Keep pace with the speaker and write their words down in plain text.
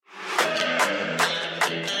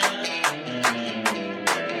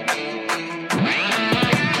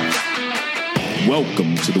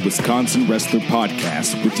Welcome to the Wisconsin Wrestler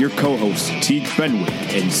Podcast with your co-hosts Teague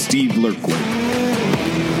Fenwick and Steve Lurkwood.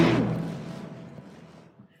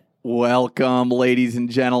 Welcome, ladies and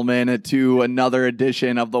gentlemen, to another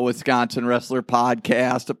edition of the Wisconsin Wrestler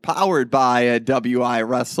Podcast, powered by WI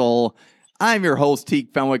Wrestle. I'm your host,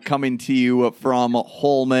 Teague Fenwick, coming to you from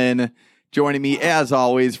Holman. Joining me, as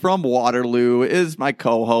always, from Waterloo is my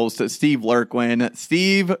co-host, Steve Lurkwin.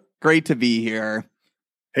 Steve, great to be here.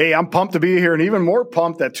 Hey, I'm pumped to be here, and even more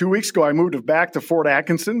pumped that 2 weeks ago I moved back to Fort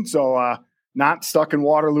Atkinson, so not stuck in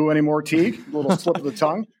Waterloo anymore, Teague. A little slip of the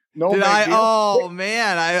tongue. No big deal. Oh,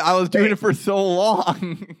 man, I was doing it for so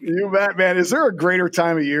long. You bet, man. Is there a greater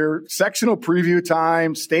time of year? Sectional preview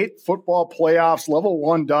time, state football playoffs, level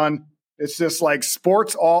one done. It's just like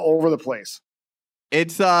sports all over the place.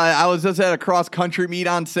 It's I was just at a cross country meet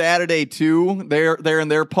on Saturday too. They're in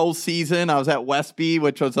their postseason. I was at Westby,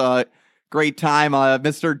 which was a great time.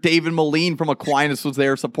 Mr. David Moline from Aquinas was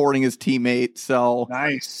there supporting his teammate. So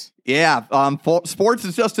nice. Yeah, sports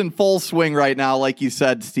is just in full swing right now, like you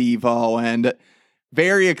said, Steve-O, and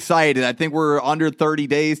very excited. I think we're under 30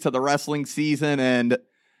 days to the wrestling season, and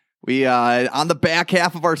we on the back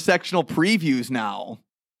half of our sectional previews now.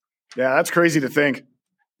 Yeah, that's crazy to think.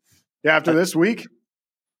 Yeah, after this week.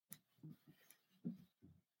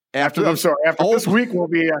 After this week, we'll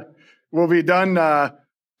be done.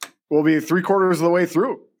 We'll be 3/4 of the way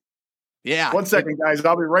through. Yeah. 1 second, guys.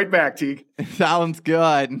 I'll be right back, Teague. Sounds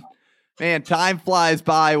good. Man, time flies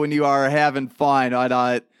by when you are having fun.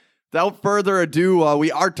 Without further ado, we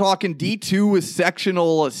are talking D2 with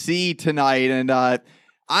Sectional C tonight, and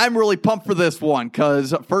I'm really pumped for this one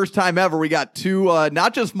because first time ever we got two,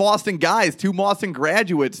 not just Mauston guys, two Mauston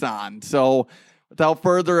graduates on. So without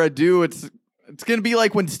further ado, it's going to be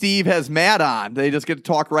like when Steve has Matt on. They just get to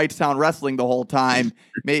talk Wrightstown wrestling the whole time.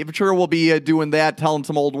 I'm sure we'll be doing that, telling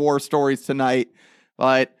some old war stories tonight.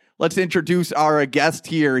 But let's introduce our guest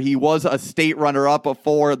here. He was a state runner-up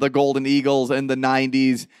for the Golden Eagles in the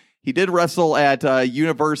 90s. He did wrestle at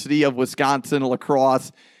University of Wisconsin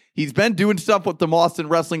lacrosse. He's been doing stuff with the Mauston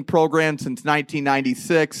wrestling program since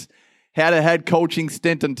 1996. Had a head coaching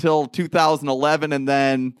stint until 2011, and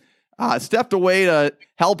then stepped away to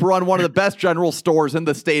help run one of the best general stores in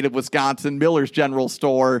the state of Wisconsin, Miller's General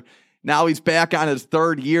Store. Now he's back on his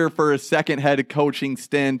third year for his second head coaching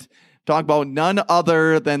stint. Talk about none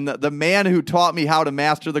other than the man who taught me how to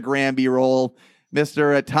master the Granby roll,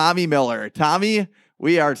 Mr. Tommy Miller. Tommy,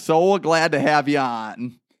 we are so glad to have you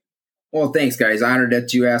on. Well, thanks, guys. Honored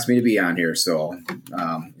that you asked me to be on here. So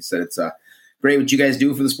you said it's great what you guys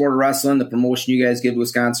do for the sport of wrestling, the promotion you guys give to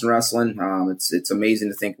Wisconsin wrestling. It's amazing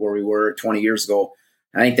to think where we were 20 years ago.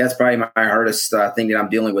 I think that's probably my hardest thing that I'm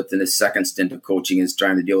dealing with in this second stint of coaching is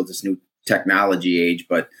trying to deal with this new technology age.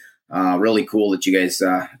 But really cool that you guys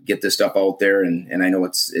get this stuff out there, and I know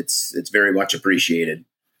it's very much appreciated.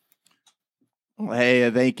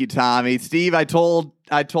 Hey, thank you, Tommy. Steve, I told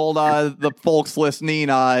the folks listening,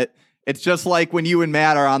 it's just like when you and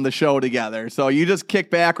Matt are on the show together. So you just kick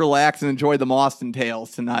back, relax, and enjoy the Mauston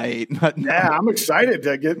tales tonight. Yeah, I'm excited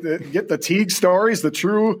to get the Teague stories, the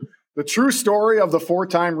true story of the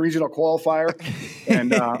 4-time regional qualifier,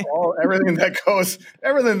 and everything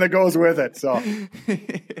that goes with it. So,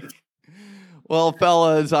 well,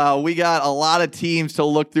 fellas, we got a lot of teams to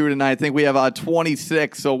look through tonight. I think we have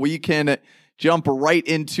 26, so we can jump right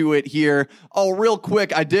into it here. Oh, real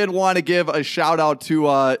quick, I did want to give a shout out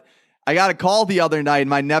to. I got a call the other night.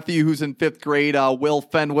 My nephew, who's in 5th grade, Will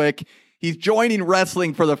Fenwick, he's joining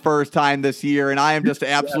wrestling for the first time this year, and I am just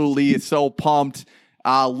absolutely so pumped.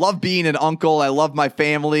 Love being an uncle. I love my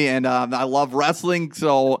family, and I love wrestling.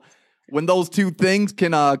 So when those two things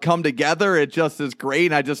can come together, it just is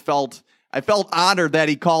great. And I felt honored that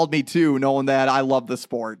he called me too, knowing that I love the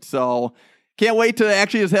sport. So can't wait to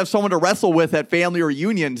actually just have someone to wrestle with at family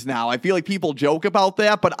reunions now. I feel like people joke about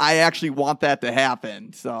that, but I actually want that to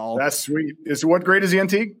happen. So that's sweet. What grade is he in,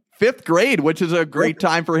 Teague? 5th grade, which is a great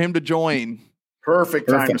time for him to join. Perfect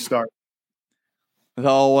time to start.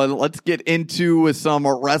 So let's get into some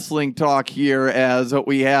wrestling talk here as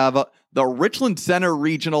we have the Richland Center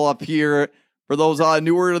Regional up here. For those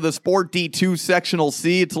newer to the sport, D2 Sectional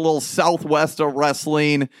C, it's a little southwest of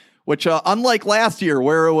wrestling, which unlike last year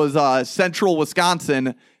where it was central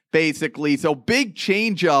Wisconsin, basically. So big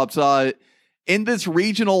change-ups in this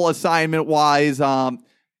regional assignment-wise.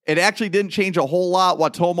 It actually didn't change a whole lot.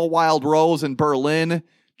 Watoma Wild Rose and Berlin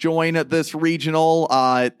joined this regional,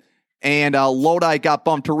 and Lodi got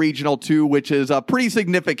bumped to Regional 2, which is pretty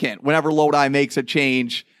significant. Whenever Lodi makes a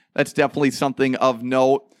change, that's definitely something of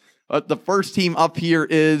note. The first team up here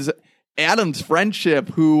is Adams Friendship,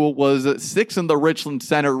 who was sixth in the Richland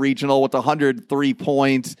Center Regional with 103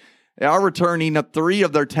 points. They are returning 3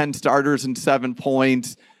 of their 10 starters and 7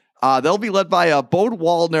 points. They'll be led by Bode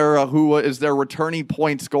Waldner, who is their returning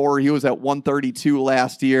point scorer. He was at 132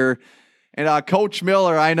 last year. And Coach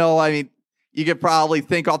Miller, you could probably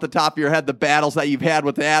think off the top of your head the battles that you've had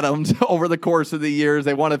with Adams over the course of the years.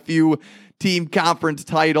 They won a few team conference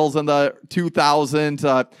titles in the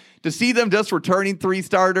 2000s. To see them just returning 3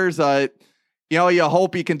 starters, you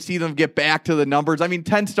hope you can see them get back to the numbers.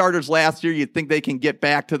 10 starters last year, you'd think they can get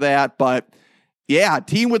back to that. But, yeah,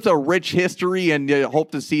 team with a rich history, and you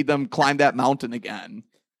hope to see them climb that mountain again.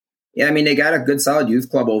 Yeah, they got a good, solid youth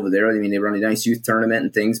club over there. They run a nice youth tournament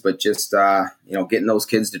and things, but just, getting those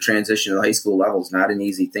kids to transition to the high school level is not an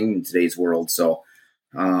easy thing in today's world. So,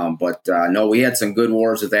 no, we had some good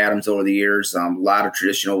wars with Adams over the years. A lot of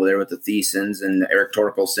tradition over there with the Thiessens and Eric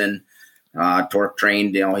Torkelson. Torque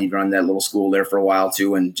trained, he'd run that little school there for a while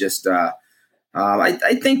too. And just,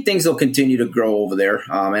 I think things will continue to grow over there.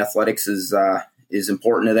 Athletics is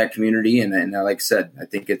important to that community. And like I said, I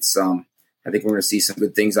think I think we're going to see some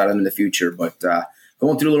good things out of them in the future, but,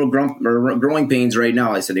 going through a little growing pains right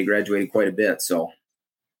now. I said they graduated quite a bit. So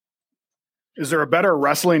is there a better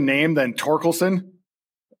wrestling name than Torkelson?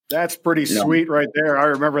 That's pretty sweet right there. I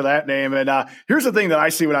remember that name. And here's the thing that I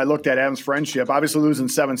see when I looked at Adams Friendship. Obviously, losing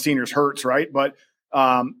 7 seniors hurts, right? But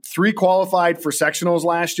 3 qualified for sectionals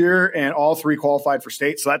last year, and all 3 qualified for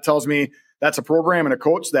state. So that tells me that's a program and a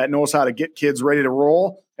coach that knows how to get kids ready to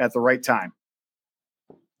roll at the right time.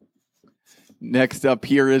 Next up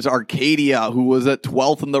here is Arcadia, who was at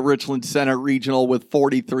 12th in the Richland Center Regional with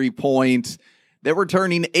 43 points. They're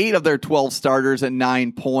returning 8 of their 12 starters and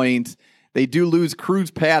 9 points. They do lose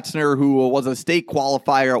Cruz Patzner, who was a state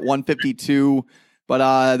qualifier at 152,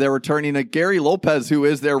 but they're returning a Gary Lopez, who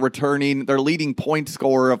is their leading point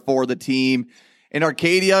scorer for the team. In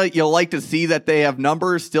Arcadia, you'll like to see that they have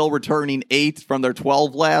numbers, still returning 8 from their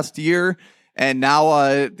 12 last year. And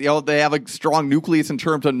now, they have a strong nucleus in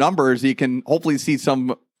terms of numbers. You can hopefully see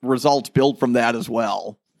some results build from that as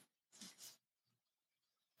well.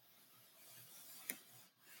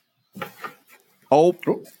 Oh.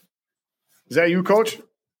 Is that you, Coach?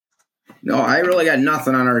 No, I really got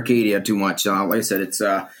nothing on Arcadia too much. Like I said, it's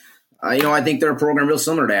I think they're a program real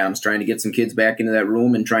similar to Adams, trying to get some kids back into that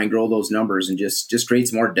room and try and grow those numbers and just create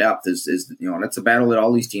some more depth. Is that's a battle that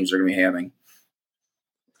all these teams are going to be having.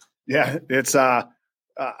 Yeah, it's. I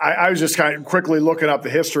was just kind of quickly looking up the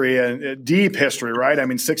history and deep history, right?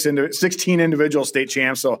 16 individual state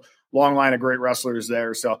champs, so long line of great wrestlers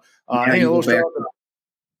there. So I think a little shout out.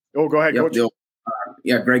 Oh, go ahead, Coach.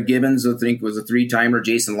 Greg Gibbons, I think, was a 3-timer.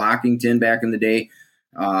 Jason Lockington back in the day.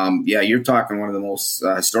 You're talking one of the most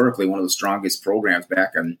historically one of the strongest programs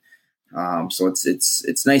back, and so it's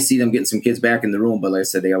nice to see them getting some kids back in the room. But like I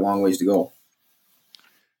said, they got a long ways to go.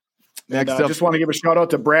 Next up, just want to give a shout out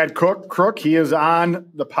to Brad Crook. He is on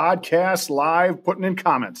the podcast live, putting in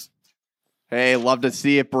comments. Hey, love to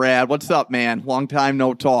see it, Brad. What's up, man? Long time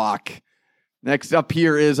no talk. Next up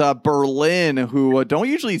here is Berlin, who don't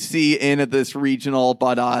usually see in at this regional,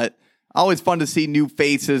 but always fun to see new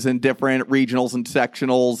faces in different regionals and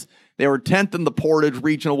sectionals. They were 10th in the Portage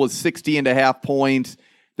Regional with 60.5 points.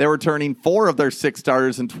 They're returning 4 of their 6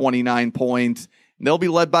 starters and 29 points. And they'll be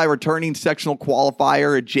led by returning sectional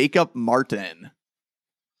qualifier Jacob Martin.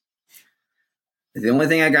 The only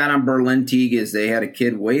thing I got on Berlin, Teague, is they had a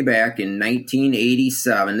kid way back in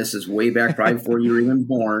 1987. This is way back, probably before you were even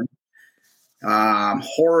born.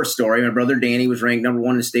 Horror story. My brother Danny was ranked number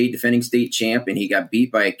 1 in the state, defending state champ, and he got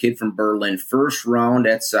beat by a kid from Berlin first round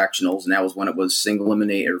at sectionals, and that was when it was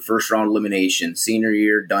first round elimination. Senior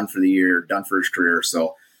year, done for the year, done for his career.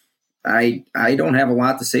 So I don't have a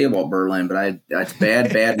lot to say about Berlin, but that's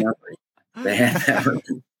bad memory. Bad memory.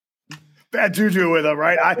 Bad juju with him,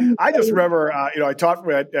 right? I just remember, I taught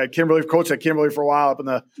at Kimberly, coached at Kimberly for a while up in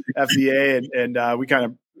the FBA, and we kind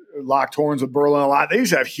of locked horns with Berlin a lot. They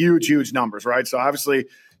used to have huge numbers, right? So obviously,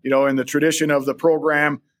 in the tradition of the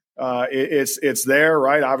program, it's there,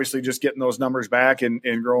 right? Obviously, just getting those numbers back and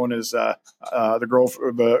growing is the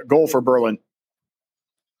goal for Berlin.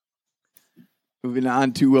 Moving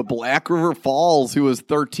on to Black River Falls, who was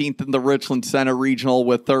 13th in the Richland Center Regional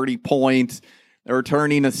with 30 points. They're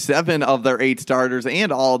returning 7 of their 8 starters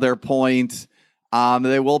and all of their points.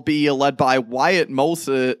 They will be led by Wyatt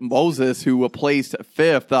Moses, who placed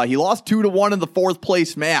 5th. He lost 2-1 in the 4th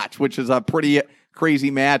place match, which is a pretty crazy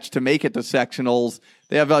match to make it to sectionals.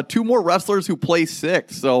 They have 2 more wrestlers who placed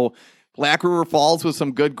 6th. So Black River Falls with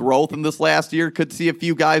some good growth in this last year could see a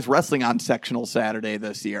few guys wrestling on sectional Saturday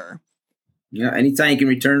this year. Yeah, anytime you can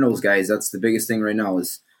return those guys, that's the biggest thing right now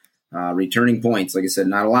is returning points. Like I said,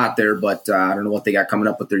 not a lot there, but I don't know what they got coming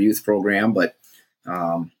up with their youth program, but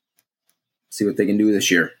see what they can do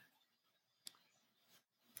this year.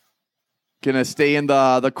 Gonna stay in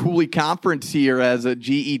the Cooley Conference here as a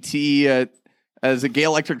GET, as a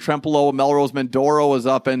Gale Electric Trempealeau, Melrose Mindoro was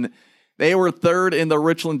up, and they were third in the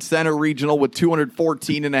Richland Center Regional with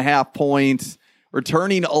 214.5 points,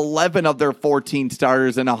 returning 11 of their 14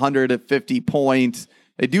 starters and 150 points.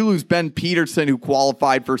 They do lose Ben Peterson, who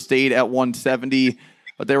qualified for state at 170,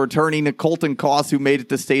 but they're returning to Colton Koss, who made it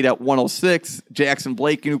to state at 106, Jackson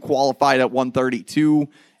Blake, who qualified at 132,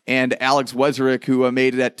 and Alex Wezerick, who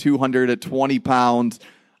made it at 220 pounds,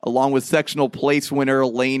 along with sectional place winner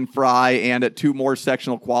Lane Fry and 2 more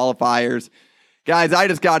sectional qualifiers. Guys, I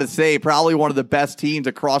just got to say, probably one of the best teams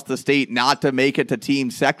across the state not to make it to team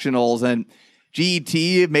sectionals. And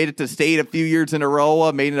GET made it to state a few years in a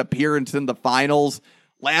row, made an appearance in the finals.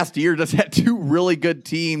 Last year just had 2 really good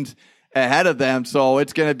teams ahead of them. So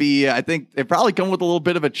it's going to be, I think they probably come with a little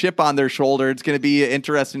bit of a chip on their shoulder. It's going to be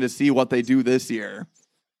interesting to see what they do this year.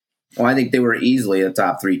 Well, I think they were easily a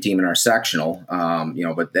top 3 team in our sectional,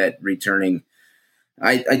 but that returning,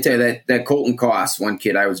 I tell you that Colton Koss, one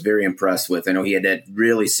kid I was very impressed with. I know he had that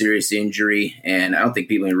really serious injury, and I don't think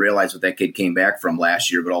people even realize what that kid came back from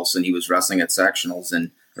last year, but all of a sudden he was wrestling at sectionals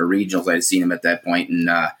or regionals. I had seen him at that point, and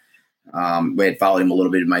we had followed him a little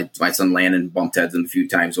bit. My son Landon bumped heads him a few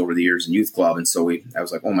times over the years in youth club, and so I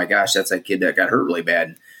was like, oh my gosh, that's that kid that got hurt really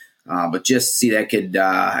bad. But just see that kid,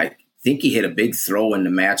 I think he hit a big throw in the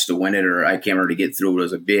match to win it, or I can't remember to get through. But it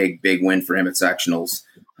was a big, big win for him at sectionals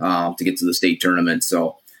to get to the state tournament.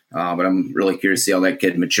 So, but I'm really curious to see how that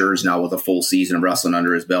kid matures now with a full season of wrestling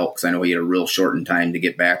under his belt, because I know he had a real shortened time to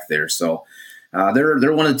get back there. So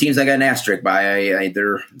they're one of the teams I got an asterisk by.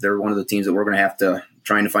 They're one of the teams that we're going to have to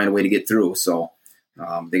trying to find a way to get through. So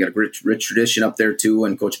they got a rich tradition up there too,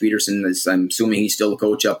 and Coach Peterson I'm assuming he's still the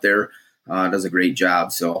coach up there. Does a great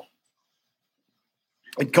job. So.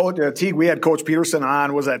 And Coach Teague, we had Coach Peterson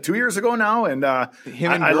on, was that 2 years ago now? And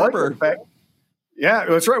him and Gerber. Yeah,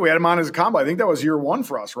 that's right. We had him on as a combo. I think that was year 1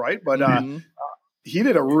 for us, right? But he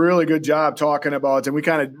did a really good job talking about, and we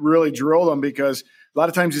kind of really drilled him, because a lot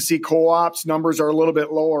of times you see co-ops, numbers are a little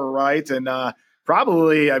bit lower, right? And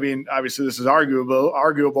probably, I mean, obviously this is arguable.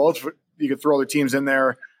 You could throw other teams in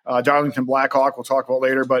there. Darlington Blackhawk we'll talk about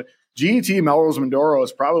later. But GET Melrose Mindoro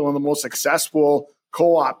is probably one of the most successful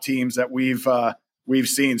co-op teams that we've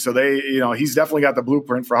seen. So he's definitely got the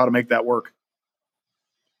blueprint for how to make that work.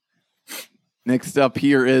 Next up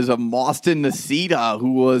here is a Mauston Necedah,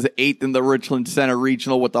 who was 8th in the Richland Center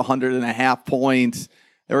Regional with 100.5 points.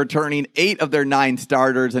 They're returning 8 of their 9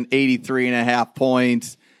 starters and 83.5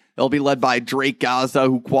 points. They'll be led by Drake Gaza,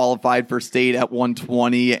 who qualified for state at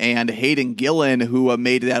 120, and Hayden Gillen, who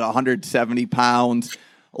made it at 170 pounds,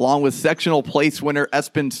 along with sectional place winner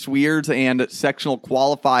Espen Sweers and sectional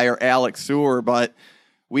qualifier Alex Sewer. But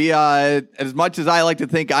we, as much as I like to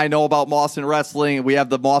think I know about Mauston Wrestling, we have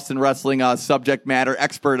the Mauston Wrestling subject matter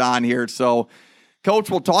expert on here. So, Coach,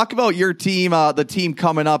 we'll talk about your team, the team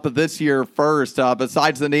coming up this year first.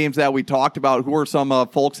 Besides the names that we talked about, who are some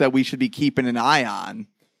folks that we should be keeping an eye on?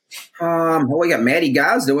 We got Maddie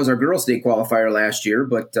Gazda was our girls' state qualifier last year,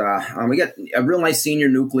 but we got a real nice senior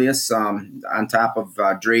nucleus on top of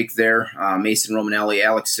Drake there, Mason Romanelli,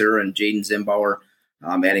 Alex Sir, and Jaden Zimbauer.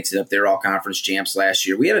 Adding up there, all conference champs last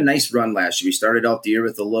year. We had a nice run last year. We started out the year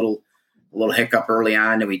with a little hiccup early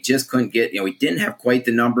on, and we just couldn't get, we didn't have quite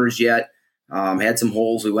the numbers yet. Had some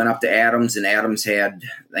holes. We went up to Adams, and Adams had,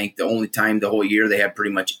 I think, the only time the whole year they had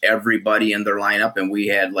pretty much everybody in their lineup, and we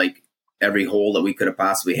had like every hole that we could have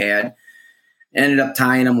possibly had. Ended up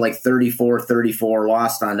tying them like 34-34,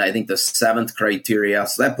 lost on, I think, the 7th criteria.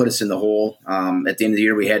 So that put us in the hole. At the end of the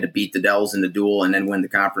year, we had to beat the Dells in the duel and then win the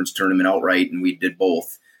conference tournament outright, and we did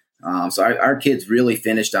both. So our kids really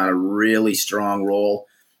finished on a really strong roll.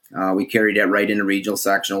 We carried that right into regional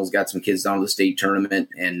sectionals, got some kids down to the state tournament.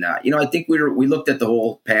 And, I think we looked at the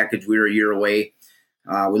whole package. We were a year away.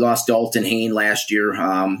 We lost Dalton Hain last year.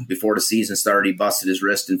 Before the season started, he busted his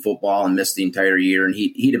wrist in football and missed the entire year. And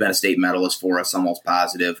he'd have been a state medalist for us, almost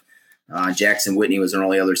positive. Jackson Whitney was our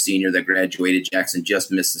only other senior that graduated. Jackson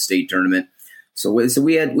just missed the state tournament. So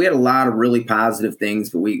we had a lot of really positive things,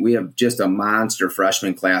 but we have just a monster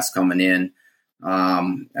freshman class coming in.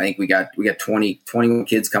 I think we got 21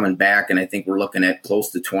 kids coming back, and I think we're looking at close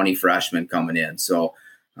to 20 freshmen coming in. So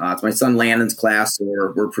it's my son Landon's class, so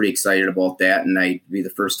we're pretty excited about that. And it'd be the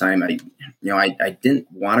first time I didn't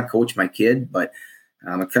want to coach my kid, but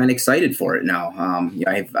I'm kind of excited for it now.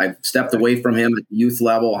 I've stepped away from him at the youth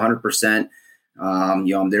level 100%.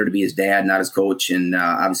 I'm there to be his dad, not his coach. And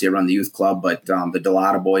obviously I run the youth club, but the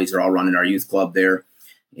Delata boys are all running our youth club there,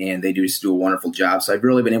 and they just do a wonderful job. So I've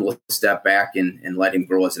really been able to step back and let him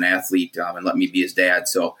grow as an athlete and let me be his dad.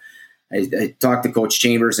 So I talked to Coach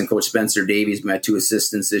Chambers and Coach Spencer Davies, my two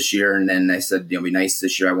assistants this year. And then I said, it'll be nice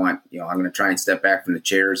this year. I'm going to try and step back from the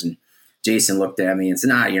chairs. And Jason looked at me and said,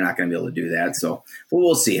 you're not going to be able to do that. So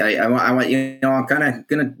we'll see. I want, I'm kind of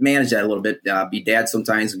going to manage that a little bit, be dad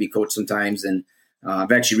sometimes, be coach sometimes. And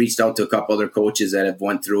I've actually reached out to a couple other coaches that have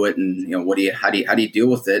went through it, and how do you deal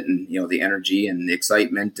with it, and the energy and the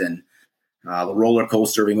excitement and the roller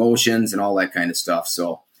coaster of emotions and all that kind of stuff.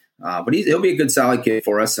 So, but he'll be a good solid kid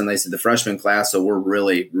for us. And they said the freshman class, so we're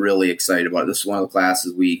really, really excited about it. This is one of the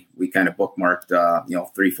classes we kind of bookmarked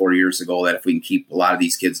 3-4 years ago, that if we can keep a lot of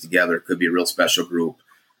these kids together, it could be a real special group.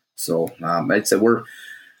 So I'd say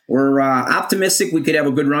we're optimistic we could have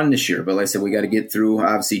a good run this year, but like I said, we got to get through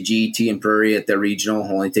obviously GET and Prairie at their regional.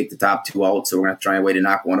 Only take the top 2 out, so we're going to try a way to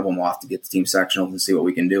knock one of them off to get the team sectionals and see what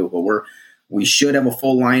we can do. But we should have a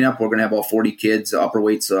full lineup. We're going to have about 40 kids. Upper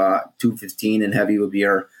weights 215 and heavy would be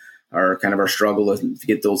our kind of our struggle to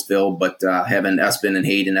get those filled. But having Espen and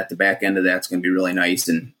Hayden at the back end of that's going to be really nice.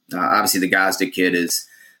 And obviously the Gazda kid is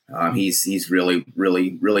he's really,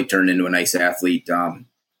 really, really turned into a nice athlete.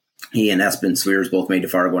 He and Espen Swears both made the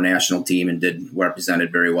Fargo national team and did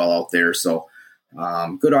represented very well out there. So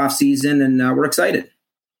good off season, and we're excited.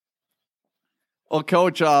 Well,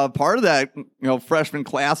 Coach, part of that, freshman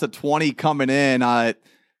class of 20 coming in, I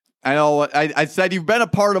know I said you've been a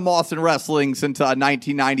part of Boston Wrestling since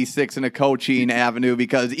 1996 in a coaching avenue,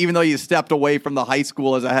 because even though you stepped away from the high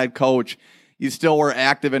school as a head coach, you still were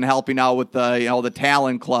active in helping out with the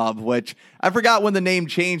talent club, which I forgot when the name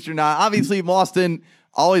changed or not. Obviously, Boston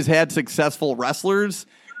always had successful wrestlers.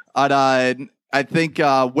 But I think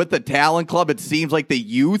with the talent club, it seems like the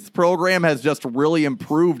youth program has just really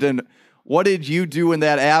improved. And what did you do in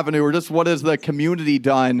that avenue, or just what has the community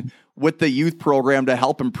done with the youth program to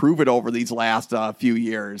help improve it over these last few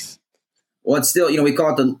years? Well, it's still, we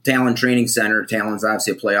call it the Talent Training Center. Talent's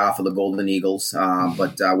obviously a playoff of the Golden Eagles,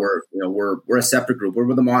 but we're a separate group. We're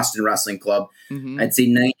with the Boston Wrestling Club. Mm-hmm. I'd say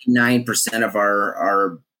 99% of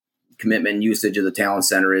our commitment and usage of the Talent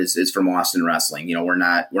Center is from Boston Wrestling. We're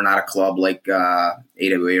not a club like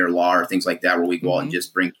AWA or Law or things like that, where we go out and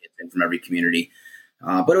just bring kids in from every community.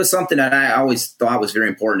 But it was something that I always thought was very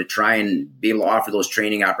important, to try and be able to offer those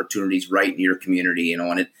training opportunities right in your community.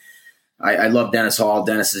 And I love Dennis Hall.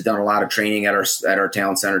 Dennis has done a lot of training at our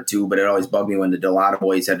Talent Center too, but it always bugged me when the Delata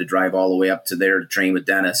boys had to drive all the way up to there to train with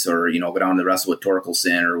Dennis, or, go down to wrestle with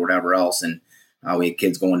Torkelson or whatever else. And we had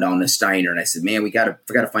kids going down to Steiner, and I said, man, we got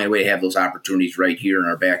to find a way to have those opportunities right here in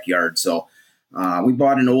our backyard. So we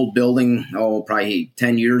bought an old building, probably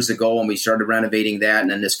 10 years ago, and we started renovating that.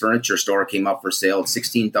 And then this furniture store came up for sale. It's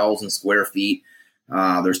 16,000 square feet.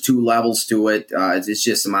 There's 2 levels to it. It's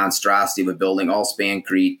just a monstrosity of a building, all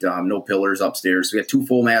spancrete, no pillars upstairs. So we got 2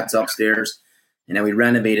 full mats upstairs, and then we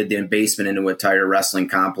renovated the basement into an entire wrestling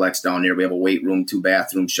complex down there. We have a weight room, 2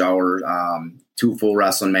 bathroom, shower, 2 full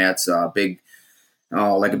wrestling mats,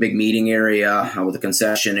 like a big meeting area with a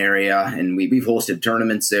concession area. And we've hosted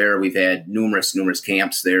tournaments there. We've had numerous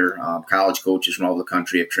camps there. College coaches from all over the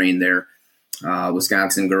country have trained there.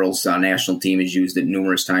 Wisconsin girls national team has used it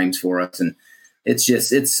numerous times for us. And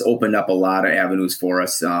it's opened up a lot of avenues for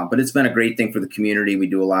us. But it's been a great thing for the community. We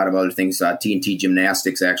do a lot of other things. T&T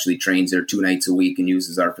Gymnastics actually trains there 2 nights a week and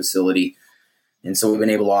uses our facility. And so we've been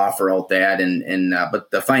able to offer out that, but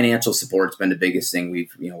the financial support's been the biggest thing. We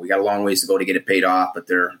got a long ways to go to get it paid off, but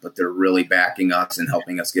they're really backing us and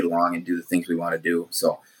helping us get along and do the things we want to do.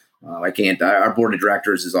 So our board of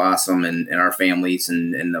directors is awesome, and our families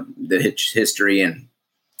and the history and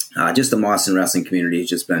just the Boston wrestling community has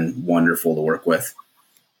just been wonderful to work with.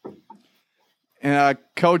 And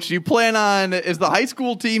Coach, do you plan on, is the high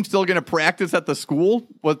school team still going to practice at the school?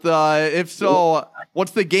 If so,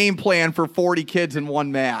 what's the game plan for 40 kids in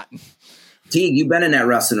one mat? Teague, you've been in that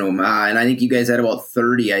wrestling room, and I think you guys had about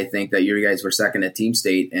 30. I think that you guys were second at Team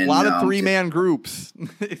State, and a lot of 3-man groups.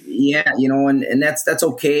 Yeah, and that's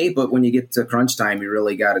okay. But when you get to crunch time, you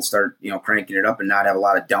really got to start, cranking it up and not have a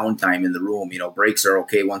lot of downtime in the room. Breaks are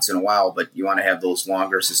okay once in a while, but you want to have those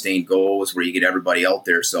longer sustained goals where you get everybody out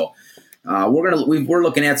there. So. We're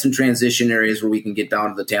looking at some transition areas where we can get down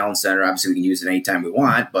to the Talent Center. Obviously, we can use it anytime we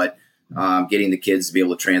want, but getting the kids to be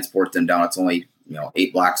able to transport them down. It's only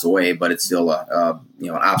 8 blocks away, but it's still an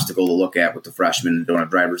obstacle to look at with the freshmen and don't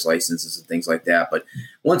have driver's licenses and things like that. But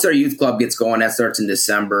once our youth club gets going, that starts in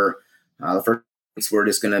December. The first we're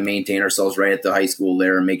just going to maintain ourselves right at the high school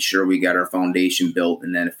there and make sure we got our foundation built.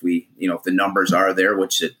 And then if the numbers are there,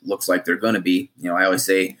 which it looks like they're going to be, I always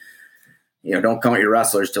say, don't count your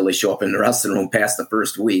wrestlers till they show up in the wrestling room past the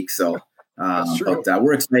first week. So, but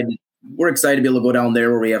we're excited. We're excited to be able to go down there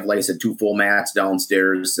where we have, like I said, 2 full mats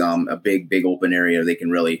downstairs, a big open area. They can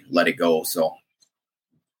really let it go. So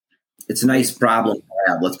it's a nice problem to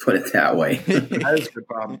have. Let's put it that way. That is a good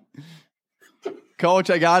problem. Coach,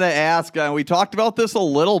 I got to ask, we talked about this a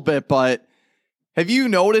little bit, but have you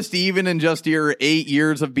noticed even in just your 8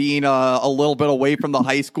 years of being a little bit away from the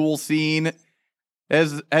high school scene,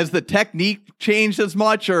 has the technique changed as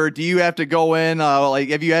much, or do you have to go in,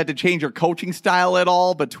 have you had to change your coaching style at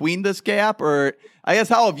all between this gap? Or I guess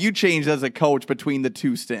how have you changed as a coach between the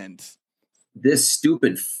 2 stints? This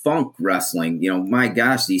stupid funk wrestling, my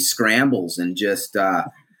gosh, these scrambles and just,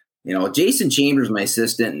 Jason Chambers, my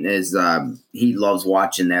assistant, is he loves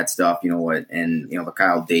watching that stuff, and the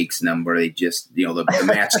Kyle Dakes and them where they just, the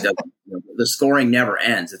match doesn't, the scoring never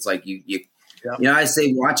ends. It's like I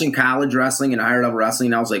say watching college wrestling and higher level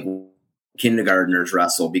wrestling, I was like kindergartners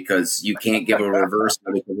wrestle because you can't give a reversal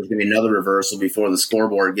because there's going to be another reversal before the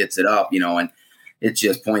scoreboard gets it up, and it's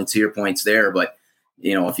just points here, points there. But,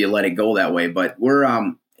 if you let it go that way, but we're,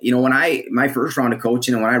 when my first round of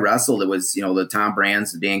coaching and when I wrestled, it was, the Tom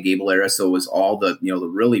Brands, the Dan Gable era. So it was all the, the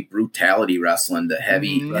really brutality wrestling, the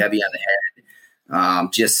heavy on the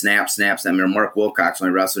head, just snaps. I mean, Mark Wilcox, my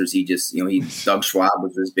wrestlers, Doug Schwab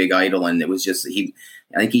was his big idol. And it was just,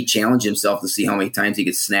 I think he challenged himself to see how many times he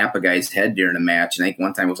could snap a guy's head during a match. And I think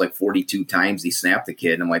one time it was like 42 times he snapped the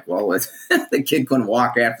kid. And I'm like, well, the kid couldn't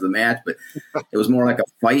walk after the match, but it was more like a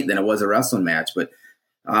fight than it was a wrestling match. But,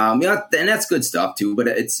 and that's good stuff too, but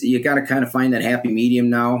you got to kind of find that happy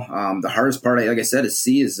medium now. The hardest part, like I said, is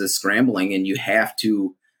the scrambling, and you have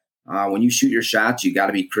to, when you shoot your shots, you got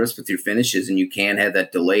to be crisp with your finishes, and you can't have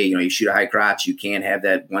that delay. You shoot a high crotch, you can't have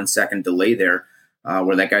that 1 second delay there,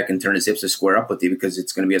 where that guy can turn his hips to square up with you because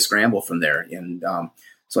it's going to be a scramble from there. And,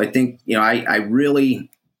 so I think, I really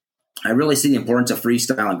see the importance of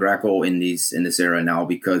freestyle and Greco in this era now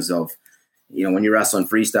because of, when you're wrestling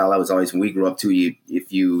freestyle, that was always when we grew up too.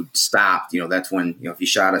 If you stopped, that's when, if you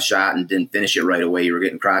shot a shot and didn't finish it right away, you were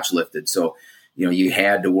getting crotch lifted. So, you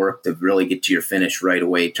had to work to really get to your finish right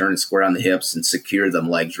away, turn square on the hips and secure them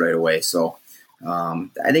legs right away. So,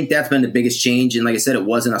 I think that's been the biggest change. And like I said, it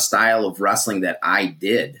wasn't a style of wrestling that I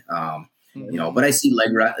did, but I see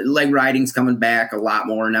leg riding's coming back a lot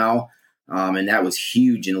more now. And that was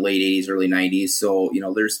huge in the late 80s, early 90s. So,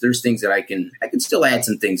 there's things that I can still add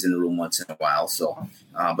some things in the room once in a while. So,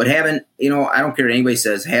 but having, I don't care what anybody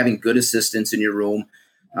says, having good assistants in your room,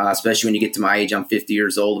 especially when you get to my age, I'm 50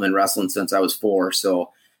 years old. I've been wrestling since I was 4.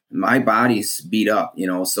 So my body's beat up,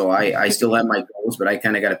 so I still have my goals, but I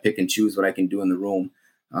kind of got to pick and choose what I can do in the room.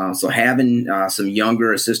 So having some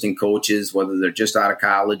younger assistant coaches, whether they're just out of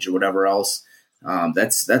college or whatever else,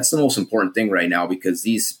 that's the most important thing right now because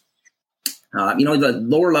these, the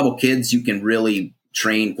lower level kids, you can really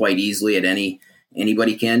train quite easily at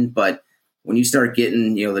anybody can. But when you start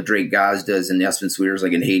getting, the Drake Gazdas and the Espen Sweers,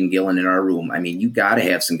 like in Hayden Gillen in our room, I mean, you got to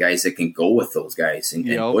have some guys that can go with those guys and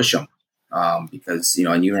push them. Because,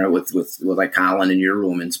 and you were with like Colin in your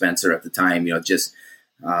room and Spencer at the time, you just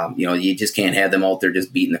can't have them out there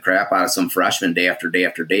just beating the crap out of some freshman day after day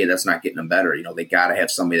after day. That's not getting them better. They got to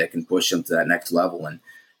have somebody that can push them to that next level and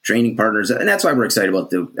training partners. And that's why we're excited about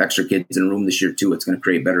the extra kids in the room this year too. It's going to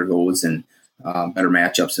create better goals and better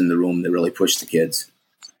matchups in the room that really push the kids.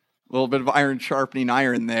 A little bit of iron sharpening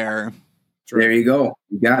iron there. There you go.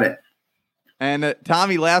 You got it. And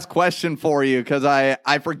Tommy, last question for you, because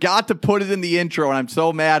I forgot to put it in the intro, and I'm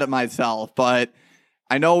so mad at myself. But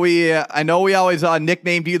I know we always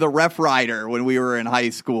nicknamed you the Ref Rider when we were in high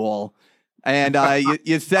school, and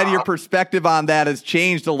you said your perspective on that has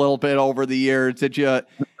changed a little bit over the years. Did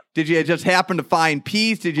you just happen to find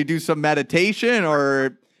peace? Did you do some meditation,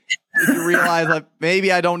 or did you realize that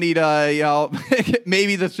maybe I don't need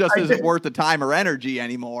maybe this just isn't worth the time or energy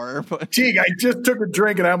anymore? Teague, I just took a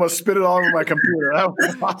drink and I almost spit it all over my computer. That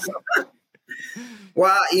was awesome.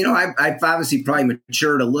 Well, I've obviously probably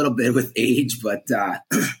matured a little bit with age, but I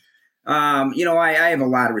have a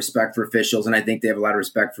lot of respect for officials, and I think they have a lot of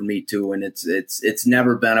respect for me too. And it's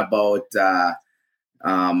never been about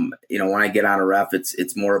when I get on a ref,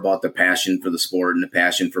 it's more about the passion for the sport and the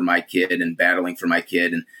passion for my kid and battling for my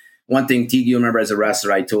kid. And one thing, Teague, you remember as a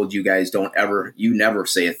wrestler, I told you guys, you never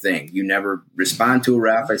say a thing. You never respond to a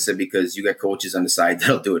ref. I said, because you got coaches on the side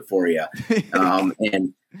that'll do it for you.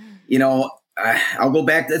 And, I'll go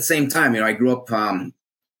back to that same time. I grew up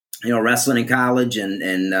wrestling in college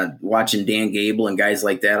and watching Dan Gable and guys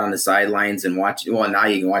like that on the sidelines and now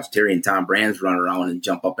you can watch Terry and Tom Brands run around and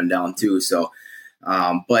jump up and down too. So,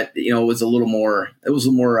 but it was a little more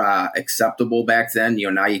acceptable back then.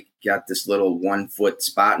 Now you got this little 1 foot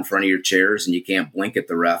spot in front of your chairs and you can't blink at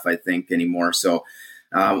the ref, I think, anymore. So,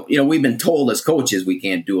 we've been told as coaches we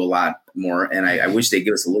can't do a lot more, and I wish they'd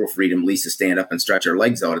give us a little freedom, at least to stand up and stretch our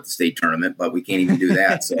legs out at the state tournament, but we can't even do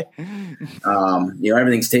that. So,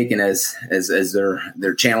 everything's taken as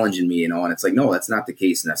they're challenging me, and it's like, no, that's not the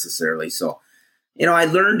case necessarily. So, I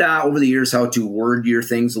learned over the years how to word your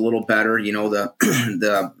things a little better. What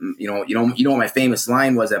my famous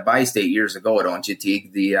line was at Bi-State years ago, don't you,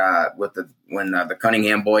 Teague? When the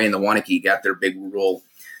Cunningham boy and the Wanakee got their big rule.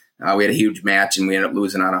 We had a huge match and we ended up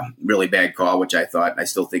losing on a really bad call, which I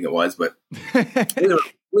still think it was, but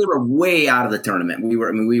we were way out of the tournament. We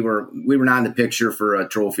were not in the picture for a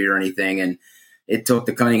trophy or anything. And it took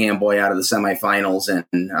the Cunningham boy out of the semifinals.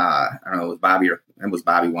 And I don't know, it was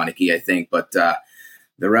Bobby Wanakee, I think, but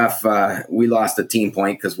the ref, we lost a team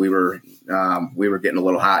point because we were getting a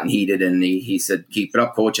little hot and heated, and he said, "Keep it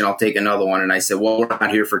up, coach, and I'll take another one." And I said, "Well, we're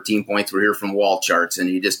not here for team points. We're here from wall charts." And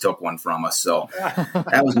he just took one from us. So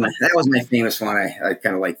that was my famous one. I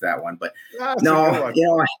kind of like that one, but That's no,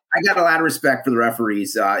 I got a lot of respect for the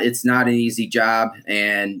referees. It's not an easy job,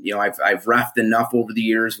 and I've reffed enough over the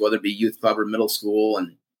years, whether it be youth club or middle school,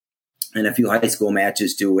 and a few high school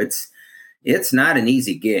matches too. It's not an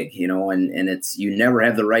easy gig, and it's, you never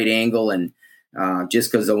have the right angle. And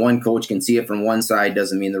just because the one coach can see it from one side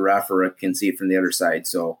doesn't mean the ref can see it from the other side.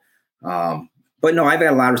 So, but no, I've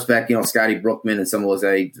got a lot of respect. Scotty Brookman and some of those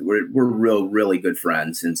guys, we're really good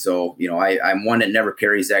friends. And so, I'm one that never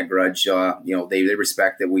carries that grudge. They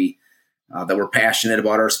respect that that we're passionate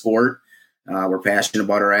about our sport. We're passionate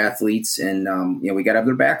about our athletes, and we got to have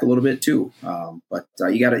their back a little bit too. But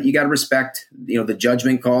you got to respect. The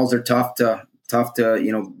judgment calls are tough to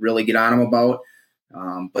really get on them about.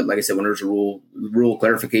 But like I said, when there's a rule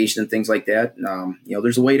clarification and things like that,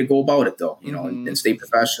 there's a way to go about it though. And stay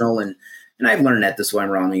professional. And I've learned that this way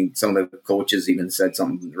around. I mean, some of the coaches even said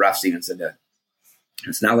something. The refs even said that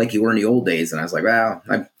it's not like you were in the old days. And I was like, well,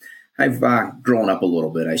 I've grown up a little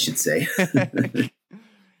bit, I should say.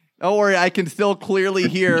 Don't worry, I can still clearly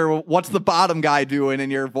hear what's the bottom guy doing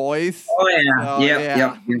in your voice. Oh,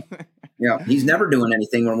 yeah. Yeah. He's never doing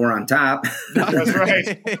anything when we're on top. That's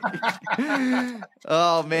right.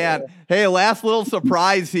 Oh, man. Hey, last little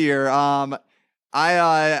surprise here.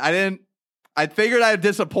 I figured I'd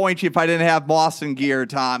disappoint you if I didn't have Boston gear,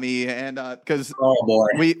 Tommy, and because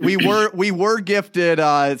we were gifted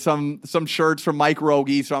some shirts from Mike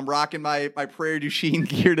Rogie, so I'm rocking my Prairie du Chien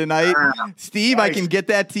gear tonight. Steve, nice. I can get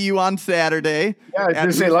that to you on Saturday. Yeah, I was going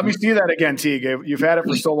to say, let me see that again, Teague. You've had it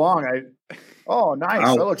for so long. Nice. Oh.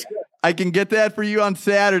 That looks good. I can get that for you on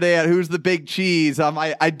Saturday at Who's the Big Cheese.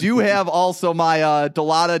 I do have also my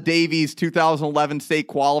Delata Davies 2011 state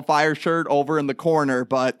qualifier shirt over in the corner,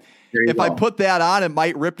 but if I put that on, it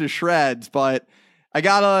might rip to shreds. But I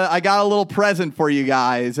got a little present for you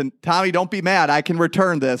guys. And Tommy, don't be mad. I can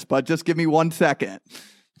return this, but just give me 1 second.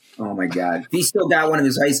 Oh my God! He still got one of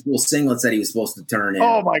his high school singlets that he was supposed to turn in.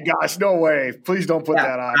 Oh my gosh! No way! Please don't put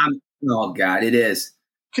that on. Oh God! It is.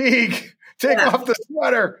 Teague, take off the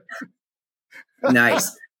sweater.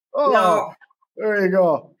 Nice. There you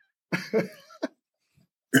go.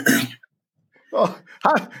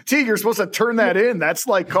 Teague, you're supposed to turn that in. That's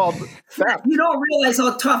like called theft. You don't realize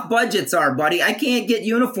how tough budgets are, buddy. I can't get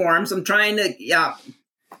uniforms. I'm trying to, Yeah.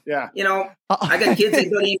 I got kids that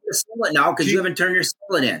go to use a singlet now because you haven't turned your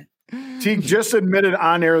singlet in. Teague just admitted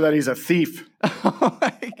on air that he's a thief. Oh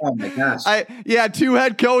my gosh. 2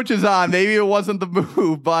 head coaches on. Maybe it wasn't the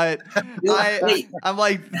move, but I'm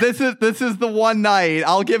like, this is the one night.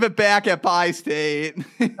 I'll give it back at Bi-State.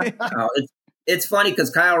 It's funny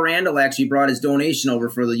because Kyle Randall actually brought his donation over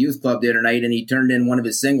for the youth club the other night, and he turned in one of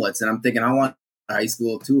his singlets. And I'm thinking, I want high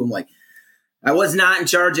school too. I'm like, I was not in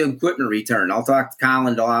charge of equipment return. I'll talk to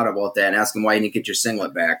Colin a lot about that and ask him why you didn't get your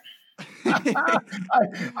singlet back.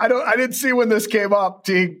 I didn't see when this came up,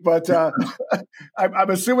 Teague, but I'm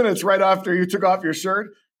assuming it's right after you took off your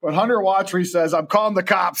shirt. But Hunter Watry says, "I'm calling the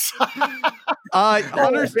cops."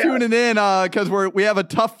 Hunter's tuning in because we have a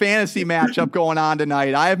tough fantasy matchup going on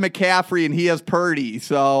tonight. I have McCaffrey and he has Purdy.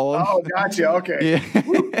 So gotcha. Okay.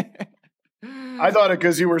 Yeah. I thought it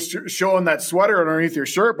because you were showing that sweater underneath your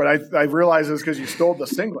shirt, but I realized it's because you stole the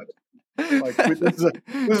singlet. Like this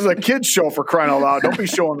is a kid's show, for crying out loud. Don't be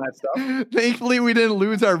showing that stuff. Thankfully, we didn't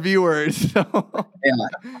lose our viewers. So. Yeah.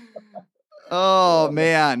 Oh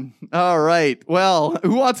man! All right. Well,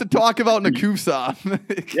 who wants to talk about Nakusa?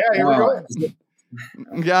 Yeah, here we go.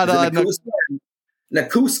 Got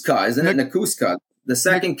Nakuska, isn't it? Nakuska. The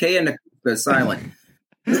second K in Nakuska is silent.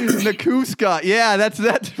 Nakuska. Yeah, that's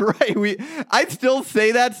right. I still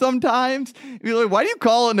say that sometimes. You're like, why do you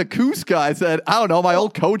call it Nakuska? I said, I don't know. My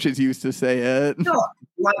old coaches used to say it. No,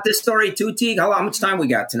 you want this story too, Teague? How much time we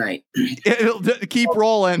got tonight? Keep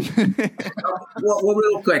rolling. well,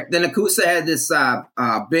 real quick. The Nakusa had this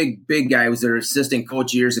big guy who was their assistant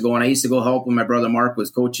coach years ago, and I used to go help when my brother Mark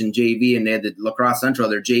was coaching JV, and they had the Lacrosse Central,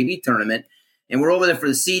 their JV tournament. And we're over there for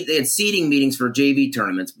the seed. They had seeding meetings for JV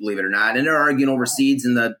tournaments, believe it or not. And they're arguing over seeds.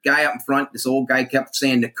 And the guy up in front, this old guy, kept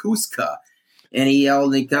saying Nakuska. And he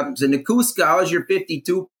yelled, and he kept saying, Nakuska, how's your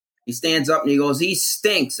 52? He stands up and he goes, he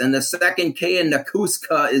stinks. And the second K in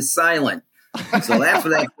Nakuska is silent. So that's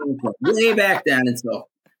what that came from. Way back then. And so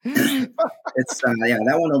it's,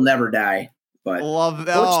 that one will never die. But love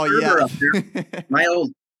that. Coach Thurber up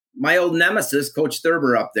there, my old nemesis, Coach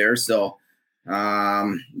Thurber up there. So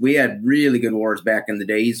we had really good wars back in the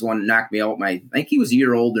day. He's the one that knocked me out. I think he was a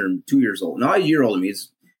year older, 2 years old. No, a year older than me.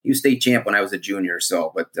 He was state champ when I was a junior.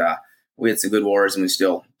 So, but we had some good wars, and we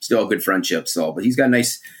still a good friendship. So, but he's got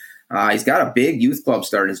he's got a big youth club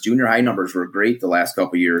starting. His junior high numbers were great the last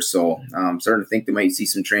couple of years. So I'm starting to think they might see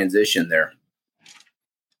some transition there.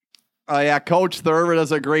 Yeah, Coach Thurber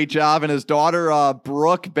does a great job, and his daughter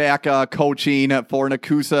Brooke back coaching for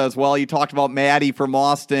Nakusa as well. You talked about Maddie from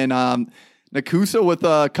Austin. Nakusa with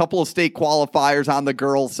a couple of state qualifiers on the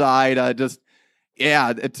girls' side.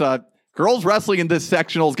 It's girls wrestling in this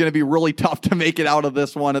sectional is going to be really tough to make it out of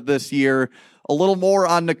this one this year. A little more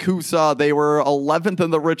on Nakusa. They were 11th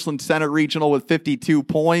in the Richland Center Regional with 52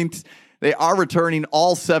 points. They are returning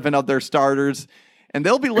all 7 of their starters, and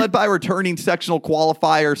they'll be led by returning sectional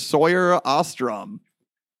qualifier Sawyer Ostrom.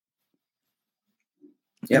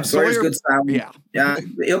 Yeah, Sawyer's good style. Yeah.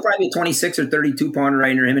 He'll probably be 26 or 32 pounder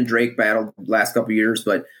right under him and Drake battled the last couple of years,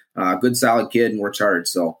 but good solid kid and works hard.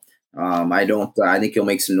 So I think he'll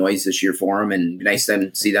make some noise this year for him, and nice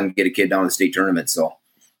to see them get a kid down to the state tournament. So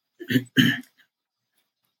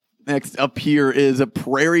next up here is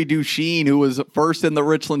Prairie du Chien, who was first in the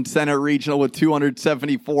Richland Center Regional with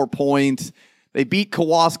 274 points. They beat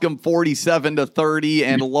Kewaskum 47-30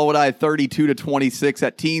 and Lodi 32-26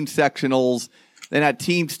 at team sectionals. Then at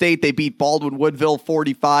team state, they beat Baldwin Woodville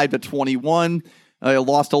 45-21. They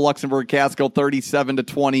lost to Luxembourg Casco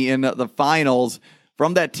 37-20 in the finals.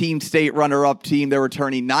 From that team state runner-up team, they're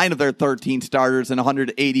returning 9 of their 13 starters and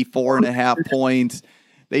 184.5 points.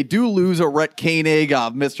 They do lose a Rhett Koenig,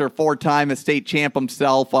 Mr. 4-time state champ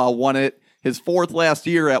himself, won it his 4th last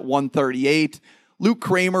year at 138. Luke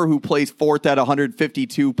Kramer, who placed 4th at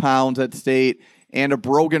 152 pounds at state, and a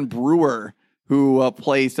Brogan Brewer, who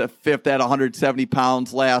placed 5th at 170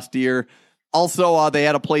 pounds last year. Also, they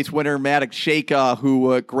had a place winner, Maddox Shaka,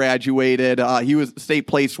 who graduated. He was state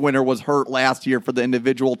place winner, was hurt last year for the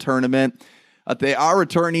individual tournament. They are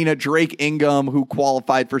returning a Drake Ingham, who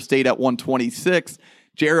qualified for state at 126.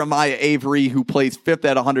 Jeremiah Avery, who placed 5th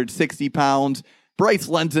at 160 pounds. Bryce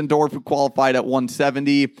Lenzendorf, who qualified at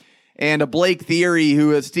 170. And a Blake Theory,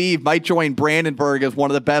 who, Steve, might join Brandenburg as one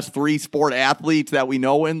of the best 3-sport athletes that we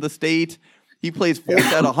know in the state. He placed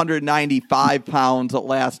 4th at 195 pounds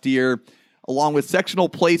last year, along with sectional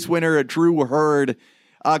place winner Drew Hurd.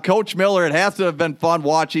 Coach Miller, it has to have been fun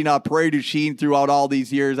watching Prairie du Chien throughout all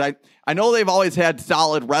these years. I know they've always had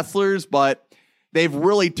solid wrestlers, but they've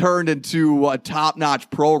really turned into a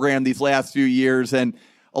top-notch program these last few years. And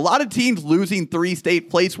a lot of teams losing 3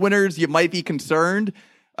 state place winners, you might be concerned.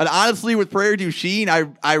 And honestly, with Prairie du Chien,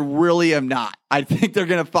 I really am not. I think they're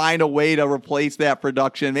going to find a way to replace that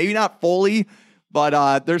production. Maybe not fully,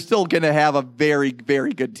 but they're still going to have a very,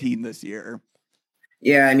 very good team this year.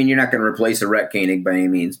 Yeah, I mean, you're not going to replace a Rhett Koenig by any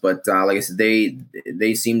means, but like I said,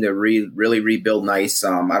 they seem to really rebuild nice. I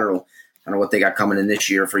don't know what they got coming in this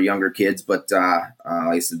year for younger kids, but like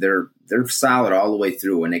I said, they're solid all the way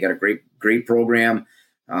through, and they got a great program.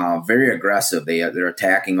 Very aggressive. They're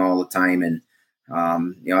attacking all the time, and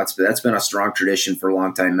that's been a strong tradition for a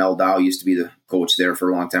long time. Mel Dow used to be the coach there for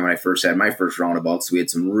a long time when I first had my first roundabout. So we had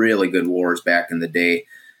some really good wars back in the day.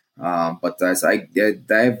 But I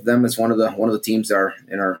have them as one of the teams that are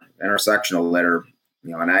in our sectional that are,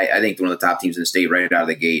 and I think one of the top teams in the state right out of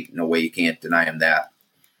the gate. No way you can't deny them that.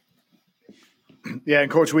 Yeah,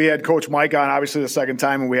 and Coach, we had Coach Mike on, obviously the second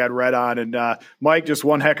time, and we had Red on, and Mike, just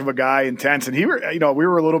one heck of a guy, intense, and we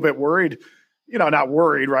were a little bit worried. Not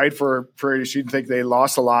worried, right? For she didn't think they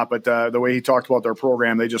lost a lot, but the way he talked about their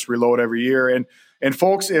program, they just reload every year. And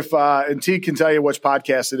folks, if and T can tell you which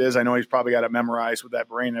podcast it is, I know he's probably got it memorized with that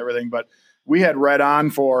brain and everything. But we had Red on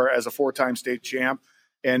as a 4-time state champ,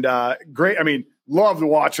 and great. I mean, loved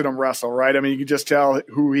watching him wrestle, right? I mean, you can just tell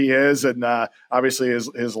who he is, and obviously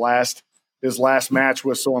his last match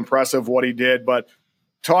was so impressive what he did. But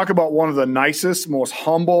talk about one of the nicest, most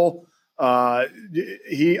humble. I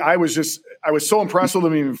was so impressed with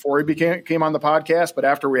him even before he came on the podcast, but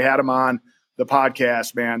after we had him on the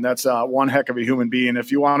podcast, man, that's one heck of a human being.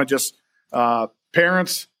 If you want to just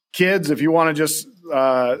parents, kids, if you want to just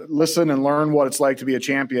listen and learn what it's like to be a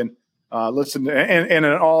champion, listen and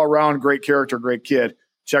an all around great character, great kid.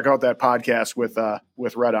 Check out that podcast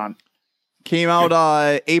with Red on. Came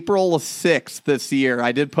out April 6th this year.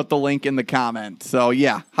 I did put the link in the comment. So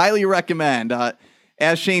yeah, highly recommend.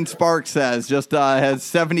 As Shane Sparks says, just has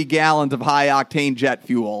 70 gallons of high octane jet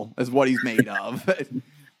fuel is what he's made of.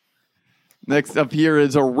 Next up here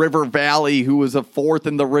is a River Valley, who was a fourth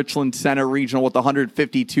in the Richland Center Regional with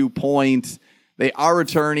 152 points. They are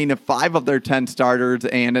returning to 5 of their 10 starters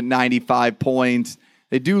and at 95 points.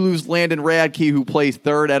 They do lose Landon Radke, who placed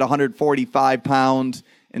third at 145 pounds,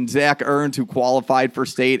 and Zach Ernst, who qualified for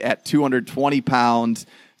state at 220 pounds.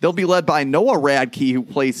 They'll be led by Noah Radke, who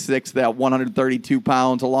placed sixth at 132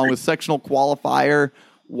 pounds, along with sectional qualifier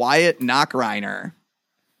Wyatt Knockreiner.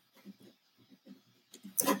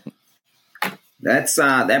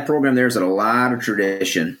 That program there's a lot of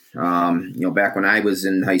tradition. Back when I was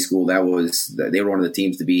in high school, they were one of the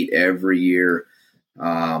teams to beat every year,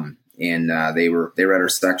 and they were at our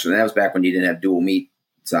section. That was back when you didn't have dual meets,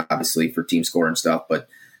 obviously, for team score and stuff, but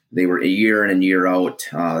they were a year in and year out.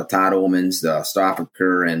 Todd Ullmans, the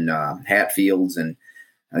Stoffer and Hatfields, and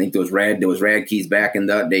I think those Radkeys back in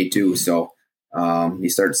that day too. So you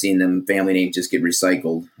start seeing them family names just get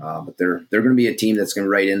recycled. But they're going to be a team that's going to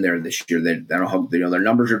be right in there this year. I don't know how, their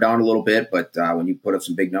numbers are down a little bit, but when you put up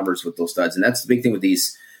some big numbers with those studs, and that's the big thing with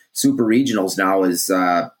these super regionals now is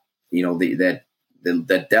that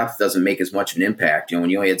depth doesn't make as much of an impact. When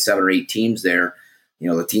you only had 7 or 8 teams there.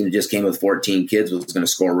 The team that just came with 14 kids was going to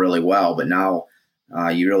score really well, but now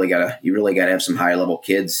you really gotta have some high level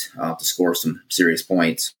kids to score some serious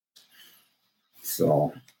points.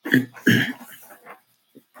 So,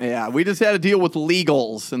 yeah, we just had to deal with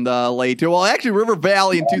legals in the late. Well, actually, River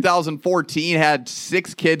Valley in 2014 had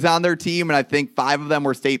 6 kids on their team, and I think 5 of them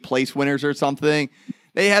were state place winners or something.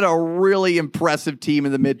 They had a really impressive team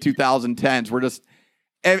in the mid 2010s.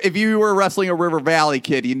 If you were wrestling a River Valley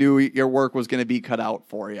kid, you knew your work was going to be cut out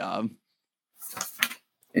for you.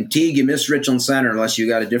 And Teague, you missed Richland Center unless you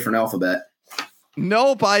got a different alphabet.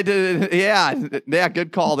 Nope, I did. Yeah,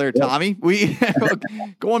 good call there, Tommy. We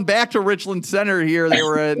going back to Richland Center here. They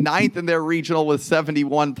were 9th in their regional with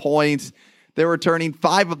 71 points. They're returning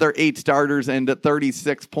 5 of their 8 starters and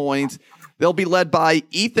 36 points. They'll be led by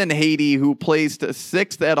Ethan Haiti, who placed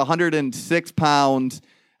 6th at 106 pounds.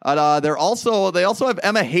 They also have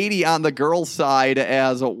Emma Haiti on the girls' side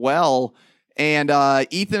as well. And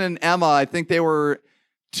Ethan and Emma, I think they were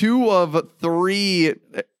 2 of 3.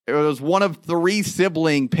 It was one of 3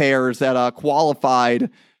 sibling pairs that qualified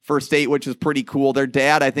for state, which is pretty cool. Their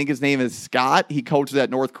dad, I think his name is Scott. He coaches at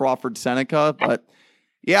North Crawford Seneca. But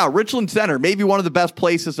yeah, Richland Center, maybe one of the best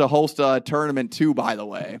places to host a tournament too, by the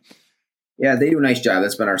way. Yeah, they do a nice job.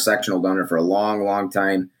 That's been our sectional down there for a long, long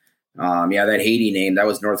time. That Haiti name, that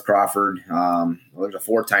was North Crawford. There's a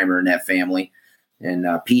 4-timer in that family. And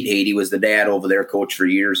Pete Haiti was the dad over there, coach for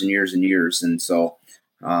years and years and years. And so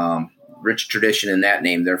rich tradition in that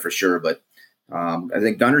name there for sure. But I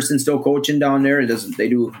think Gunderson's still coaching down there. They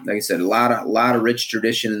do, like I said, a lot of rich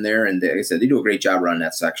tradition in there. And like I said, they do a great job running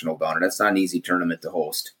that sectional down there. That's not an easy tournament to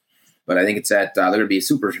host. But I think it's they're going to be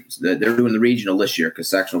they're doing the regional this year because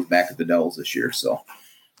sectional's back at the Dells this year. So.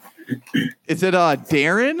 Is it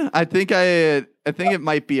Darren? I think it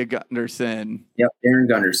might be a Gunderson. Yep, Darren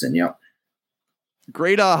Gunderson. Yep.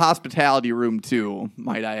 Great hospitality room too,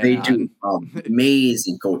 might I add. They do.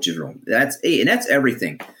 Amazing coaches room. That's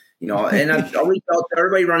everything. And I'll reach out to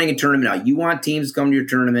everybody running a tournament now. You want teams to come to your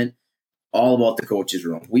tournament? All about the coaches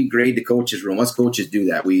room. We grade the coaches room. Us coaches do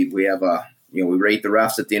that. We have we rate the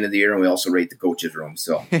refs at the end of the year, and we also rate the coaches room.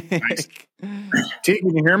 So, nice. T,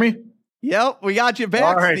 can you hear me? Yep, we got you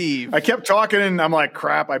back, right. Steve. I kept talking, and I'm like,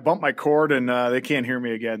 crap, I bumped my cord, and they can't hear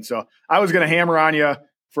me again. So I was going to hammer on you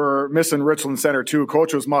for missing Richland Center, too.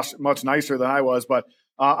 Coach was much nicer than I was. But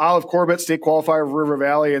Olive Corbett, state qualifier of River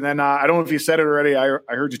Valley. And then I don't know if you said it already. I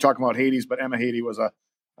heard you talking about Hades, but Emma Haiti was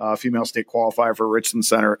a female state qualifier for Richland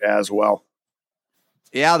Center as well.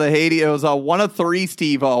 Yeah, the Haiti, it was a 1 of 3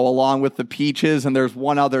 Steve-O along with the Peaches, and there's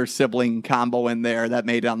one other sibling combo in there that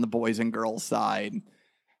made it on the boys and girls side.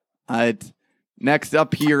 Next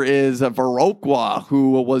up here is Viroqua,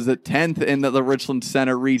 who was at 10th in the Richland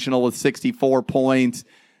Center Regional with 64 points.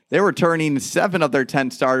 They were returning 7 of their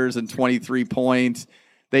 10 starters and 23 points.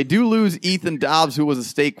 They do lose Ethan Dobbs, who was a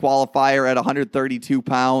state qualifier at 132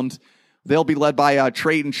 pounds. They'll be led by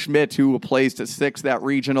Trayton Schmidt, who placed at 6th at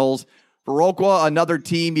regionals. Viroqua, another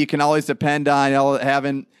team you can always depend on,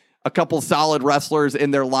 having a couple solid wrestlers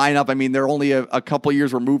in their lineup. I mean, they're only a couple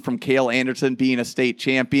years removed from Cale Anderson being a state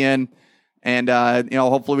champion. And,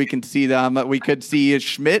 hopefully we can see them. We could see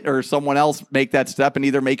Schmidt or someone else make that step and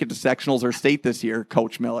either make it to sectionals or state this year,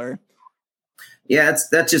 Coach Miller. Yeah,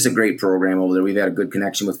 that's just a great program over there. We've had a good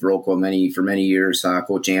connection with Viroqua for many years.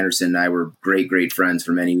 Coach Anderson and I were great friends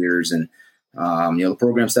for many years. And, the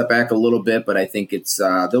program stepped back a little bit, but I think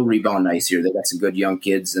they'll rebound nice here. They got some good young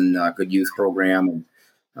kids and good youth program. And,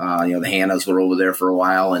 the Hannahs were over there for a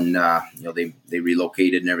while and, they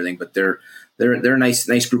relocated and everything, but they're a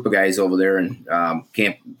nice group of guys over there and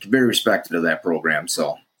very respected of that program.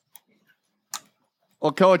 So,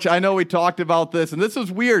 well, Coach, I know we talked about this, and this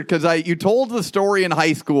was weird because you told the story in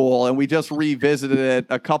high school, and we just revisited it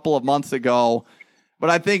a couple of months ago. But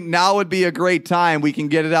I think now would be a great time. We can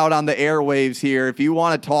get it out on the airwaves here. If you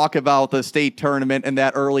want to talk about the state tournament in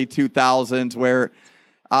that early 2000s, where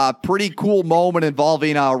pretty cool moment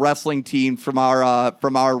involving a wrestling team from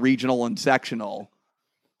our regional and sectional.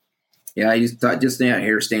 Yeah, I just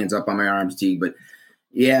hair stands up on my arms, Teague. But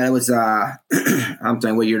yeah, it was. I'm telling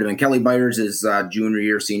you what year it had been. Kelly Byers is junior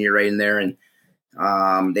year, senior, right in there, and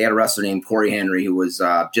they had a wrestler named Corey Henry who was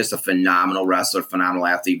just a phenomenal wrestler, phenomenal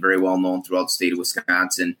athlete, very well known throughout the state of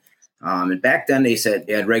Wisconsin. And back then they said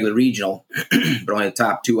they had regular regional, but only the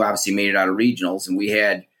top 2 obviously made it out of regionals. And we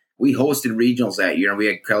hosted regionals that year, and we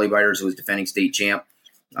had Kelly Byers, who was defending state champ,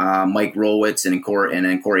 Mike Rolwitz, and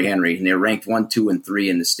then Corey Henry, and they were ranked 1, 2, and 3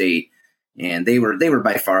 in the state. And they were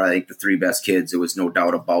by far, I think, the 3 best kids. There was no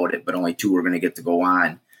doubt about it, but only 2 were going to get to go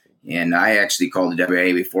on. And I actually called the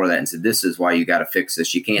WIA before that and said, this is why you got to fix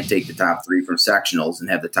this. You can't take the top 3 from sectionals and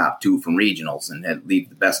have the top 2 from regionals and leave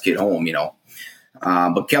the best kid home,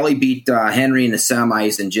 But Kelly beat Henry in the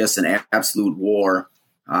semis in just an absolute war.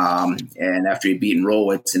 And after he'd beaten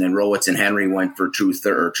Rolwitz, and then Rolwitz and Henry went for true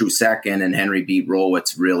second, and Henry beat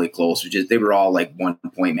Rolwitz really close. They were all like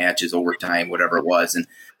 1-point matches, overtime, whatever it was. And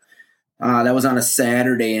that was on a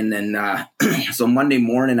Saturday, and then so Monday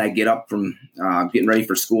morning I get up from getting ready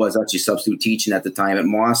for school. I was actually substitute teaching at the time at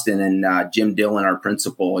Mauston, and Jim Dillon, our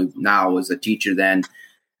principal, now was a teacher then.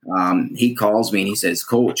 He calls me and he says,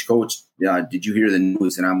 Coach, did you hear the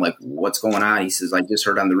news? And I'm like, what's going on? He says, I just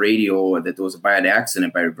heard on the radio that there was a bad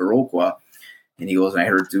accident by Viroqua. And he goes, I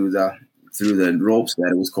heard through the ropes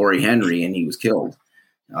that it was Corey Henry and he was killed.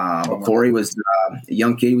 But Corey was a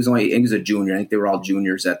young kid. He was a junior. I think they were all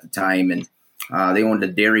juniors at the time. And they owned a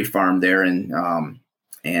dairy farm there. And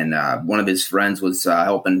one of his friends was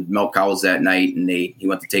helping milk cows that night. And he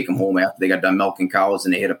went to take them home after they got done milking cows,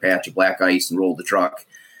 and they hit a patch of black ice and rolled the truck.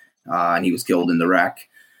 And he was killed in the wreck.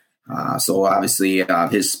 So obviously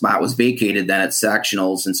his spot was vacated then at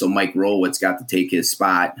sectionals. And so Mike Rolwitz got to take his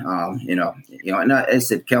spot. And I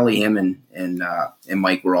said, Kelly, him and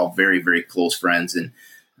Mike were all very, very close friends. And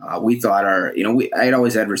we thought I'd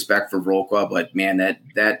always had respect for Viroqua, but man,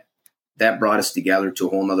 that brought us together to a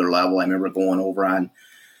whole nother level. I remember going over on,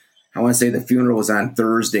 I want to say the funeral was on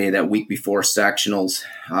Thursday, that week before sectionals.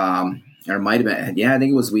 Or it might have been, I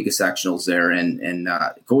think it was week of sectionals there. And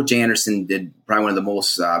Coach Anderson did probably one of the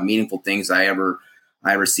most meaningful things I ever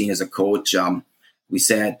seen as a coach.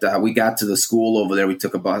 We got to the school over there. We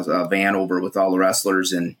took a van over with all the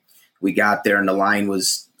wrestlers, and we got there, and the line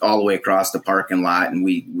was all the way across the parking lot,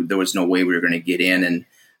 and there was no way we were going to get in. And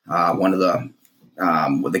one of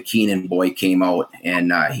the Keenan boy came out,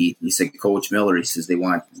 and he said, Coach Miller, he says,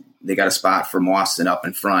 they got a spot for Mauston up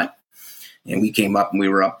in front. And we came up, and we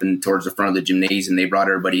were up and towards the front of the gymnasium. They brought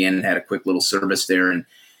everybody in and had a quick little service there. And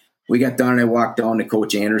we got done, and I walked down to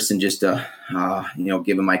Coach Anderson just to,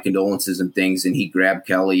 give him my condolences and things. And he grabbed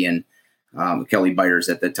Kelly and Kelly Byers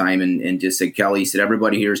at the time and just said, Kelly, he said,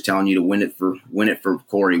 everybody here is telling you to win it for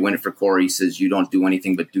Corey, win it for Corey. He says, you don't do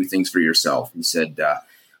anything but do things for yourself. He said,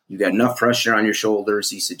 you got enough pressure on your shoulders.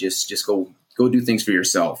 He said, just go do things for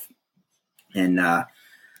yourself. And,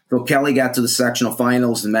 so Kelly got to the sectional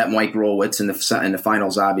finals and met Mike Rolwitz in the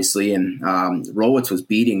finals, obviously. And Rolwitz was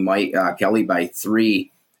beating Kelly by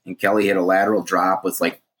 3, and Kelly hit a lateral drop with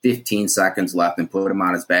like 15 seconds left and put him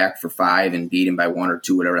on his back for 5 and beat him by 1 or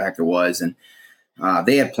 2, whatever the heck it was. And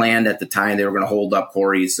they had planned at the time they were going to hold up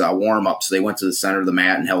Corey's warm-up, so they went to the center of the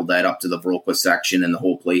mat and held that up to the Viroqua section, and the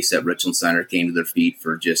whole place at Richland Center came to their feet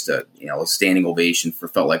for just a standing ovation for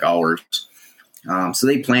felt like hours. So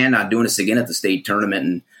they planned on doing this again at the state tournament,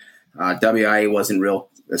 and WIA wasn't real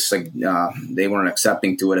it's like they weren't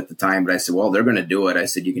accepting to it at the time. But I said, well, they're going to do it. I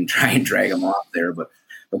said, you can try and drag them off there. But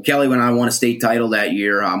Kelly went on, won a state title that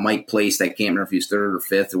year. Mike placed. I can't remember if he was third or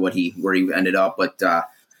fifth or where he ended up. But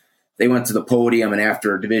they went to the podium, and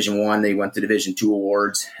after Division I, they went to Division II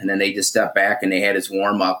awards, and then they just stepped back and they had his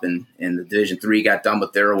warm up, and the Division III got done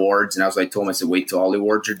with their awards. And I told them, I said, wait till all the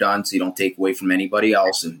awards are done so you don't take away from anybody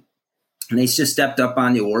else. And they just stepped up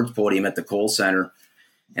on the awards podium at the Kohl Center.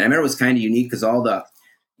 And I remember it was kind of unique because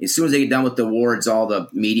as soon as they get done with the awards, all the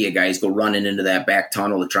media guys go running into that back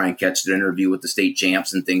tunnel to try and catch their interview with the state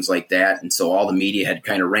champs and things like that. And so all the media had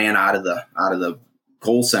kind of ran out of the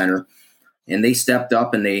Kohl Center. And they stepped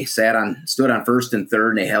up and they stood on first and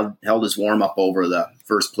third, and they held his warm up over the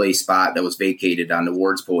first place spot that was vacated on the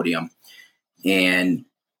awards podium. And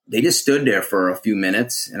they just stood there for a few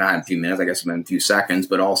minutes, and not a few minutes, I guess it been a few seconds,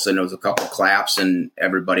 but all of a sudden there was a couple of claps, and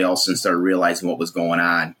everybody all of a sudden started realizing what was going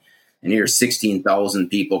on. And here's 16,000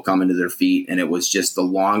 people coming to their feet, and it was just the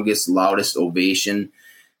longest, loudest ovation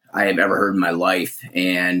I have ever heard in my life.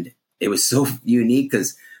 And it was so unique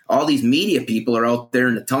because all these media people are out there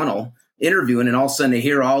in the tunnel interviewing, and all of a sudden they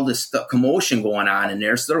hear all this commotion going on in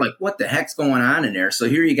there. So they're like, what the heck's going on in there? So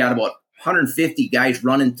here you got about 150 guys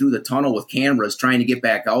running through the tunnel with cameras trying to get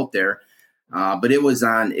back out there. But it was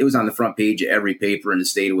on the front page of every paper in the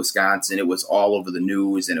state of Wisconsin. It was all over the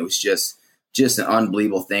news, and it was just an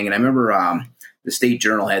unbelievable thing. And I remember the State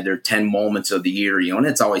Journal had their 10 moments of the year, and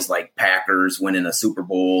it's always like Packers winning a Super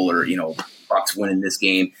Bowl or, Bucks winning this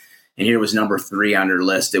game. And here was number 3 on their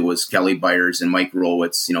list. It was Kelly Byers and Mike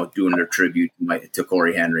Rolowitz, doing their tribute to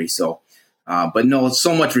Corey Henry. So, but no,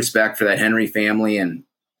 so much respect for that Henry family and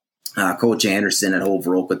Coach Anderson and whole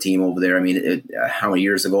Veroka team over there. I mean, how many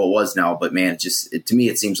years ago it was now, but man, to me,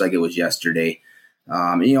 it seems like it was yesterday.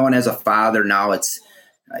 And as a father now, it's,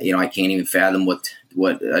 I can't even fathom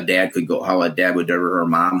what a dad could go, how a dad would or her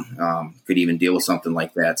mom could even deal with something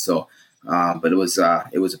like that. So, but it was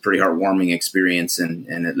a pretty heartwarming experience, and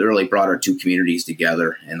it really brought our two communities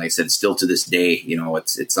together. And like I said, still to this day,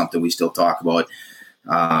 it's something we still talk about.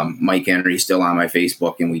 Mike Henry's still on my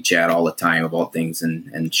Facebook, and we chat all the time about things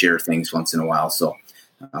and share things once in a while. So,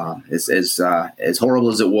 as horrible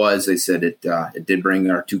as it was, they said it did bring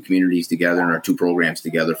our two communities together and our two programs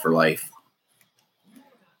together for life.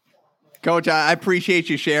 Coach, I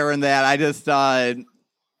appreciate you sharing that. I just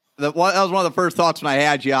that was one of the first thoughts when I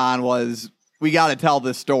had you on was we got to tell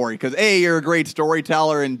this story because A, you're a great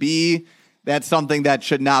storyteller, and B, that's something that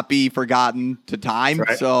should not be forgotten to time.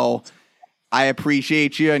 Right. So I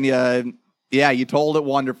appreciate you, and you told it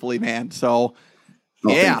wonderfully, man. So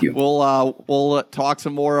we'll talk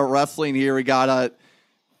some more wrestling here. We got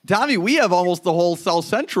Tommy. We have almost the whole South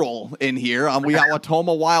Central in here. We got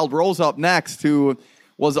Watoma Wild Rose up next, who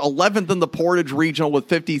was 11th in the Portage Regional with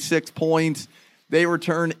 56 points. They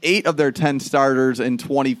returned 8 of their 10 starters and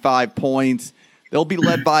 25 points. They'll be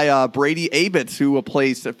led by Brady Abitz, who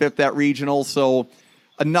placed 5th at regional. So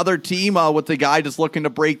another team with the guy just looking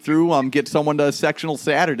to break through, get someone to Sectional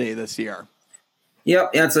Saturday this year. Yeah,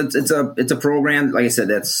 it's a program. Like I said,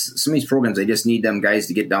 that's some of these programs. They just need them guys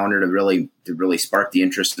to get down there to really spark the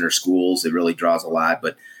interest in their schools. It really draws a lot,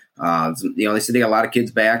 but they said they got a lot of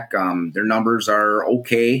kids back. Their numbers are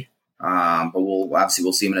okay, but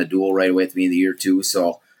we'll see them in a duel right away at the beginning of the year too.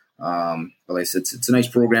 So, but like I said, it's a nice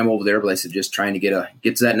program over there. But like I said, just trying to get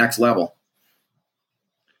to that next level.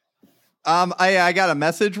 I got a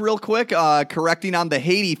message real quick, correcting on the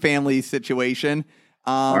Haiti family situation.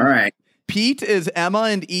 All right. Pete is Emma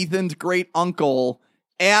and Ethan's great uncle.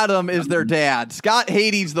 Adam is their dad. Scott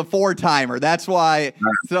Hady's the 4-timer. That's why.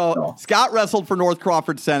 So Scott wrestled for North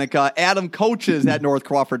Crawford Seneca. Adam coaches at North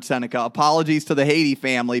Crawford Seneca. Apologies to the Hady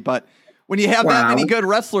family, but when you have that many good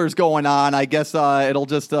wrestlers going on, I guess it'll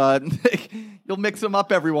just you'll mix them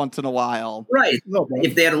up every once in a while. Right.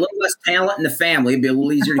 If they had a little less talent in the family, it'd be a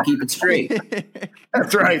little easier to keep it straight.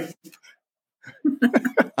 That's right.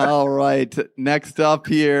 All right. Next up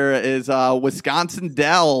here is Wisconsin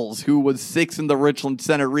Dells, who was 6th in the Richland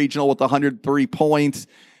Center Regional with 103 points.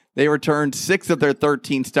 They returned 6 of their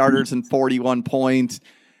 13 starters and 41 points.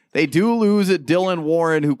 They do lose at Dylan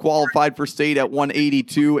Warren, who qualified for state at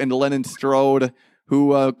 182, and Lennon Strode,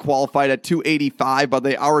 who qualified at 285, but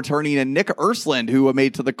they are returning a Nick Ursland, who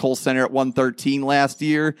made to the Kohl Center at 113 last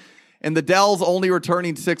year. And the Dells only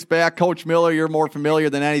returning 6 back. Coach Miller, you're more familiar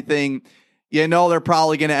than anything. They're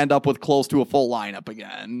probably going to end up with close to a full lineup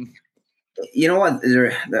again. You know what?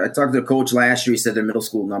 I talked to the coach last year. He said their middle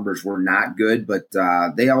school numbers were not good, but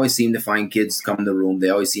they always seem to find kids come in the room. They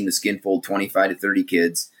always seem to skinfold 25 to 30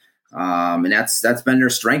 kids. And that's been their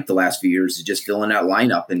strength the last few years, is just filling that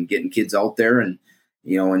lineup and getting kids out there and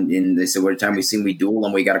and they said every time we duel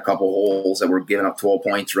them, we got a couple holes that we're giving up 12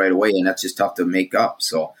 points right away, and that's just tough to make up.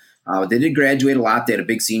 So they did graduate a lot. They had a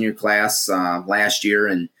big senior class last year,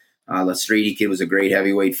 and the Strady kid was a great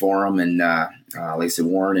heavyweight for them. And like I said,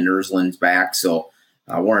 Warren and Ersland's back. So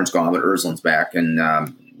Warren's gone, but Ersland's back, and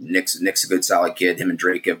Nick's a good solid kid. Him and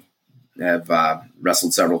Drake have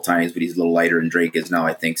wrestled several times, but he's a little lighter than Drake is now,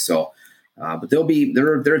 I think. So. But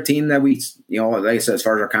they're a team that we, like I said, as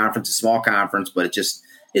far as our conference, a small conference, but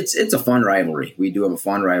it's a fun rivalry. We do have a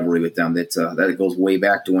fun rivalry with them. That goes way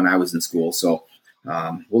back to when I was in school. So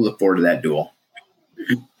we'll look forward to that duel.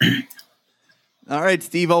 All right,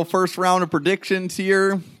 Steve-O, first round of predictions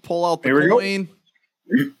here. Pull out the coin.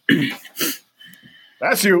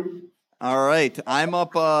 That's you. All right, I'm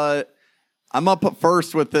up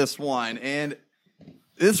first with this one, and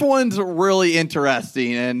this one's really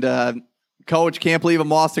interesting. And Coach, can't believe a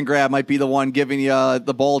Mauston grad might be the one giving you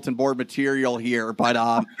the bulletin board material here, but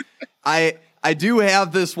I do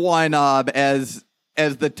have this one as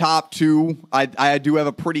the top two. I do have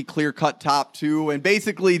a pretty clear-cut top two, and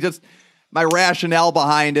basically just my rationale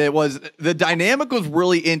behind it was the dynamic was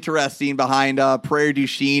really interesting behind Prairie du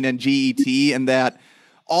Chien and GET, and that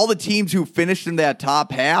all the teams who finished in that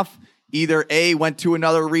top half either A, went to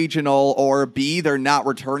another regional, or B, they're not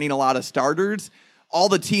returning a lot of starters. All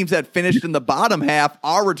the teams that finished in the bottom half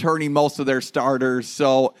are returning most of their starters.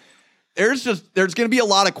 So there's going to be a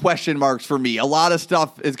lot of question marks for me. A lot of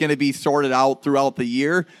stuff is going to be sorted out throughout the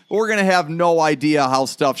year. But we're going to have no idea how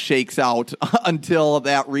stuff shakes out until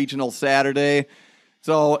that regional Saturday.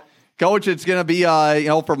 So, Coach, it's going to be,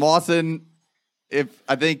 for Mauston, if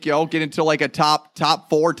I think, get into like a top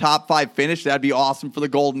 4, top 5 finish, that'd be awesome for the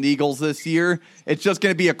Golden Eagles this year. It's just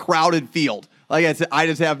going to be a crowded field. Like I said, I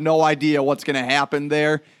just have no idea what's going to happen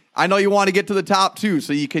there. I know you want to get to the top 2,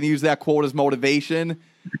 so you can use that quote as motivation.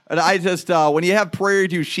 But I just, when you have Prairie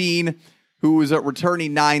du Chien, who is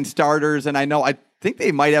returning 9 starters, and I think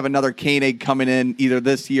they might have another Koenig coming in either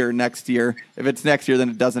this year or next year. If it's next year, then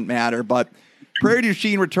it doesn't matter. But Prairie du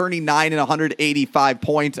Chien returning 9 and 185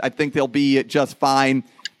 points, I think they'll be just fine.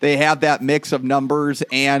 They have that mix of numbers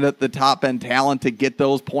and the top-end talent to get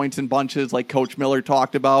those points in bunches like Coach Miller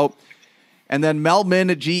talked about. And then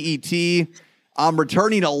Melman at GET,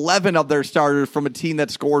 returning 11 of their starters from a team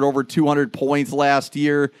that scored over 200 points last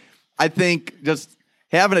year. I think just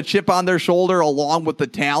having a chip on their shoulder along with the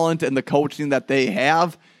talent and the coaching that they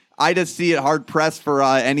have, I just see it hard-pressed for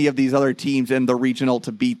any of these other teams in the regional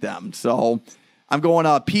to beat them. So I'm going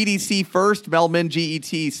PDC first, Melman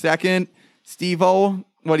GET second. Steve-O,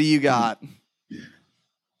 what do you got?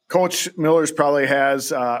 Coach Miller's probably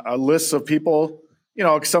has a list of people.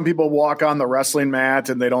 Some people walk on the wrestling mat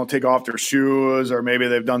and they don't take off their shoes, or maybe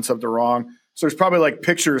they've done something wrong. So there's probably like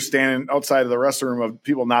pictures standing outside of the wrestling room of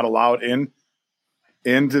people not allowed into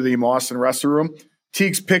the Mauston wrestling room.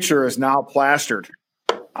 Teague's picture is now plastered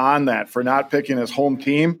on that for not picking his home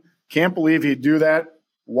team. Can't believe he'd do that.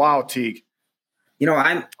 Wow, Teague.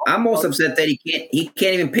 I'm most upset that he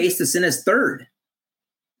can't even paste this in his third.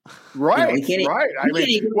 Right, right.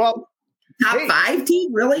 Top 5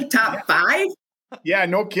 team, really? Top 5? Yeah,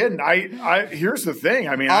 no kidding. I here's the thing.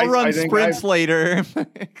 I'll run sprints later.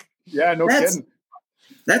 Yeah, no kidding.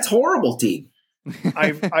 That's horrible, Teague.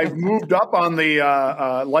 I've moved up on the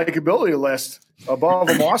likability list above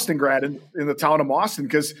a Mauston grad in the town of Mauston,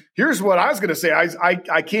 because here's what I was going to say.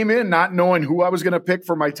 I came in not knowing who I was going to pick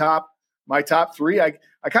for my top 3. I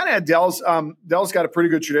kind of had Dell's. Dell's got a pretty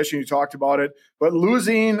good tradition. You talked about it, but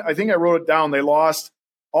losing, I think I wrote it down. They lost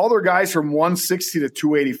all their guys from 160 to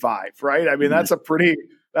 285, right?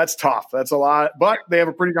 That's tough. That's a lot, but they have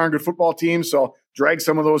a pretty darn good football team. So drag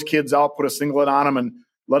some of those kids out, put a singlet on them, and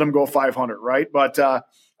let them go 500, right? But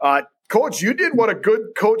Coach, you did what a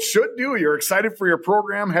good coach should do. You're excited for your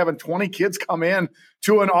program, having 20 kids come in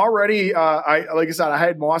to an already, like I said, I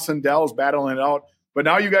had Moss and Dells battling it out, but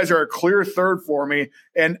now you guys are a clear third for me,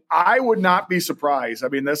 and I would not be surprised.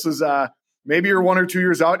 This is maybe you're 1 or 2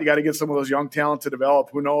 years out. You got to get some of those young talent to develop.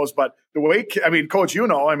 Who knows? But the way, Coach, you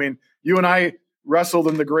and I wrestled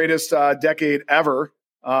in the greatest decade ever,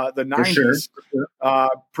 the 90s,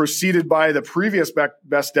 preceded by the previous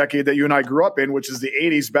best decade that you and I grew up in, which is the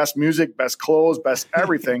 80s. Best music, best clothes, best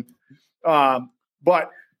everything. But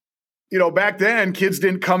back then, kids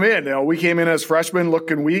didn't come in. We came in as freshmen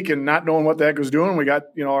looking weak and not knowing what the heck was doing. We got,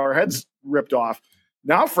 our heads ripped off.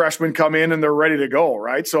 Now freshmen come in and they're ready to go,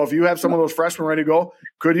 right? So if you have some of those freshmen ready to go,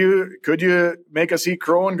 could you make us eat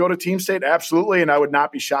crow and go to team state? Absolutely. And I would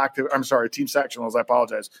not be shocked. Team sectionals. I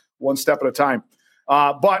apologize. One step at a time.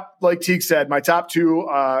 But like Teague said, my top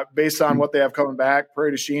 2, based on what they have coming back, Prairie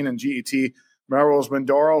du Chien and GET, Melrose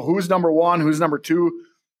Mindoro. Who's number one? Who's number two?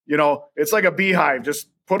 It's like a beehive. Just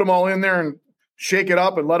put them all in there and shake it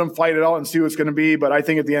up and let them fight it out and see what it's going to be. But I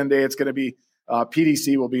think at the end of the day, it's going to be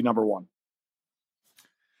PDC will be number one.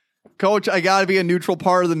 Coach, I got to be a neutral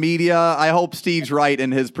part of the media. I hope Steve's right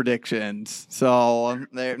in his predictions. So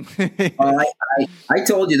there. I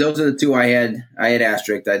told you those are the two I had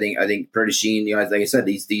asterisk. I think Curtis Sheen, like I said,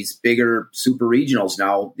 these bigger super regionals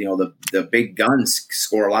now, the big guns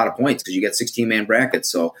score a lot of points because you get 16-man brackets.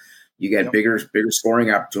 So you get bigger scoring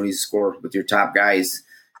opportunities to score with your top guys.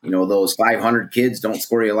 Those 500 kids don't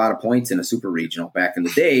score you a lot of points in a super regional. Back in the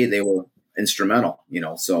day, they were instrumental,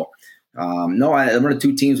 so no, one of the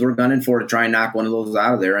two teams we're gunning for to try and knock one of those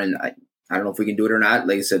out of there. And I don't know if we can do it or not.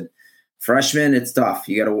 Like I said, freshmen, it's tough.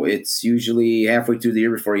 It's usually halfway through the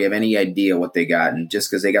year before you have any idea what they got. And just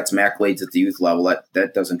because they got some accolades at the youth level,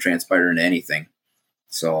 that doesn't transpire into anything.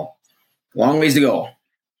 So long ways to go.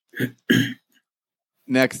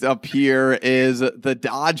 Next up here is the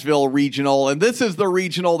Dodgeville Regional, and this is the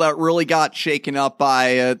regional that really got shaken up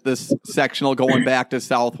by this sectional going back to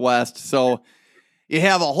Southwest. So you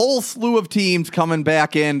have a whole slew of teams coming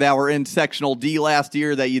back in that were in Sectional D last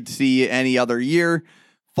year that you'd see any other year.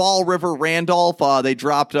 Fall River Randolph, they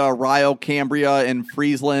dropped Rio, Cambria, and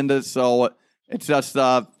Friesland, so it's just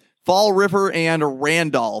Fall River and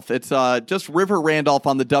Randolph. It's just River Randolph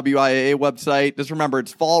on the WIAA website. Just remember,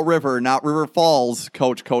 it's Fall River, not River Falls,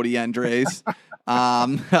 Coach Cody Andres.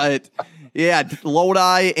 Lodi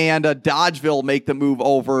and Dodgeville make the move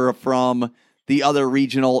over from the other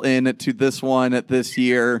regional into this one this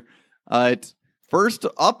year. First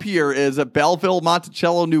up here is Belleville,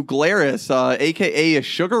 Monticello, New Glarus, a.k.a.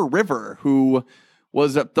 Sugar River, who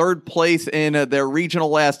was at third place in their regional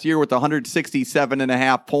last year with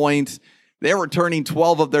 167.5 points. They're returning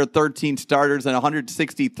 12 of their 13 starters and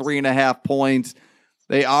 163.5 points.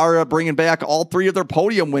 They are bringing back all three of their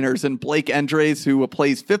podium winners in Blake Endres, who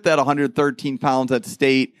plays fifth at 113 pounds at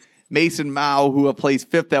state, Mason Mao, who plays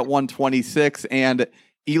fifth at 126, and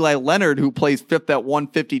Eli Leonard, who plays fifth at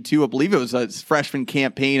 152. I believe it was a freshman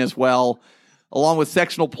campaign as well, along with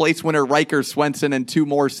sectional place winner Riker Swenson and two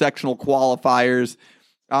more sectional qualifiers.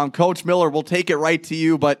 Coach Miller, we'll take it right to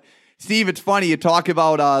you. But, Steve, it's funny. You talk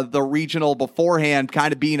about the regional beforehand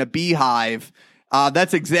kind of being a beehive.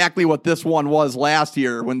 That's exactly what this one was last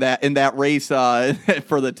year when in that race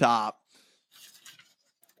for the top.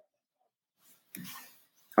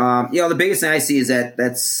 The biggest thing I see is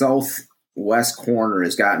that southwest corner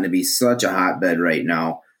has gotten to be such a hotbed right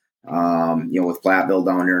now. With Platteville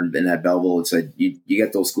down there and that Belleville, it's like you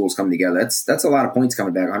get those schools coming together. That's a lot of points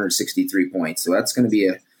coming back, 163 points. So that's going to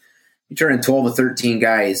be you turn in 12 or 13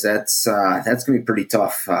 guys. That's going to be pretty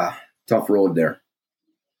tough road there.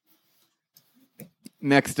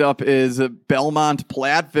 Next up is Belmont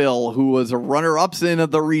Platteville, who was a runner-ups in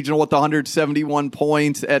the regional with 171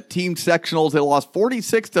 points. At team sectionals, they lost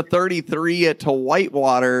 46-33 to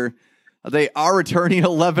Whitewater. They are returning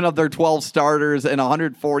 11 of their 12 starters and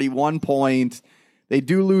 141 points. They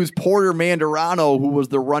do lose Porter Mandarano, who was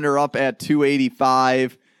the runner-up at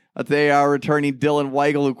 285. They are returning Dylan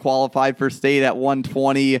Weigel, who qualified for state at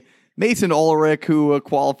 120. Mason Ulrich, who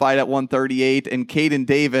qualified at 138. And Caden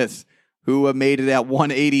Davis, who made it at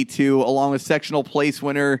 182, along with sectional place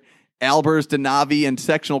winner Albers Denavi and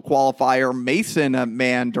sectional qualifier Mason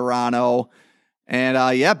Mandarano. And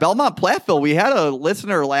Belmont Platteville, we had a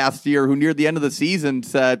listener last year who near the end of the season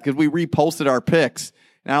said, because we reposted our picks,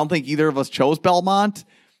 and I don't think either of us chose Belmont,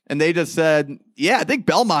 and they just said, I think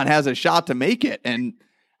Belmont has a shot to make it. And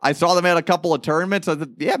I saw them at a couple of tournaments. I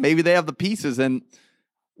thought, maybe they have the pieces. And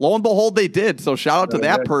lo and behold, they did. So shout out to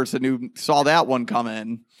that person who saw that one come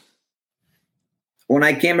in. Well,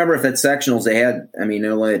 I can't remember if at sectionals they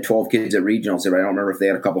only had 12 kids at regionals there. I don't remember if they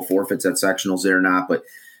had a couple forfeits at sectionals there or not, but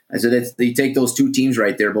I said you take those two teams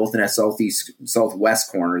right there, both in that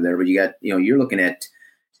southwest corner there, but you got, you're looking at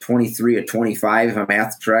 23 or 25, if I'm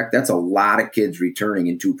math correct. That's a lot of kids returning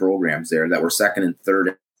in two programs there that were second and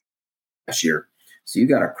third last year. So you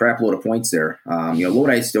got a crap load of points there.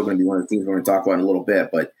 Lodi's still going to be one of the teams we're going to talk about in a little bit,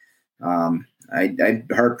 but I'm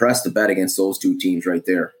hard pressed to bet against those two teams right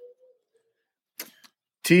there.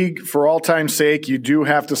 Teague, for all time's sake, you do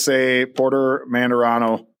have to say Porter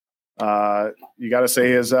Mandarano. You got to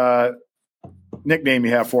say his nickname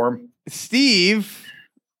you have for him. Steve,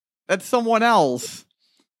 that's someone else.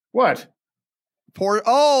 What?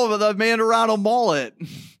 The Mandarano mullet.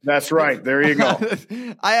 That's right. There you go.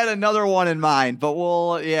 I had another one in mind, but that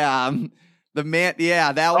was that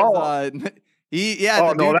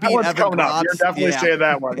one's Evan coming Grotz. up. You're definitely saying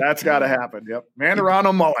that one. That's got to happen. Yep.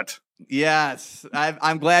 Mandarano mullet. Yes.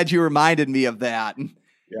 I'm glad you reminded me of that.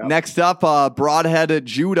 Yep. Next up, Broadhead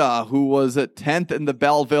Judah, who was at 10th in the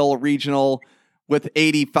Belleville Regional with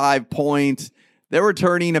 85 points. They're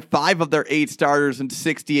returning 5 of their 8 starters and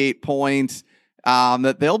 68 points.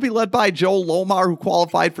 That they'll be led by Joe Lomar, who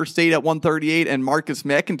qualified for state at 138, and Marcus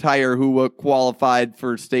McIntyre, who qualified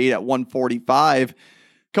for state at 145.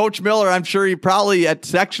 Coach Miller, I'm sure you probably at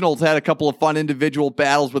sectionals had a couple of fun individual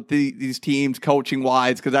battles with these teams coaching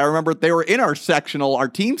wise, because I remember they were in our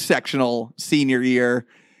team sectional senior year,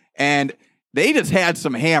 and they just had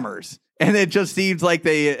some hammers. And it just seems like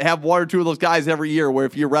they have 1 or 2 of those guys every year where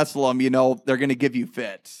if you wrestle them, they're going to give you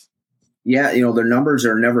fits. Yeah, their numbers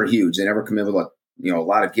are never huge. They never come in with a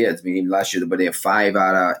lot of kids. I mean, even last year, but they have 5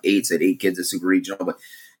 out of 8 at 8 kids at super regional. But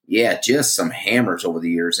yeah, just some hammers over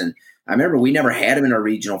the years. And I remember we never had them in our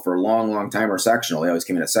regional for a long, long time. Our sectional, they always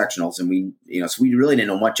came in at sectionals, and so we really didn't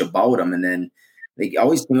know much about them. And then they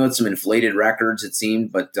always came out with some inflated records, it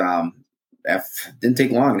seemed, but didn't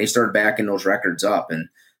take long, and they started backing those records up. And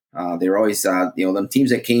they were always, them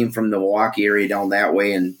teams that came from the Milwaukee area down that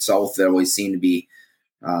way and south that always seemed to be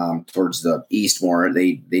towards the east more.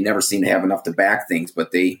 They never seem to have enough to back things,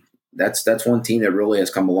 but that's one team that really has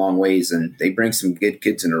come a long ways, and they bring some good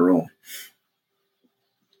kids in the room.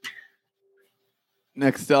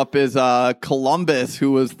 Next up is Columbus,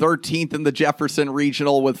 who was 13th in the Jefferson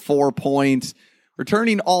Regional with 4 points,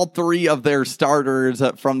 returning all 3 of their starters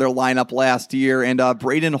from their lineup last year. And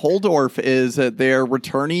Braden Holdorf is their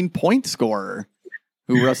returning point scorer,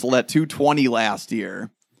 who wrestled at 220 last year.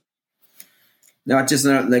 No, it's just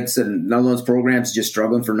like I said, none of those programs just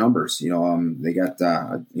struggling for numbers. They got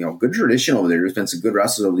good tradition over there. There's been some good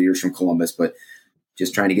wrestlers over the years from Columbus, but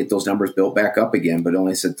just trying to get those numbers built back up again. But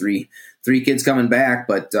only said three kids coming back.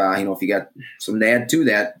 But if you got some to add to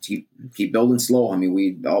that, keep building slow. I mean,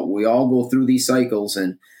 we all go through these cycles,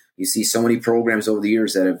 and you see so many programs over the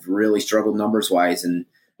years that have really struggled numbers wise, and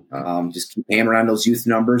just keep hammering on those youth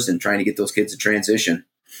numbers and trying to get those kids to transition.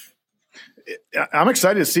 I'm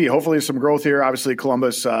excited to see hopefully some growth here. Obviously,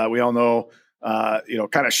 Columbus, we all know,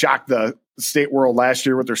 kind of shocked the state world last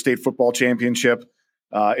year with their state football championship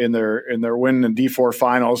in their win in D4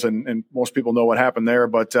 finals, and most people know what happened there.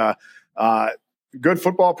 But good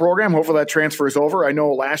football program. Hopefully that transfers over. I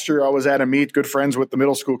know last year I was at a meet, good friends with the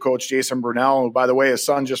middle school coach Jason Brunell, who, by the way, his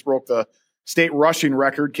son just broke the state rushing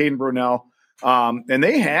record, Caden Brunell. And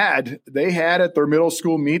they had at their middle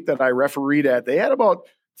school meet that I refereed at, they had about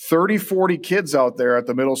 30, 40 kids out there at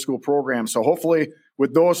the middle school program. So hopefully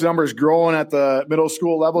with those numbers growing at the middle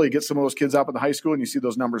school level, you get some of those kids up in the high school and you see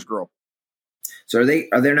those numbers grow. So are they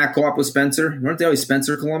not co-op with Spencer? Weren't they always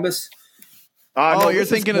Spencer Columbus? No, you're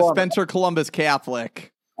thinking of Spencer Columbus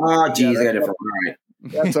Catholic. Oh, geez, I got it. All right.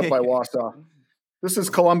 That's up by Wausau. This is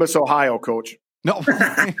Columbus, Ohio, Coach. No.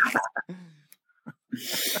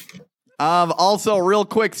 Also, real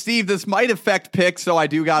quick, Steve, this might affect picks, so I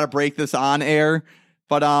do got to break this on air.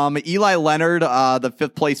 But Eli Leonard, the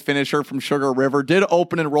 5th place finisher from Sugar River, did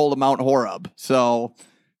open and roll to Mount Horeb. So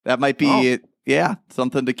that might be,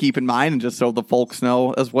 something to keep in mind, and just so the folks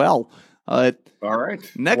know as well. All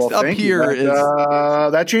right. Next up here is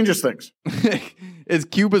that changes things. is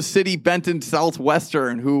Cuba City Benton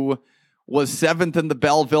Southwestern, who was 7th in the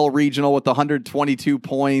Belleville Regional with 122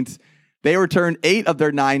 points. They returned 8 of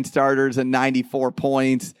their 9 starters and 94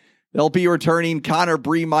 points. They'll be returning Connor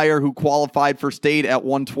Bremeyer, who qualified for state at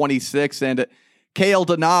 126, and Kale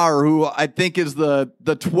Dinar, who I think is the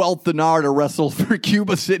 12th Dinar to wrestle for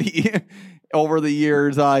Cuba City over the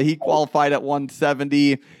years. He qualified at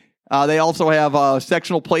 170. They also have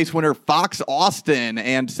sectional place winner Fox Austin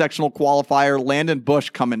and sectional qualifier Landon Bush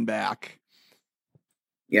coming back.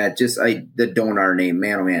 Yeah, the Donar name,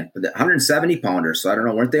 man, oh man. But the 170 pounders, so I don't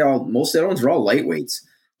know, weren't they all, most of the other ones were all lightweights,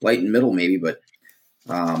 light and middle maybe, but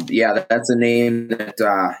that's a name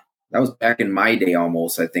that was back in my day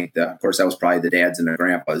almost. I think of course that was probably the dads and the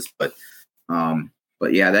grandpas, but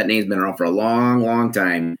yeah, that name's been around for a long, long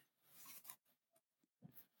time.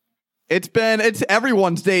 It's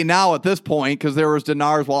everyone's day now at this point, because there was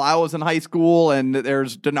Dinars while I was in high school, and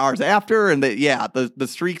there's Dinars after, and the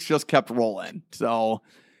streaks just kept rolling. So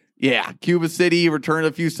yeah, Cuba City returned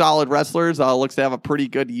a few solid wrestlers. Looks to have a pretty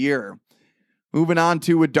good year. Moving on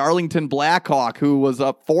to a Darlington Blackhawk, who was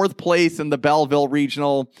up 4th place in the Belleville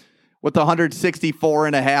Regional with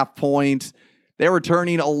 164.5 points. They're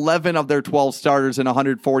returning 11 of their 12 starters and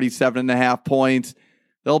 147.5 points.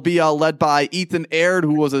 They'll be led by Ethan Aird,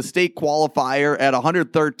 who was a state qualifier at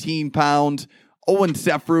 113 pounds. Owen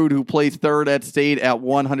Sefrud, who placed 3rd at state at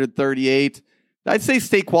 138. I'd say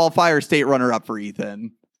state qualifier, state runner-up for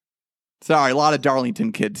Ethan. Sorry, a lot of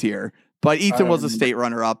Darlington kids here. But Ethan was a state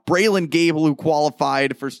runner-up. Braylon Gable, who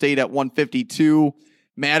qualified for state at 152.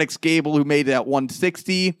 Maddox Gable, who made it at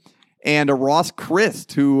 160, and a Ross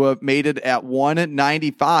Christ, who made it at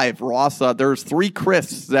 195. Ross, there's 3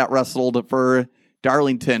 Christs that wrestled for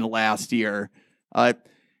Darlington last year.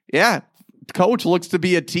 Coach, looks to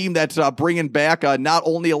be a team that's bringing back not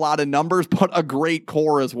only a lot of numbers, but a great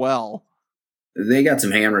core as well. They got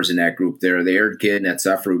some hammers in that group there. The Aird kid and that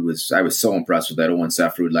Sefrud I was so impressed with that Owen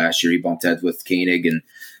Sefrud last year. He bumped heads with Koenig, and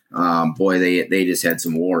boy, they just had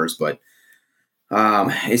some wars. But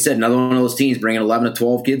he said another one of those teams bringing 11 to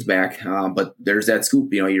 12 kids back. But there's that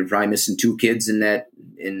scoop. You're probably missing 2 kids in that.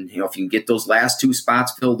 And if you can get those last 2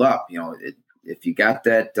 spots filled up, if you got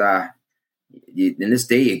that. In this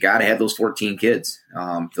day, you got to have those 14 kids.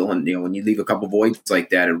 Filling, when you leave a couple voids like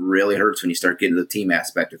that, it really hurts when you start getting the team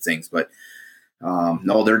aspect of things. But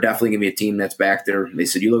no, they're definitely going to be a team that's back there. They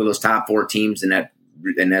said you look at those top 4 teams in that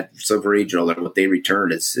super regional, what they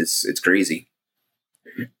returned, it's crazy.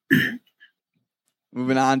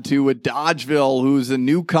 Moving on to Dodgeville, who's the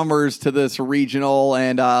newcomers to this regional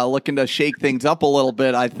and looking to shake things up a little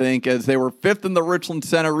bit, I think, as they were 5th in the Richland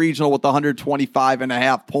Center regional with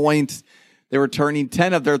 125.5 points. They were turning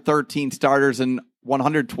 10 of their 13 starters and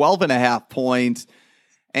 112.5 points.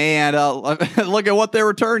 And look at what they're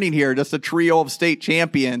returning here. Just a trio of state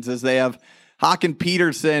champions, as they have Haken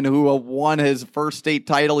Peterson, who won his first state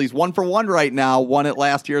title. He's 1 for 1 right now. Won it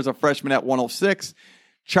last year as a freshman at 106.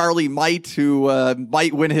 Charlie Might, who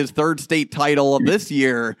might win his 3rd state title of this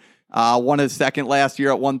year, won his 2nd last year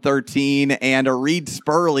at 113. And Reed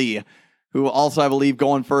Spurley, who also, I believe,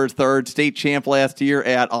 going for his 3rd state champ last year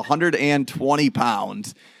at 120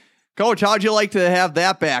 pounds. Coach, how'd you like to have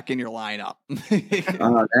that back in your lineup?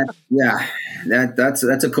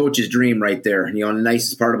 That's a coach's dream right there. The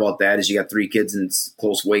nicest part about that is you got 3 kids in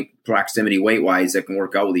close proximity weight-wise that can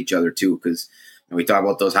work out with each other too, because we talk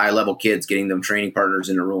about those high-level kids, getting them training partners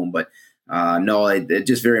in the room. But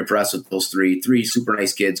just very impressed with those 3 super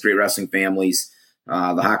nice kids, great wrestling families. The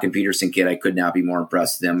Haken Peterson kid, I could not be more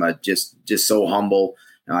impressed with him. Just so humble.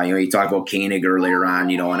 You talked about Koenig earlier on,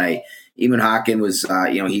 and even Haken was,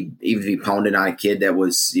 he pounded on a kid that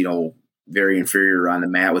was, very inferior on the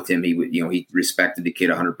mat with him. He respected the kid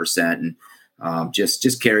 100% and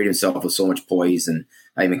just carried himself with so much poise. And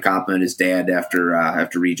I even complimented his dad after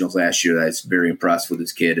regionals last year. That's very impressed with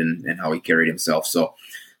his kid and how he carried himself. So.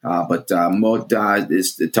 But Moat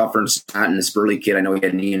is the tougher and the Spurley kid. I know he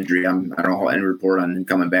had a knee injury. I don't know any report on him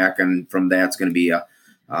coming back, and from that's going to be like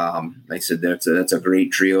I said, that's a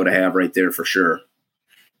great trio to have right there for sure.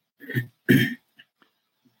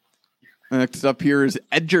 Next up here is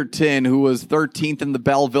Edgerton, who was 13th in the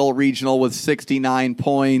Belleville Regional with 69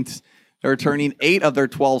 points. They're returning 8 of their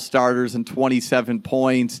 12 starters and 27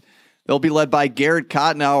 points. They'll be led by Garrett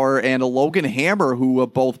Cottonauer and Logan Hammer, who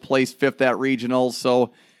both placed 5th at regionals.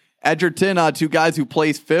 So Edgerton, 2 guys who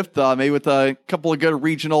placed 5th, maybe with a couple of good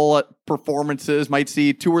regional performances, might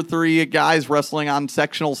see 2 or 3 guys wrestling on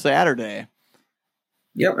sectional Saturday.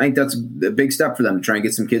 Yep, I think that's a big step for them to try and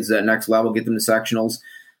get some kids to that next level, get them to sectionals.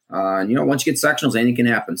 Once you get sectionals, anything can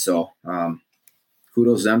happen. So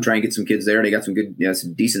kudos to them, try and get some kids there. They got some good,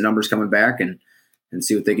 some decent numbers coming back, and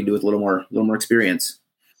see what they can do with a little more experience.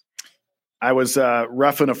 I was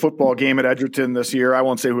reffing a football game at Edgerton this year. I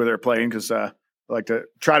won't say who they're playing because I like to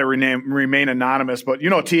try to remain anonymous. But,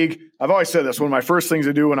 Teague, I've always said this. One of my first things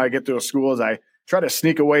to do when I get to a school is I try to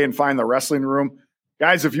sneak away and find the wrestling room.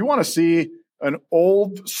 Guys, if you want to see an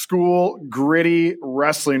old school, gritty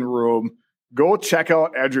wrestling room, go check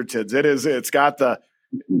out Edgerton's. It's got the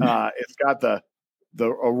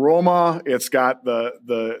aroma. It's got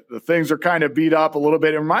the things are kind of beat up a little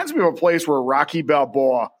bit. It reminds me of a place where Rocky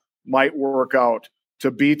Balboa might work out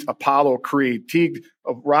to beat Apollo Creed. Teague,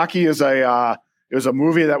 Rocky is a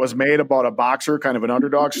movie that was made about a boxer, kind of an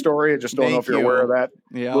underdog story. I just don't know if you're aware of that.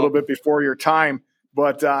 Yeah. A little bit before your time.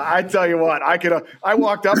 But I tell you what, I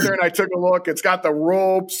walked up there and I took a look. It's got the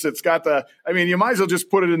ropes. It's got you might as well just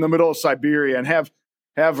put it in the middle of Siberia and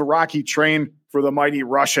have Rocky train for the mighty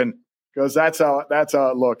Russian, because that's how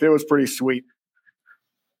it looked. It was pretty sweet.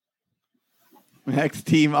 Next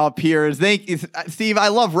team up here is Steve. I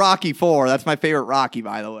love Rocky IV. That's my favorite Rocky,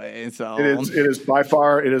 by the way. So it is by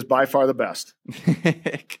far the best.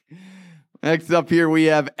 Next up here we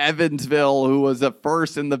have Evansville, who was the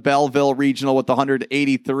 1st in the Belleville Regional with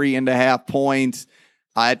 183.5 points.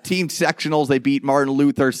 At team sectionals, they beat Martin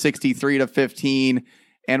Luther 63-15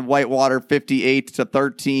 and Whitewater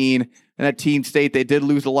 58-13. And at team state, they did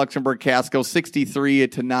lose to Luxembourg Casco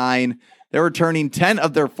 63-9. They're returning 10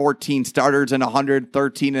 of their 14 starters and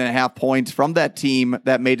 113.5 points from that team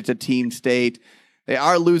that made it to team state. They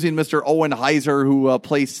are losing Mr. Owen Heiser, who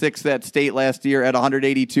placed 6th at state last year at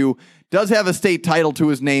 182. Does have a state title to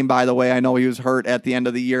his name, by the way. I know he was hurt at the end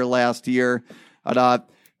of the year last year. But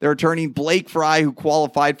they're returning Blake Fry, who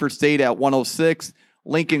qualified for state at 106.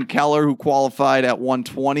 Lincoln Keller, who qualified at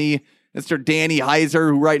 120. Mr. Danny Heiser,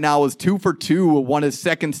 who right now is 2 for 2, won his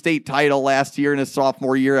second state title last year in his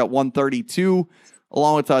sophomore year at 132,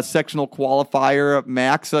 along with a sectional qualifier,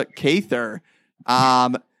 Max Cather.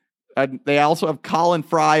 They also have Colin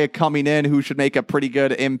Fry coming in, who should make a pretty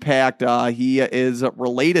good impact. He is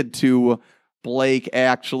related to Blake,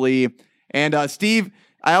 actually. And Steve,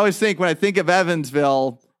 I always think when I think of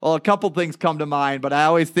Evansville, well, a couple things come to mind, but I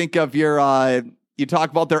always think of your, you talk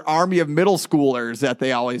about their army of middle schoolers that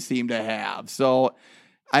they always seem to have. So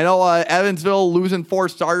I know Evansville losing 4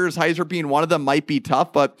 starters, Heiser being one of them, might be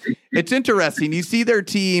tough, but it's interesting. You see their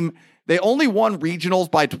team, they only won regionals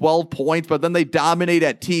by 12 points, but then they dominate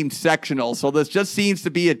at team sectionals. So this just seems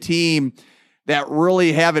to be a team that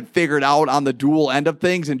really have it figured out on the dual end of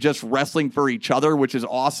things and just wrestling for each other, which is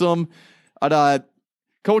awesome. But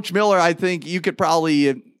Coach Miller, I think you could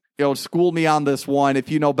probably school me on this one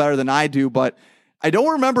if you know better than I do, but I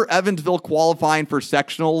don't remember Evansville qualifying for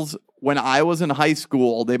sectionals when I was in high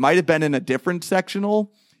school. They might have been in a different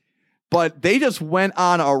sectional, but they just went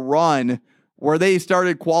on a run where they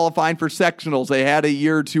started qualifying for sectionals. They had a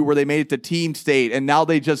year or two where they made it to team state, and now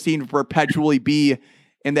they just seem to perpetually be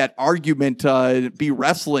in that argument to be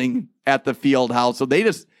wrestling at the field house. So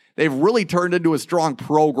they've really turned into a strong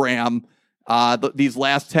program these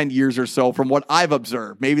last 10 years or so from what I've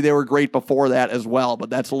observed. Maybe they were great before that as well, but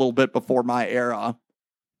that's a little bit before my era.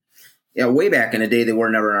 Yeah, way back in the day, they were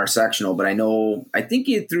never in our sectional, but I think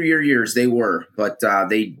through your years they were, but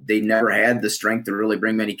they never had the strength to really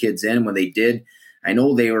bring many kids in. When they did, I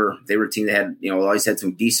know they were a team that had, always had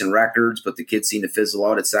some decent records, but the kids seemed to fizzle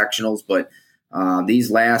out at sectionals. But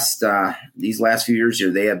these last few years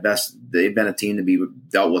here, they've been a team to be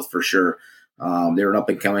dealt with for sure. They were an up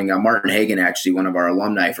and coming. Martin Hagan, actually, one of our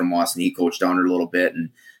alumni from Austin, he coached down there a little bit, and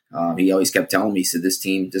he always kept telling me, he said,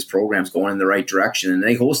 this program's going in the right direction. And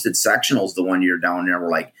they hosted sectionals the one year down there.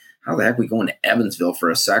 We're like, how the heck are we going to Evansville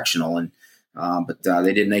for a sectional? And but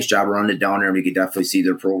they did a nice job running it down there, and we could definitely see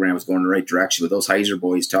their program was going in the right direction with those Heiser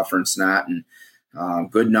boys, Tougher and Snot,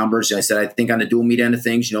 and good numbers. I said, I think on the dual meet end of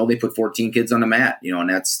things, they put 14 kids on the mat, and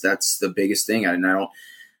that's the biggest thing. I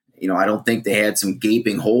don't think they had some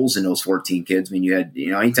gaping holes in those 14 kids. I mean, you had,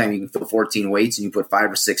 anytime you can fill 14 weights and you put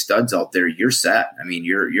 5 or 6 studs out there, you're set. I mean,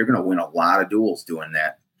 you're going to win a lot of duels doing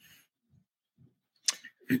that.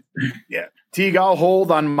 Yeah. Teague, I'll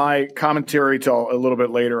hold on my commentary till a little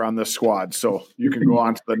bit later on this squad, so you can go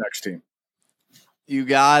on to the next team. You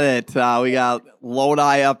got it. We got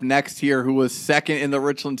Lodi up next here, who was second in the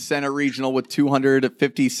Richland Center Regional with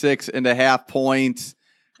 256.5 points.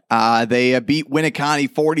 They beat Winneconne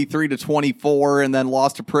 43-24 and then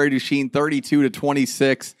lost to Prairie du Chien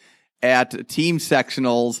 32-26 at team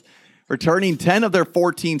sectionals, returning 10 of their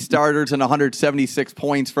 14 starters and 176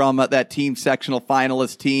 points from that team sectional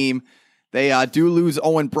finalist team. They do lose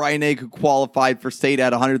Owen Breinig, who qualified for state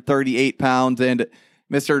at 138 pounds, and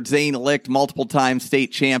Mr. Zane Licht, multiple-time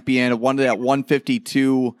state champion, won it at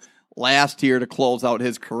 152 last year to close out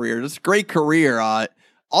his career. Just a great career.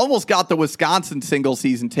 Almost got the Wisconsin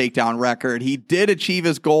single-season takedown record. He did achieve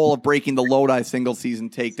his goal of breaking the Lodi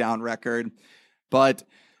single-season takedown record. But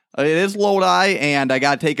it is Lodi, and I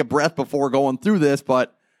got to take a breath before going through this,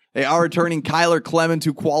 but they are returning Kyler Clemens,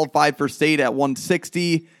 who qualified for state at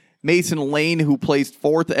 160. Mason Lane, who placed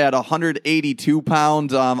fourth at 182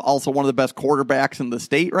 pounds, also one of the best quarterbacks in the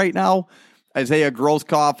state right now. Isaiah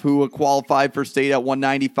Grosskopf, who qualified for state at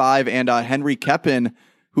 195, and Henry Keppen,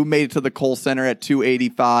 who made it to the Cole Center at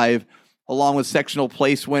 285, along with sectional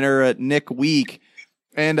place winner Nick Week.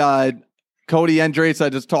 And Cody Andres, I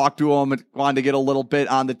just talked to him and wanted to get a little bit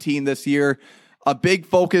on the team this year. A big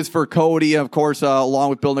focus for Cody, of course,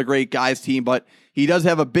 along with building a great guys team, but he does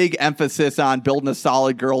have a big emphasis on building a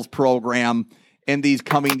solid girls program in these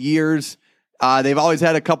coming years. They've always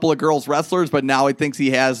had a couple of girls wrestlers, but now he thinks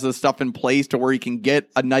he has the stuff in place to where he can get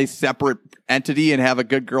a nice separate entity and have a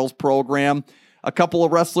good girls program. A couple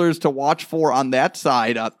of wrestlers to watch for on that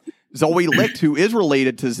side. Zoe Licht, who is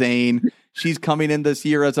related to Zane, she's coming in this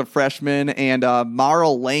year as a freshman. And Mara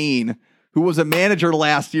Lane, who was a manager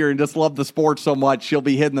last year and just loved the sport so much, she'll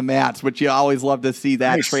be hitting the mats, which you always love to see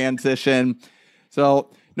that transition. So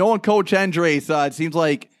knowing Coach Andres, it seems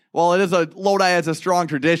like, well, Lodi has a strong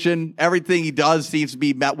tradition. Everything he does seems to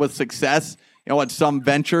be met with success, at some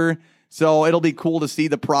venture. So it'll be cool to see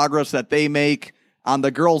the progress that they make on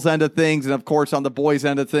the girls' end of things, and of course on the boys'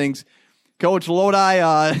 end of things. Coach,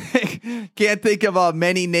 Lodi, can't think of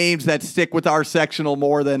many names that stick with our sectional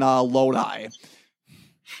more than Lodi.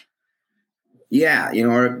 Yeah,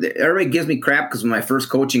 everybody gives me crap because in my first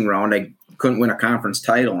coaching round, I couldn't win a conference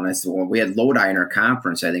title. And I said, well, we had Lodi in our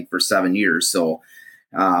conference, I think, for 7 years. So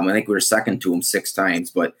I think we were second to him 6 times.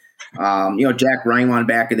 But, Jack Ryan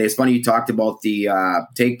back in the day. It's funny you talked about the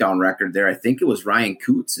takedown record there. I think it was Ryan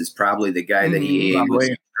Coots is probably the guy that he was.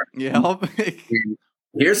 Yeah.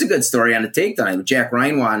 Here's a good story on the takedown. Jack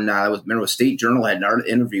Ryan remember State Journal had an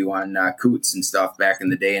interview on Coots and stuff back in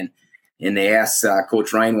the day. And they asked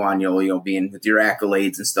Coach Ryan, being with your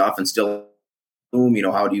accolades and stuff and still,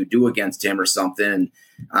 how do you do against him or something? And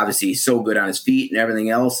obviously he's so good on his feet and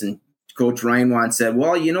everything else. And Coach Ryan said,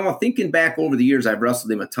 well, thinking back over the years, I've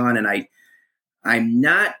wrestled him a ton, and I'm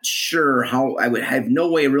not sure how I would have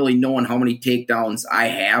no way of really knowing how many takedowns I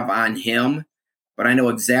have on him, but I know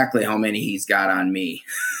exactly how many he's got on me.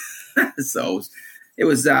 So it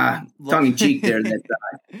was tongue in cheek there that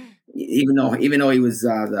even though he was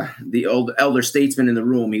the old elder statesman in the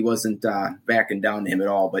room, he wasn't backing down to him at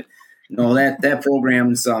all. But that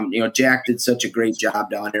program's Jack did such a great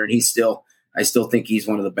job down there, and I still think he's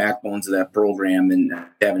one of the backbones of that program, and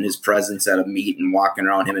having his presence at a meet and walking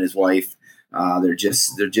around, him and his wife. They're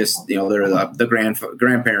the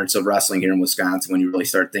grandparents of wrestling here in Wisconsin when you really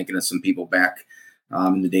start thinking of some people back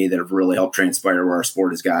in the day that have really helped transpire where our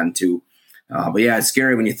sport has gotten to. But yeah, it's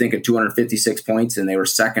scary when you think of 256 points and they were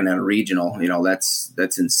second at a regional.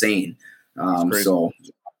 That's insane. So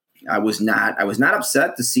I was not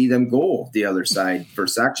upset to see them go the other side for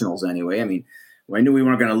sectionals anyway. I mean, I knew we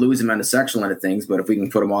weren't going to lose them on the sectional end of things, but if we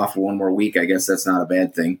can put them off for one more week, I guess that's not a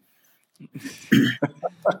bad thing.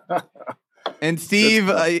 And Steve,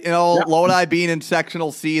 Lodi being in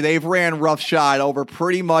Sectional C, they've ran roughshod over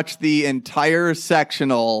pretty much the entire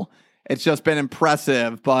sectional. It's just been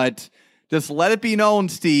impressive, but just let it be known,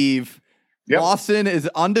 Steve, Lawson is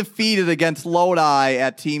undefeated against Lodi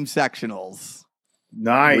at team sectionals.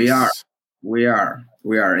 Nice. We are.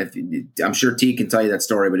 I'm sure T can tell you that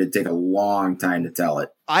story, but it'd take a long time to tell it.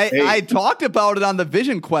 I talked about it on the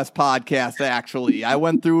Vision Quest podcast. Actually, I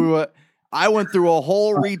went through a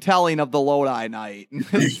whole retelling of the Lodi night.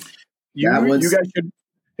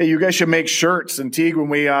 You guys should make shirts, and Teague, when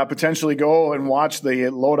we potentially go and watch the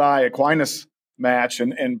Lodi Aquinas match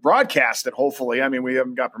and broadcast it. Hopefully, I mean, we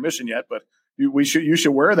haven't got permission yet, but you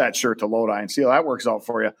should wear that shirt to Lodi and see how that works out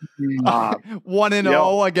for you.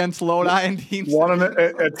 1-0 against Lodi and team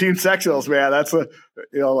at team sectionals, man. That's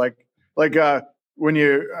when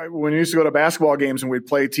you used to go to basketball games and we'd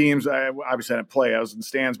play teams. Obviously I didn't play; I was in the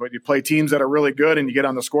stands. But you play teams that are really good, and you get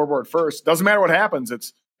on the scoreboard first. Doesn't matter what happens;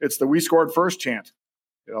 it's the "we scored first" chant.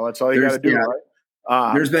 That's all you got to do,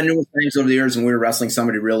 right? There's been numerous times over the years when we were wrestling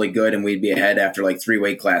somebody really good and we'd be ahead after like 3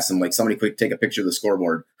 weight class and like somebody quick take a picture of the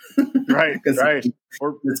scoreboard. Right.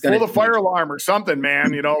 Or pull the fire alarm or something,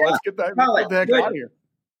 man. Let's get the heck out of here.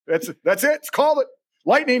 That's it. It's called it.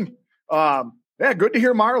 Lightning. Good to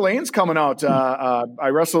hear Mara Lane's coming out. I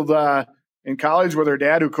wrestled in college with her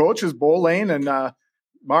dad who coaches Bo Lane, and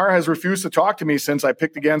Mara has refused to talk to me since I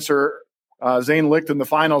picked against her Zane Licht in the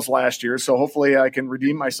finals last year. So hopefully I can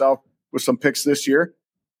redeem myself with some picks this year.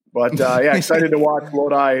 But excited to watch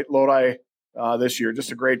Lodi this year.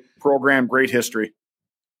 Just a great program, great history.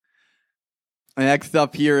 Next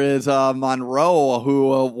up here is Monroe,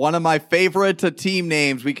 who one of my favorite team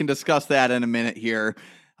names. We can discuss that in a minute here.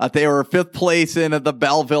 They were 5th place in the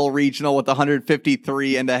Belleville Regional with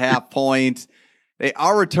 153.5 points. They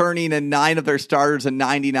are returning in 9 of their starters and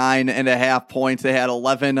 99.5 points. They had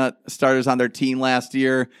 11 starters on their team last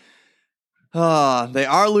year. They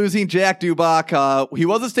are losing Jack Dubach. He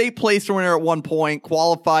was a state place winner at one point,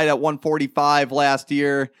 qualified at 145 last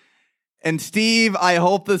year. And Steve, I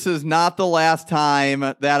hope this is not the last time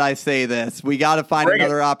that I say this. We got to find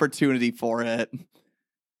another opportunity for it.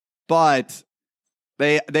 But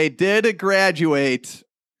they did graduate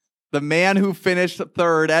the man who finished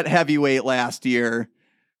 3rd at heavyweight last year,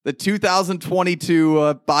 the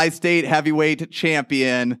 2022 bi-state heavyweight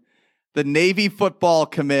champion, the Navy football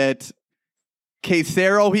commit,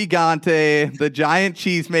 Quesero Gigante, the giant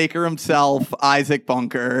cheesemaker himself, Isaac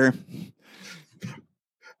Bunker.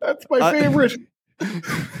 That's my favorite.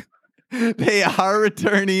 They are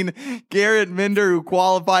returning Garrett Minder, who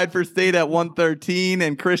qualified for state at 113,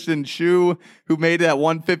 and Christian Shu, who made it at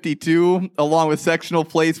 152, along with sectional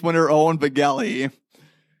place winner Owen Bagelli.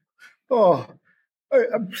 Oh,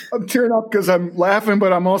 I'm tearing up because I'm laughing,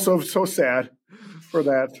 but I'm also so sad for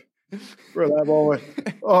that moment.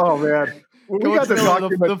 Oh, man. We got to talk to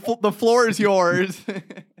him. The floor is yours.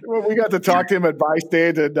 We got to talk to him at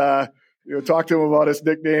Bi-State and talk to him about his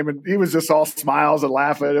nickname, and he was just all smiles and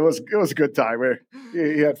laughing. It was a good time.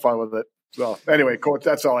 He had fun with it. So anyway, Coach,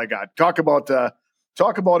 that's all I got. Talk about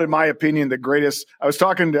talk about, in my opinion, the greatest. I was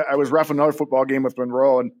reffing another football game with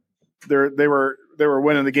Monroe, and they were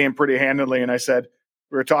winning the game pretty handily. And I said,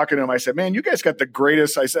 we were talking to him. I said, man, you guys got the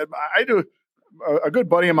greatest. I said, I do. A good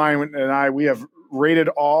buddy of mine and we have rated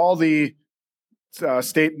all the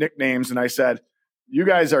state nicknames. And I said, you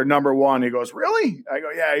guys are number one. He goes, really? I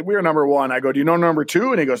go, yeah, we're number one. I go, do you know number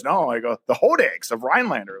two? And he goes, no. I go, the Hodags of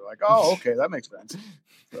Rhinelander. Like, oh, okay, that makes sense.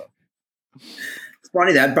 So. It's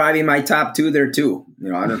funny, that'd probably be my top two there too. The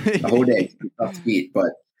Hodags, tough to beat,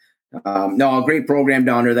 but no, a great program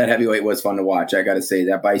down there. That heavyweight was fun to watch. I got to say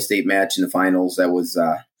that bi-state match in the finals, that was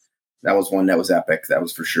one that was epic. That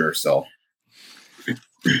was for sure. So.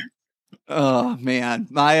 Oh man,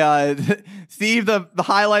 my Steve, the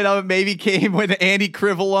highlight of it maybe came when Andy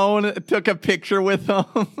Crivolone took a picture with him.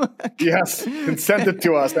 Yes, and sent it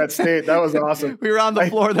to us. That was awesome. We were on the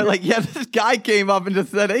floor. They're like, yeah, this guy came up and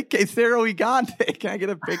just said, "Hey, Quesero Gigante, can I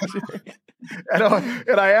get a picture?"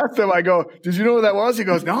 And I asked him, I go, "Did you know who that was?" He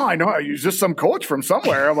goes, "No, I know. He's just some coach from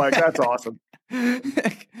somewhere." I'm like, "That's awesome."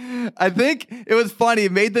 I think it was funny.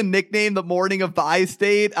 It made the nickname the morning of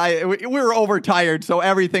bi-state. We were overtired, so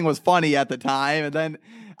everything was funny at the time. And then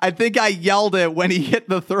I think I yelled it when he hit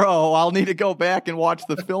the throw. I'll need to go back and watch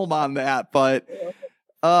the film on that. But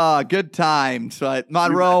good times. But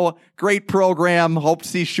Monroe, great program. Hope to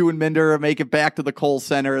see Schoenminder make it back to the Kohl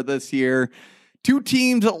Center this year. 2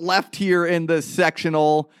 teams left here in this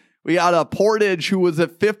sectional. We got a Portage, who was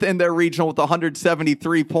at 5th in their regional with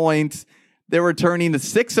 173 points. They're returning to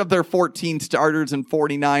 6 of their 14 starters and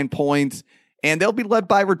 49 points, and they'll be led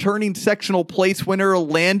by returning sectional place winner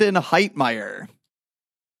Landon Heitmeyer.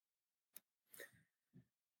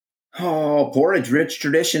 Oh, Portage, rich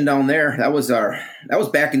tradition down there. That was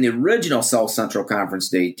back in the original South Central Conference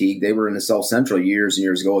day, Teague. They were in the South Central years and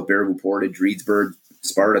years ago with Baraboo, Portage, Reedsburg,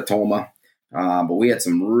 Sparta, Toma. But we had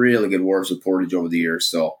some really good wars with Portage over the years,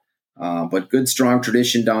 so. But good, strong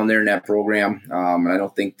tradition down there in that program. I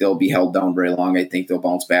don't think they'll be held down very long. I think they'll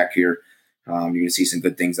bounce back here. You're going to see some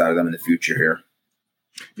good things out of them in the future here.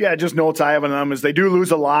 Yeah, just notes I have on them is they do lose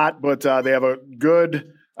a lot, but they have a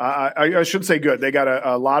good I should say good. They got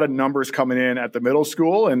a lot of numbers coming in at the middle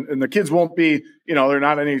school, and the kids won't be, they're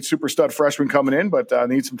not any super stud freshmen coming in, but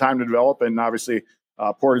need some time to develop. And obviously,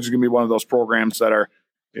 Portage is going to be one of those programs that are,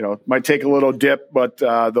 might take a little dip, but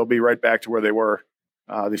they'll be right back to where they were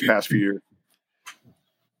these past few years.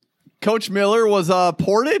 Coach Miller was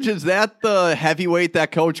Portage. Is that the heavyweight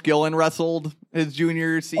that Coach Gillen wrestled his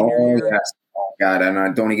senior year? Yes. Oh, God.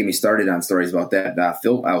 And don't even get me started on stories about that.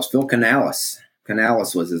 Phil Canales.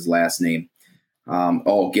 Canales was his last name.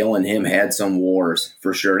 Gillen, him had some wars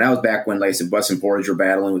for sure. And that was back when, like I said, Western Portage were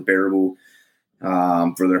battling with Baraboo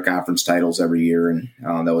for their conference titles every year. And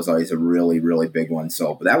that was always a really, really big one.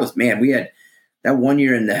 So, but that was, man, we had that one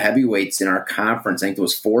year in the heavyweights in our conference. I think there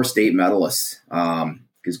was 4 state medalists.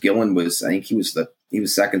 Because Gillen was, I think he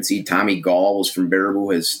was second seed. Tommy Gall was from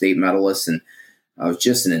Baraboo, his state medalist, and it was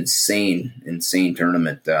just an insane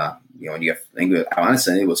tournament.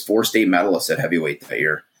 Honestly, it was 4 state medalists at heavyweight that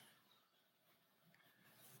year.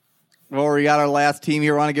 Well, we got our last team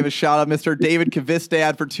here. I want to give a shout out, Mr. David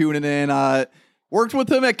Kvistad, for tuning in. Worked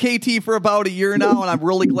with him at KT for about a year now, and I'm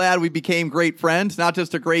really glad we became great friends. Not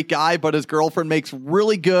just a great guy, but his girlfriend makes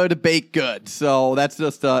really good baked goods. So that's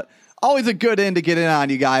just always a good end to get in on,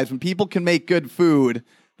 you guys. When people can make good food,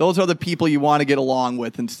 those are the people you want to get along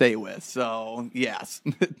with and stay with. So, yes.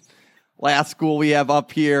 Last school we have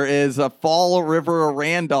up here is Fall River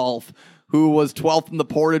Randolph, who was 12th in the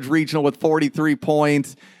Portage Regional with 43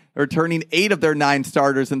 points, returning 8 of their 9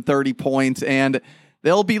 starters and 30 points, and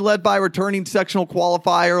they'll be led by returning sectional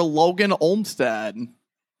qualifier Logan Olmsted.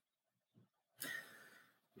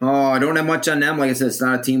 Oh, I don't have much on them. Like I said, it's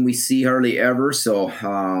not a team we see hardly ever. So,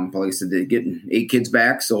 like I said, they're getting 8 kids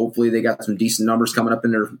back. So hopefully they got some decent numbers coming up in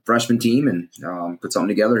their freshman team and put something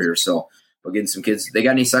together here. So we're getting some kids. They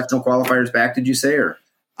got any sectional qualifiers back, did you say? Or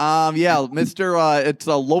yeah, it's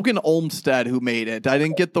Logan Olmsted who made it. I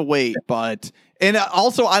didn't get the weight, but and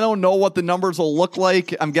also I don't know what the numbers will look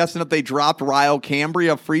like. I'm guessing if they dropped Rio,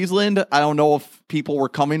 Cambria, Friesland, I don't know if people were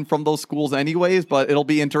coming from those schools anyways, but it'll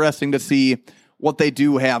be interesting to see what they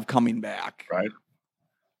do have coming back. Right.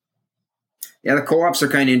 Yeah, the co-ops are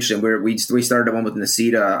kind of interesting. We started one with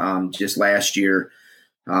Necedah just last year.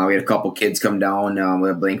 We had a couple kids come down.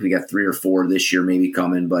 I think we got 3 or 4 this year maybe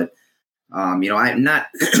coming. But, I'm not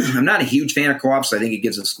I'm not a huge fan of co-ops. I think it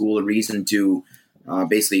gives a school a reason to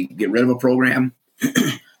basically get rid of a program.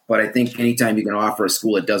 But I think anytime you can offer a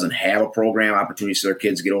school that doesn't have a program, opportunities for their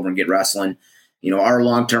kids to get over and get wrestling. Our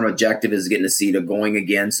long-term objective is getting Necedah going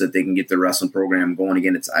again so that they can get the wrestling program going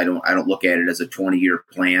again. I don't look at it as a 20-year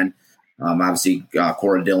plan. Obviously,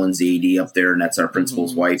 Cora Dillon's the AD up there, and that's our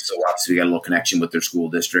principal's wife. So obviously, we got a little connection with their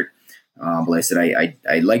school district. But like I said,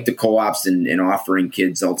 I like the co-ops and offering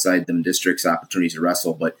kids outside them districts opportunities to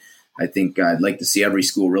wrestle. But I think I'd like to see every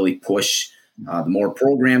school really push. The more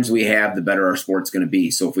programs we have, the better our sport's going to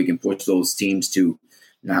be. So if we can push those teams to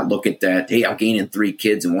not look at that, hey, I'm gaining 3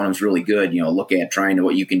 kids and one of them's really good. Look at trying to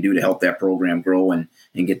what you can do to help that program grow and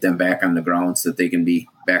get them back on the ground so that they can be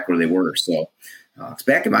back where they were. So.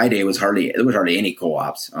 Back in my day, there was hardly any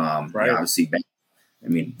co-ops. Right. Obviously,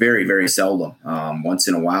 very, very seldom. Once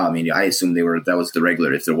in a while. I assumed that was the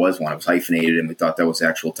regular. If there was one, it was hyphenated, and we thought that was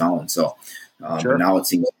actual town. So Sure. But now it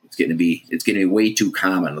seems like it's getting to be way too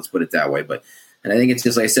common. Let's put it that way. And I think it's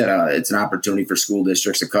just like I said, it's an opportunity for school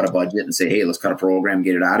districts to cut a budget and say, hey, let's cut a program,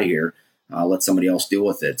 get it out of here, let somebody else deal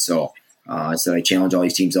with it. So. I said I challenge all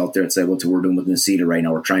these teams out there and say what we're doing with Nacita right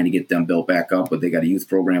now. We're trying to get them built back up, but they got a youth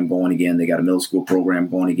program going again. They got a middle school program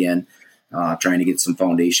going again, trying to get some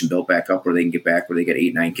foundation built back up where they can get back where they get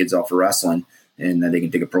 8-9 kids off for wrestling, and then they can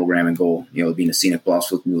take a program and go, be in a Scenic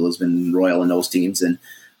Bluffs with New Lisbon, Royal, and those teams. And,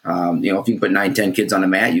 if you can put 9-10 kids on the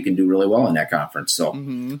mat, you can do really well in that conference. So,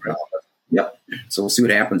 yep. So we'll see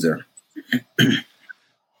what happens there.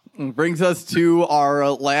 Brings us to our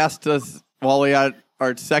last, we got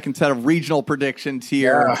our second set of regional predictions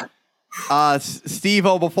here. Yeah.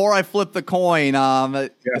 Steve-O, before I flip the coin,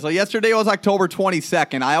 so yesterday was October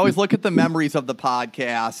 22nd. I always look at the memories of the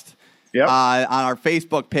podcast on our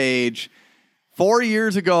Facebook page. 4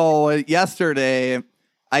 years ago, yesterday,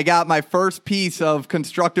 I got my first piece of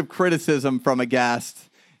constructive criticism from a guest,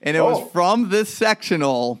 and it was from this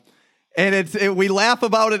sectional. And we laugh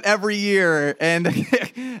about it every year, and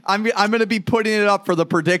I'm going to be putting it up for the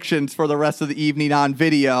predictions for the rest of the evening on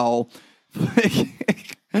video.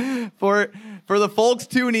 For the folks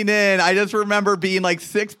tuning in, I just remember being like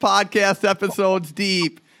 6 podcast episodes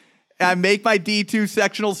deep. I make my D2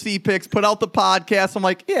 Sectional C picks, put out the podcast. I'm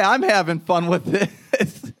like, yeah, I'm having fun with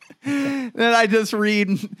this. Then I just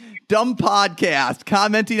read dumb podcast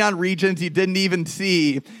commenting on regions you didn't even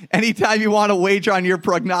see. Anytime you want to wager on your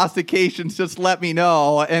prognostications, just let me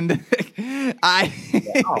know. And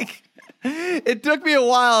it took me a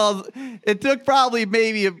while. It took probably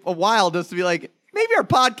maybe a while just to be like, maybe our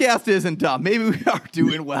podcast isn't dumb. Maybe we are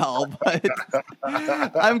doing well. But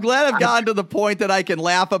I'm glad I've gotten to the point that I can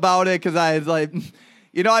laugh about it, because I was like,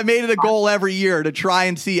 I made it a goal every year to try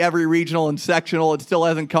and see every regional and sectional. It still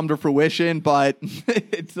hasn't come to fruition, but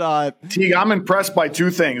it's Teague, I'm impressed by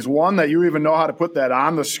 2 things. One, that you even know how to put that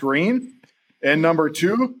on the screen. And number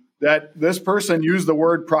 2, that this person used the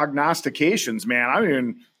word prognostications, man. I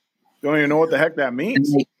don't even know what the heck that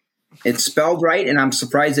means. It's spelled right, and I'm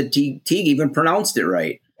surprised that Teague even pronounced it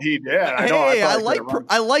right. He did. I know.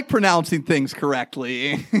 I like pronouncing things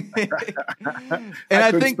correctly. And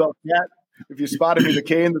I think spell cat if you spotted me the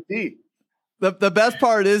K and the T. The best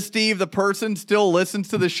part is, Steve, the person still listens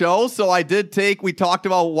to the show. So we talked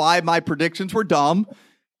about why my predictions were dumb.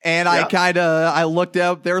 And I looked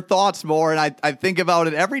at their thoughts more, and I think about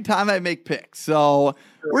it every time I make picks. So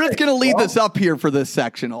we're just going to leave this up here for this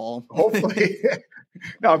sectional. Hopefully.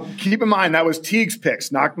 Now, keep in mind, that was Teague's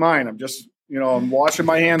picks, not mine. I'm just, I'm washing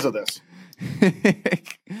my hands of this.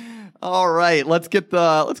 All right, let's get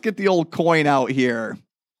the old coin out here.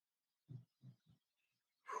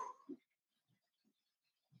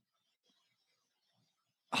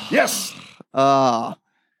 Yes.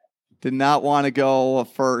 Did not want to go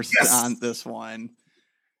first on this one.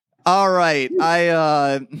 All right.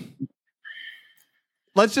 I'm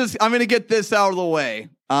going to get this out of the way.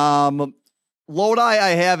 Lodi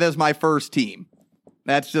I have as my first team.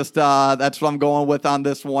 That's just that's what I'm going with on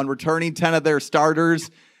this one. Returning 10 of their starters.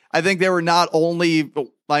 I think they were not only,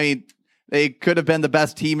 they could have been the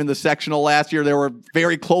best team in the sectional last year. They were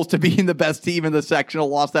very close to being the best team in the sectional,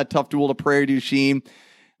 lost that tough duel to Prairie du Chien.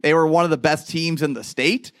 They were one of the best teams in the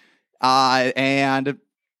state. And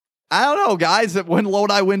I don't know, guys, that when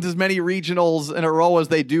Lodi wins as many regionals in a row as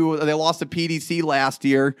they do, they lost to PDC last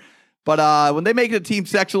year. But when they make it a team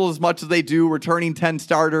sectional as much as they do, returning 10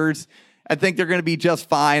 starters, I think they're going to be just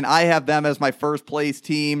fine. I have them as my first place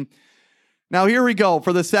team. Now, here we go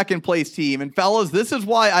for the second place team. And fellas, this is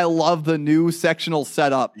why I love the new sectional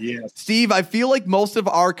setup. Yes. Steve, I feel like most of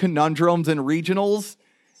our conundrums and regionals,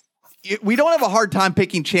 we don't have a hard time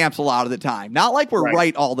picking champs a lot of the time. Not like we're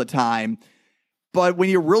right all the time. But when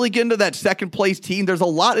you really get into that second place team, there's a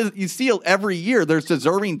lot. You see every year, there's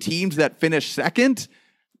deserving teams that finish second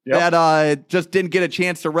that just didn't get a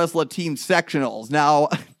chance to wrestle at team sectionals. Now,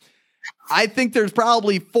 I think there's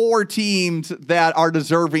probably 4 teams that are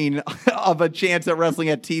deserving of a chance at wrestling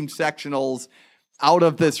at team sectionals out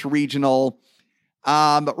of this regional.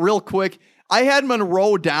 Real quick, I had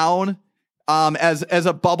Monroe down as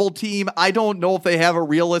a bubble team. I don't know if they have a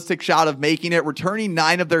realistic shot of making it. Returning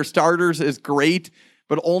 9 of their starters is great,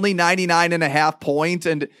 but only 99.5 points.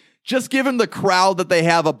 And just given the crowd that they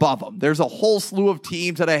have above them, there's a whole slew of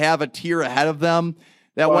teams that I have a tier ahead of them.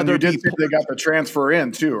 That whether they got the transfer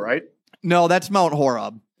in too, right? No, that's Mount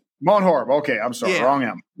Horeb. Mount Horeb. Okay, I'm sorry, wrong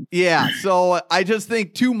M. Yeah, so I just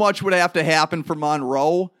think too much would have to happen for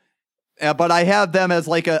Monroe. But I have them as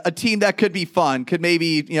like a team that could be fun, could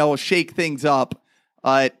maybe, shake things up.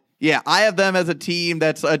 I have them as a team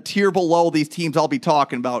that's a tier below these teams I'll be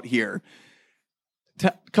talking about here.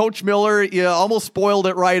 Coach Miller, you almost spoiled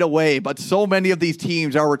it right away, but so many of these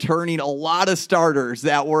teams are returning a lot of starters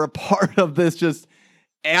that were a part of this just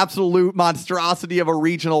absolute monstrosity of a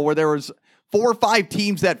regional where there was 4 or 5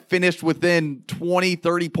 teams that finished within 20,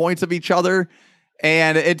 30 points of each other.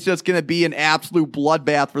 And it's just going to be an absolute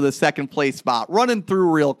bloodbath for the second place spot. Running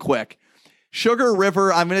through real quick. Sugar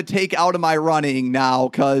River, I'm going to take out of my running now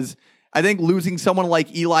because I think losing someone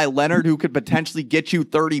like Eli Leonard who could potentially get you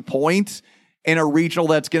 30 points in a regional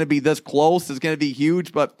that's going to be this close is going to be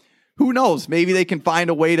huge. But who knows? Maybe they can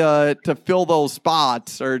find a way to fill those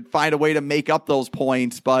spots or find a way to make up those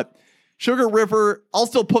points. But Sugar River, I'll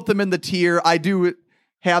still put them in the tier. I do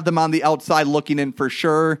have them on the outside looking in for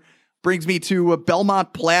sure. Brings me to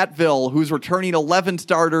Belmont Platteville, who's returning 11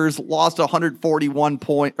 starters, lost 141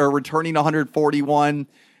 points, or returning 141.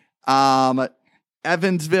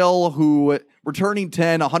 Evansville, who returning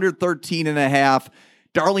 10, 113.5.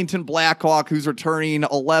 Darlington Blackhawk, who's returning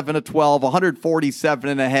 11 to 12,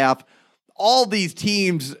 147.5. All these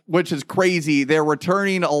teams, which is crazy, they're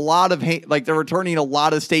returning a lot of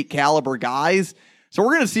state caliber guys. So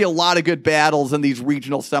we're going to see a lot of good battles in these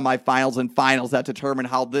regional semifinals and finals that determine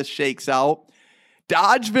how this shakes out.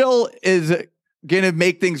 Dodgeville is going to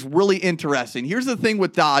make things really interesting. Here's the thing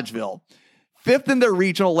with Dodgeville. 5th in their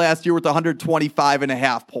regional last year with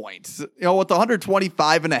 125.5 points. With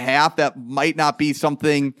 125.5, that might not be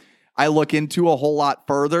something I look into a whole lot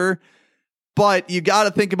further. But you got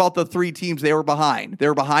to think about the 3 teams they were behind. They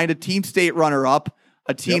were behind a team state runner-up,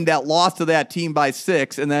 a team that lost to that team by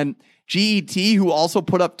 6, and then GET, who also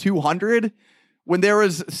put up 200. When there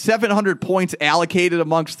was 700 points allocated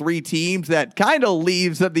amongst 3 teams, that kind of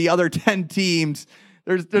leaves the other 10 teams.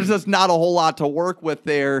 There's just not a whole lot to work with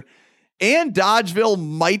there. And Dodgeville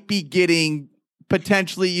might be getting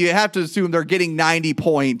potentially, you have to assume they're getting 90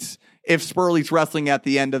 points if Spurley's wrestling at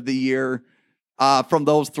the end of the year from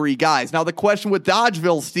those 3 guys. Now, the question with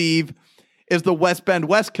Dodgeville, Steve, is the West Bend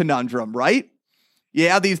West conundrum, right? You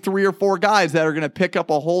have these 3 or 4 guys that are going to pick up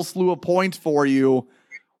a whole slew of points for you.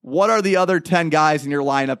 What are the other 10 guys in your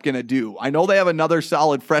lineup going to do? I know they have another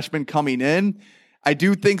solid freshman coming in. I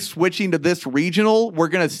do think switching to this regional, we're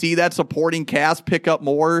going to see that supporting cast pick up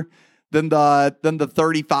more than the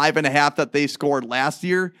 35.5 that they scored last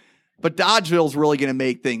year. But Dodgeville's really going to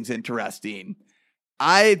make things interesting.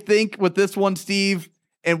 I think with this one, Steve,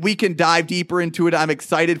 and we can dive deeper into it. I'm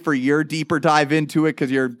excited for your deeper dive into it because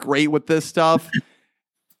you're great with this stuff.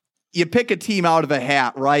 You pick a team out of a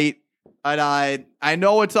hat, right? And I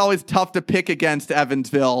know it's always tough to pick against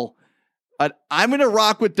Evansville, but I'm going to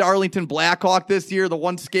rock with Darlington Blackhawk this year. The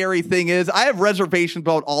one scary thing is I have reservations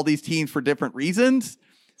about all these teams for different reasons.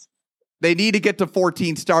 They need to get to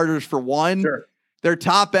 14 starters for one. Sure. Their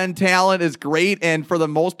top end talent is great, and for the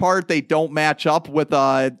most part, they don't match up with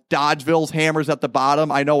Dodgeville's hammers at the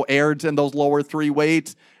bottom. I know Aird's in those lower 3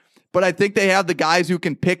 weights, but I think they have the guys who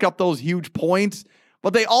can pick up those huge points.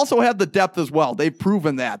 But they also have the depth as well. They've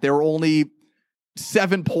proven that. They were only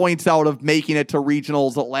 7 points out of making it to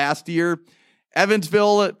regionals last year.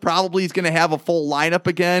 Evansville probably is going to have a full lineup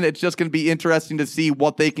again. It's just going to be interesting to see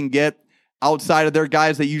what they can get outside of their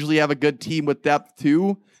guys. They usually have a good team with depth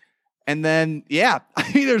too. And then,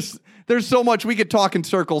 there's so much. We could talk in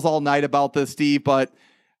circles all night about this, Steve, but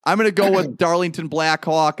I'm going to go with Darlington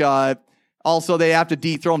Blackhawk. Also, they have to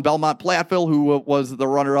dethrone Belmont Platteville, who was the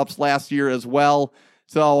runner-ups last year as well.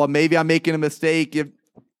 So maybe I'm making a mistake.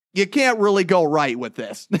 You can't really go right with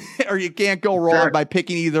this, or you can't go wrong by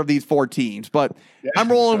picking either of these 4 teams. But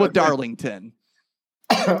I'm rolling with Darlington.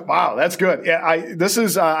 Wow, that's good. Yeah,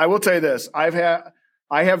 I will tell you this.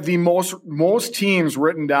 I have the most teams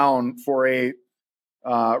written down for a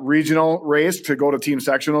regional race to go to team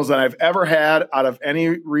sectionals than I've ever had out of any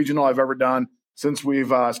regional I've ever done since we've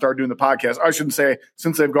started doing the podcast. I shouldn't say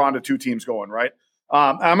since they've gone to 2 teams going, right?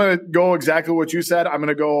 I'm going to go exactly what you said. I'm going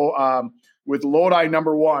to go with Lodi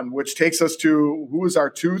number 1, which takes us to who is our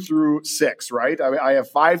 2 through 6, right? I have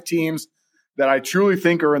 5 teams that I truly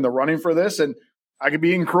think are in the running for this, and I could be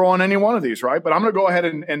eating crow on any one of these, right? But I'm going to go ahead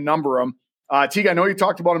and number them. Teague, I know you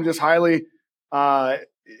talked about him just highly. I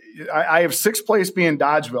have sixth place being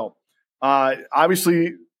Dodgeville.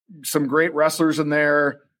 Obviously, some great wrestlers in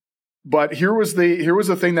there. But here was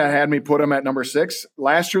the thing that had me put him at number 6.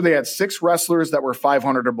 Last year, they had 6 wrestlers that were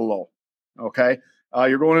 500 or below. Okay.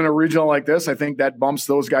 You're going in a regional like this. I think that bumps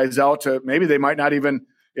those guys out to maybe they might not even,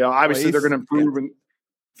 obviously they're going to improve and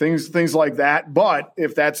things like that. But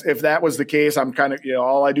if that was the case, I'm kind of,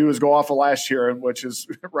 all I do is go off of last year, which is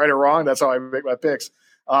right or wrong. That's how I make my picks.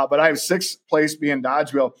 But I have 6th place being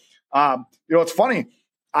Dodgeville. It's funny.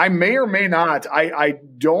 I may or may not. I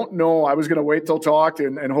don't know. I was going to wait till talk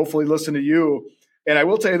and hopefully listen to you. And I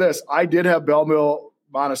will tell you this. I did have Belleville,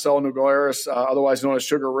 Monticello, New Glarus, otherwise known as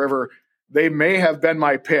Sugar River. They may have been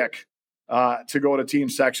my pick to go to team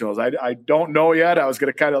sectionals. I don't know yet. I was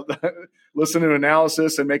going to kind of listen to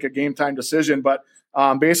analysis and make a game time decision. But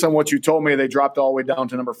based on what you told me, they dropped all the way down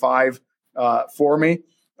to number 5 for me.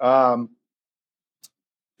 They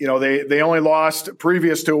only lost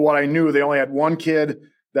previous to what I knew. They only had one kid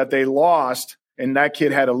that they lost, and that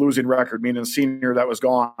kid had a losing record, meaning a senior that was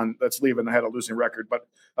gone, that's leaving, had a losing record. But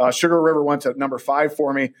Sugar River went to number 5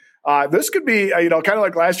 for me. This could be, kind of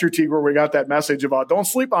like last year, Teague, where we got that message about don't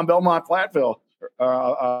sleep on Belmont Platteville.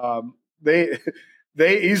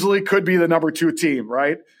 They easily could be the number 2 team,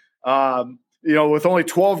 right? With only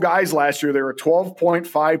 12 guys last year, they were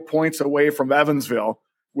 12.5 points away from Evansville,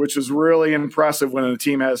 which is really impressive when a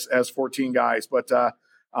team has 14 guys. But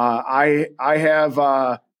I have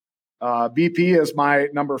BP as my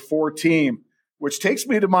number 4 team, which takes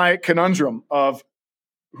me to my conundrum of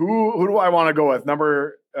who do I want to go with?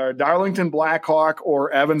 Darlington Blackhawk or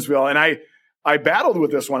Evansville? And I battled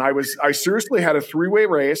with this one. I seriously had a 3-way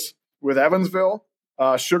race with Evansville,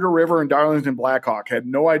 Sugar River, and Darlington Blackhawk. Had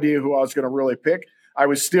no idea who I was going to really pick. I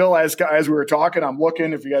was still, as we were talking, I'm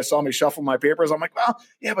looking. If you guys saw me shuffle my papers, I'm like, well,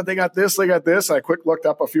 yeah, but they got this. I quick looked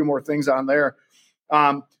up a few more things on there.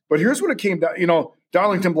 But here's what it came down.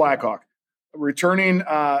 Darlington Blackhawk returning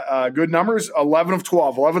good numbers, 11 of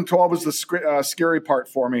 12. 11 of 12 was the scary part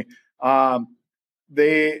for me.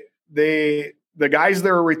 The guys that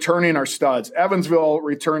are returning are studs. Evansville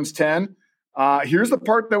returns 10. Here's the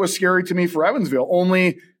part that was scary to me for Evansville.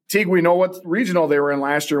 Only, Teague, we know what regional they were in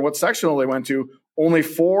last year and what sectional they went to. Only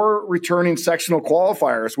 4 returning sectional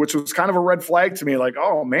qualifiers, which was kind of a red flag to me. Like,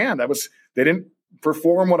 oh man, they didn't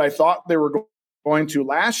perform what I thought they were going to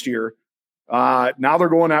last year. Now they're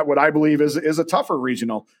going at what I believe is a tougher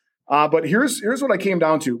regional. But here's what I came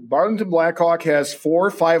down to. Darlington Blackhawk has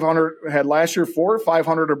 4 500, had last year 4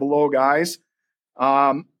 500 or below guys.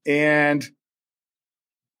 And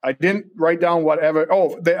I didn't write down whatever.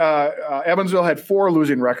 Evansville had 4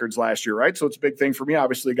 losing records last year, right? So it's a big thing for me.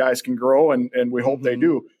 Obviously, guys can grow, and we hope they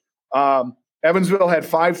do. Evansville had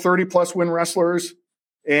 5 30-plus win wrestlers,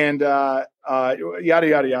 and yada, yada,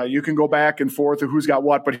 yada. You can go back and forth of who's got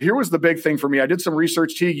what. But here was the big thing for me. I did some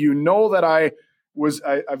research, Teague. You know that I've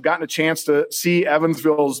gotten a chance to see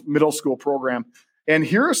Evansville's middle school program. And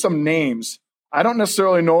here are some names. I don't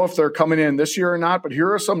necessarily know if they're coming in this year or not, but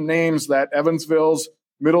here are some names that Evansville's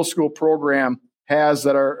middle school program has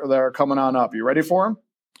that are coming on up. You ready for them?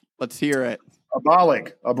 Let's hear it. A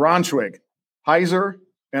Bollig, a Braunschweig, Heiser,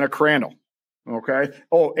 and a Crandall. Okay.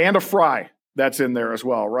 Oh, and a Fry that's in there as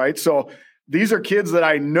well, right? So these are kids that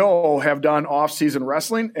I know have done off-season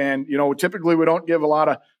wrestling, and typically we don't give a lot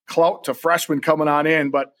of clout to freshmen coming on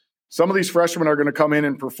in, but some of these freshmen are going to come in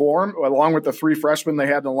and perform, along with the 3 freshmen they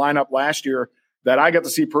had in the lineup last year that I got to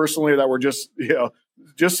see personally that were just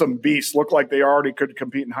some beasts, looked like they already could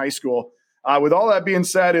compete in high school. With all that being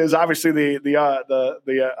said, is obviously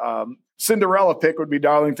the Cinderella pick would be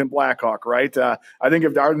Darlington Blackhawk, right? I think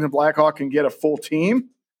if Darlington Blackhawk can get a full team,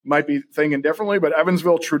 might be thinking differently. But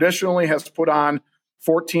Evansville traditionally has put on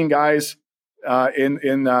 14 guys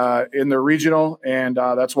in their regional, and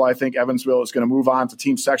that's why I think Evansville is going to move on to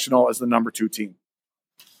team sectional as the number 2 team.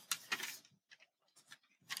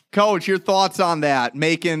 Coach, your thoughts on that?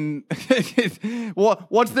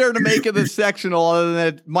 What's there to make of this sectional other than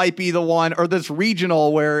it might be the one, or this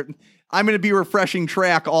regional where I'm going to be refreshing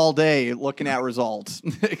track all day looking at results?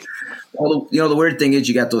 Well, the weird thing is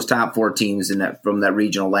you got those top 4 teams from that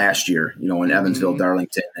regional last year, in Evansville,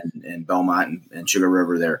 Darlington, and Belmont and Sugar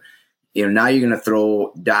River there. Now you're going to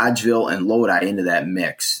throw Dodgeville and Lodi into that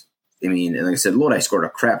mix. I mean, like I said, Lodi scored a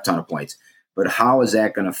crap ton of points, but how is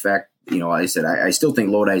that going to affect? I said, I still think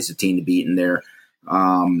Lodi is the team to beat in there. But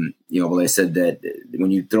I said that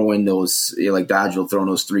when you throw in those, like Dodgeville throwing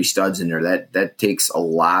those 3 studs in there, that takes a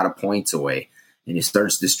lot of points away, and it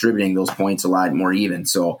starts distributing those points a lot more even.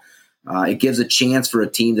 So it gives a chance for a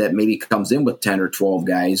team that maybe comes in with 10 or 12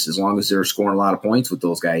 guys, as long as they're scoring a lot of points with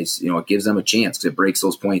those guys. It gives them a chance because it breaks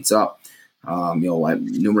those points up.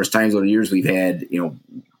 Numerous times over the years we've had,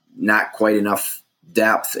 not quite enough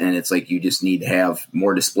depth, and it's like you just need to have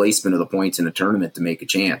more displacement of the points in a tournament to make a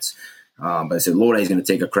chance. But I said Lodi is going to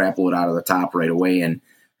take a crap load out of the top right away, and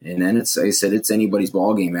then it's anybody's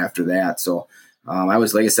ball game after that. So I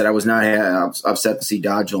was not upset to see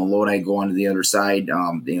Dodgeville and Lodi go on to the other side.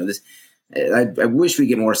 I wish we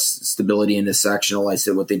get more stability in this sectional. I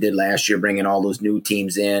said what they did last year, bringing all those new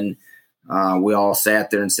teams in. We all sat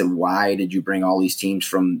there and said, why did you bring all these teams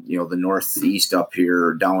from the Northeast up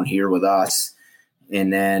here, down here with us?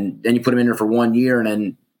 And then you put them in there for 1 year and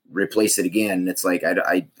then replace it again. It's like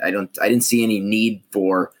I didn't see any need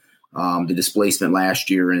for the displacement last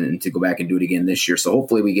year and to go back and do it again this year. So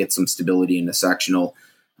hopefully we get some stability in the sectional,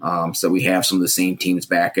 so we have some of the same teams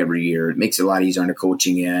back every year. It makes it a lot easier on the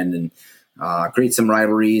coaching end and create some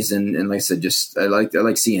rivalries. And like I said, I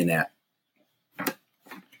like seeing that.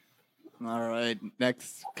 All right,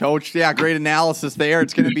 next, Coach. Yeah, great analysis there.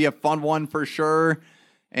 It's going to be a fun one for sure.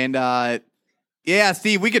 And yeah,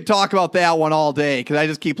 Steve, we could talk about that one all day because I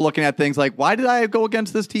just keep looking at things like, why did I go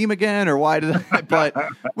against this team again, or why did I? But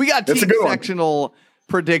we got team sectional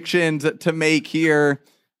predictions to make here.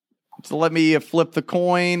 So let me flip the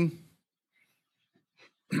coin.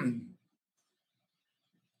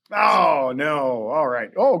 Oh no! All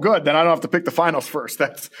right. Oh, good. Then I don't have to pick the finals first.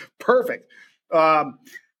 That's perfect.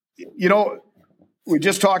 We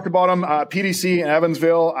just talked about them, PDC and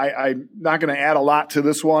Evansville. I'm not going to add a lot to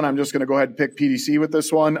this one. I'm just going to go ahead and pick PDC with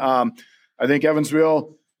this one. I think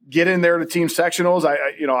Evansville get in there to team sectionals.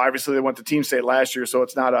 Obviously they went to team state last year, so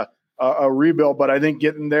it's not a rebuild, but I think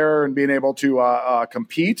getting there and being able to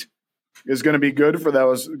compete is going to be good for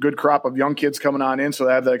those good crop of young kids coming on in. So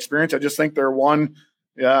they have that experience. I just think they're one,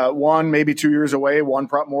 maybe 2 years away, one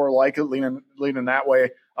prop more likely leaning that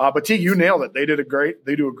way. But T, you nailed it. They do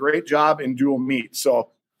a great job in dual meet. So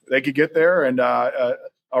they could get there, and a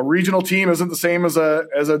regional team isn't the same as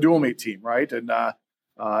a dual meet team, right? And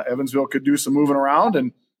Evansville could do some moving around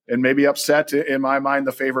and maybe upset, in my mind,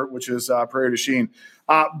 the favorite, which is Prairie du Chien.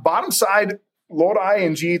 Bottom side, Lodi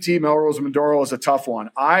and GET, Melrose and Medoro is a tough one.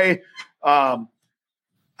 I'm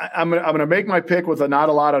gonna make my pick with not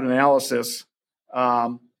a lot of analysis,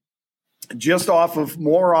 just off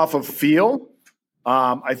of feel.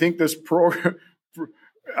 I think this program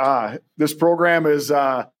is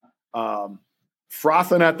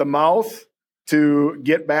frothing at the mouth to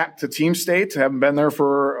get back to team state. Haven't been there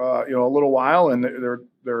for a little while, and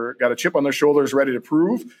they're got a chip on their shoulders, ready to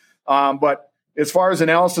prove. But as far as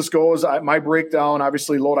analysis goes, my breakdown,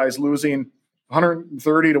 obviously Lodi's losing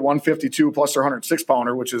 130 to 152 plus their 106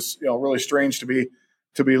 pounder, which is really strange to be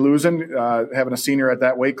losing, having a senior at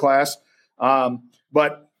that weight class.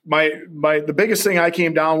 But the biggest thing I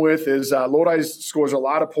came down with is Lodi scores a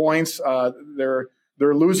lot of points. They're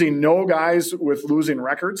losing no guys with losing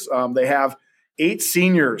records. They have 8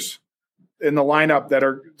 seniors in the lineup that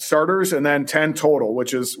are starters, and then 10 total,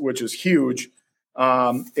 which is huge.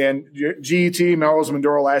 And GET, Melrose, and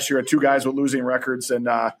Medoro last year had 2 guys with losing records, and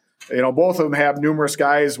both of them have numerous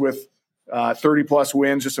guys with 30 plus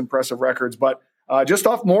wins, just impressive records. But just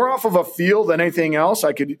more off of a feel than anything else.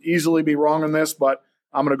 I could easily be wrong on this, but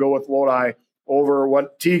I'm going to go with Lodi over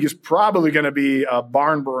what Teague is probably going to be a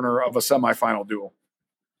barn burner of a semifinal duel.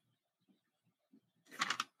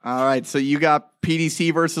 All right, so you got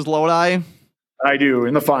PDC versus Lodi? I do,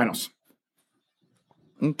 in the finals.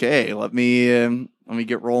 Okay, let me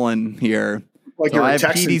get rolling here. Like so I have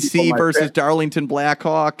PDC versus Darlington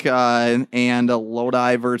Blackhawk and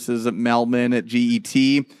Lodi versus Melman at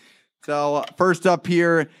GET. So first up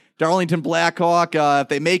here, Darlington Blackhawk, if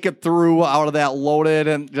they make it through out of that loaded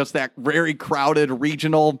and just that very crowded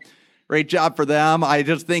regional, great job for them. I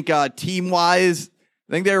just think team-wise,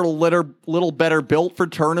 I think they're a little better built for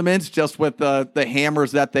tournaments just with the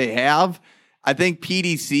hammers that they have. I think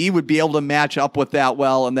PDC would be able to match up with that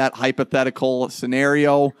well in that hypothetical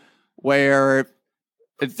scenario where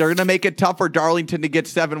they're going to make it tough for Darlington to get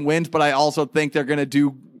 7 wins, but I also think they're going to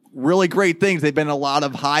do really great things. They've been in a lot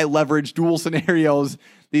of high leverage dual scenarios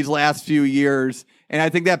these last few years. And I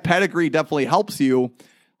think that pedigree definitely helps you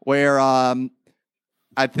where I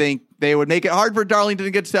think they would make it hard for Darlington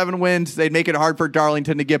to get 7 wins. They'd make it hard for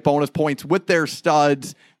Darlington to get bonus points with their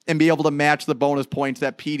studs and be able to match the bonus points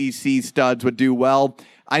that PDC studs would do well.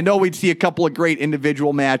 I know we'd see a couple of great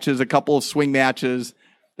individual matches, a couple of swing matches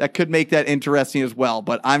that could make that interesting as well.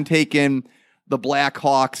 But I'm taking the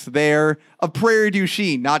Blackhawks there of Prairie du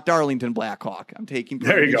Chien, not Darlington Blackhawk. I'm taking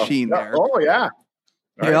Prairie du Chien there. Oh, yeah.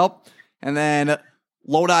 Yep. And then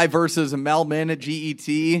Lodi versus Melman at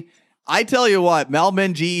GET. I tell you what,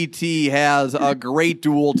 Melman GET has a great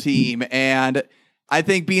dual team, and I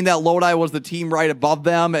think being that Lodi was the team right above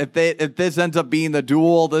them, if this ends up being the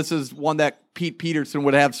duel, this is one that Pete Peterson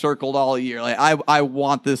would have circled all year. Like I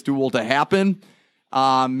want this duel to happen.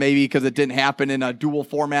 Maybe because it didn't happen in a dual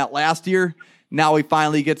format last year. Now he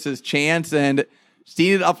finally gets his chance, and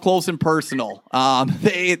seen it up close and personal.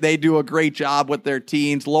 They do a great job with their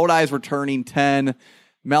teams. Lodi is returning 10.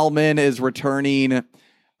 Melman is returning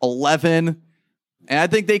 11. And I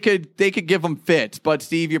think they could give them fits. But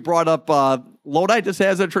Steve, you brought up Lodi just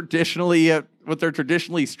has a with their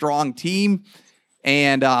traditionally strong team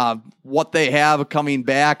and what they have coming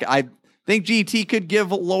back. I think GT could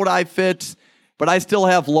give Lodi fits, but I still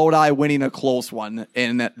have Lodi winning a close one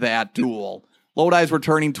in that duel. Lodi's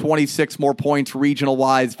returning 26 more points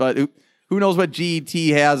regional-wise, but who knows what GET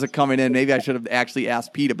has coming in. Maybe I should have actually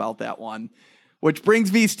asked Pete about that one. Which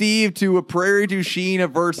brings me, Steve, to a Prairie du Chien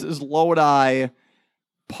versus Lodi,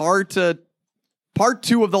 part 2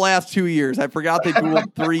 of the last 2 years. I forgot they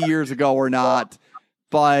dueled 3 years ago or not.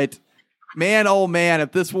 But, man, oh, man,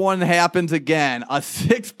 if this one happens again, a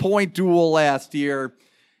 6-point duel last year.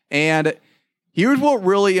 And here's what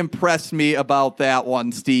really impressed me about that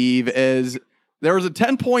one, Steve, is there was a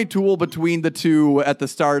 10-point duel between the two at the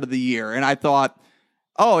start of the year, and I thought,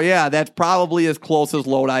 oh, yeah, that's probably as close as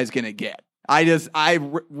Lodi's going to get. I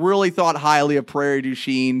really thought highly of Prairie du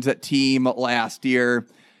Chien's team last year,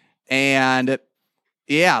 and,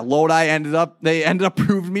 yeah, Lodi ended up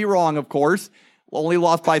proving me wrong, of course. Only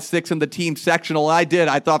lost by 6 in the team sectional. I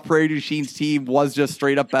thought Prairie du Chien's team was just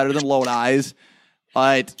straight up better than Lodi's,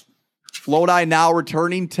 but Lodi now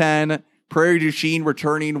returning 10, Prairie du Chien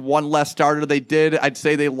returning 1 less starter. I'd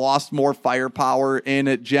say they lost more firepower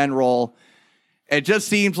in general. It just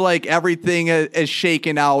seems like everything is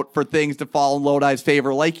shaken out for things to fall in Lodi's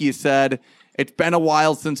favor. Like you said, it's been a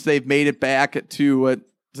while since they've made it back to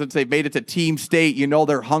team state. You know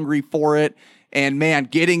they're hungry for it. And, man,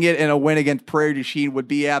 getting it in a win against Prairie du Chien would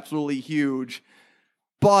be absolutely huge.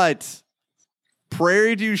 But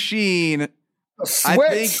Prairie du Chien, I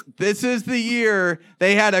think this is the year.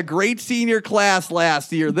 They had a great senior class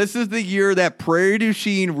last year. This is the year that Prairie du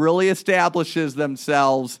Chien really establishes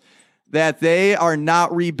themselves, that they are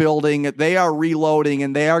not rebuilding, they are reloading,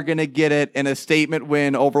 and they are going to get it in a statement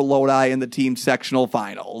win over Lodi in the team sectional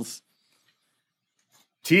finals.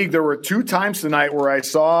 Teague, there were 2 times tonight where I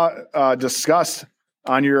saw disgust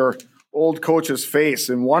on your old coach's face,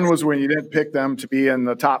 and one was when you didn't pick them to be in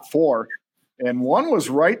the top 4. And one was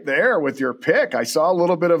right there with your pick. I saw a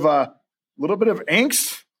little bit of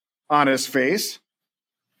angst on his face.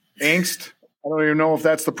 Angst. I don't even know if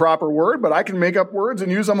that's the proper word, but I can make up words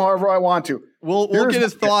and use them however I want to. We'll get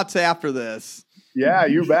his thoughts after this. Yeah,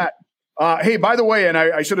 you bet. Hey, by the way, and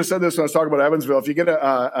I should have said this when I was talking about Evansville. If you get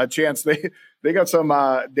a chance, they got some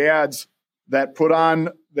dads that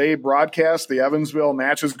they broadcast the Evansville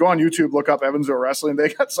matches. Go on YouTube, look up Evansville Wrestling. They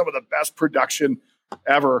got some of the best production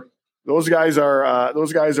ever. Those guys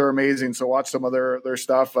are amazing. So watch some of their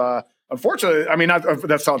stuff. Unfortunately, I mean,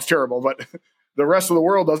 that sounds terrible, but the rest of the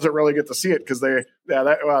world doesn't really get to see it because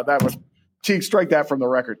that was Teague, strike that from the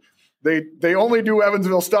record. They only do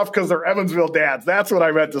Evansville stuff because they're Evansville dads. That's what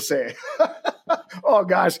I meant to say. Oh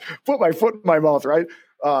gosh, put my foot in my mouth, right?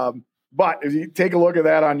 But if you take a look at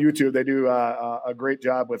that on YouTube, they do a great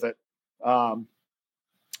job with it.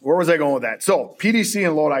 Where was I going with that? So PDC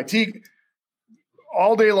and Lodi. Teague,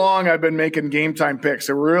 all day long, I've been making game time picks.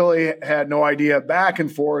 I really had no idea, back and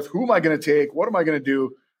forth. Who am I going to take? What am I going to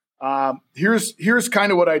do? Here's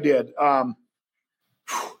kind of what I did.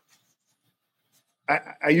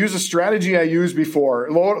 I use a strategy I used before.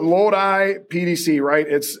 Lodi, PDC, right?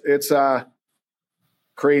 It's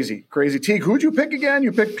crazy. Teague, who'd you pick again?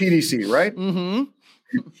 You picked PDC, right? Mm-hmm.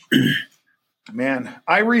 Man,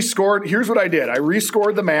 I rescored. Here's what I did. I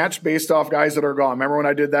rescored the match based off guys that are gone. Remember when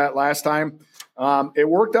I did that last time? It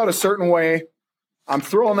worked out a certain way. I'm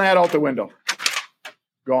throwing that out the window.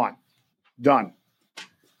 Gone. Done.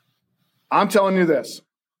 I'm telling you this.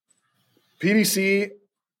 PDC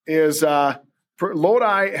is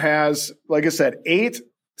Lodi has, like I said, 8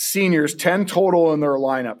 seniors, 10 total in their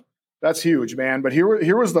lineup. That's huge, man. But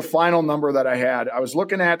here was the final number that I had. I was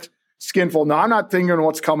looking at Skinful. Now, I'm not thinking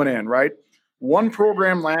what's coming in, right? One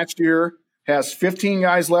program last year has 15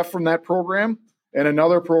 guys left from that program, and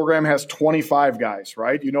another program has 25 guys,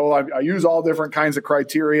 right? You know, I use all different kinds of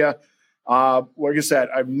criteria. Like I said,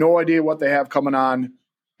 I have no idea what they have coming on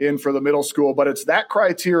in for the middle school, but it's that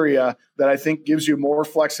criteria that I think gives you more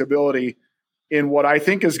flexibility in what I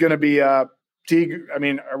think is going to be Teague. I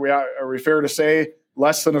mean, are we fair to say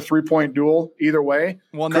less than a 3-point duel either way.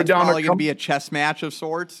 One that's probably going to be a chess match of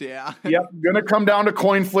sorts. Yeah. Yep. Going to come down to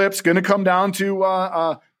coin flips. Going to come down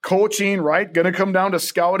to coaching, right? Going to come down to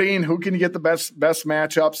scouting. Who can get the best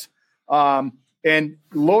matchups? And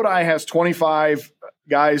Lodi has 25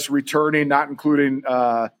 guys returning, not including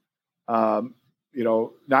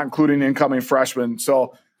incoming freshmen.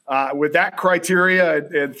 So with that criteria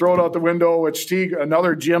and throw it out the window, which Teague,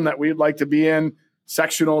 another gym that we'd like to be in,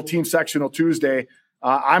 team sectional Tuesday.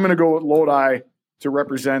 I'm going to go with Lodi to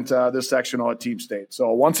represent this sectional at Team State.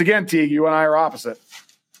 So once again, Teague, you and I are opposite.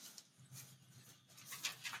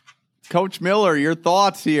 Coach Miller, your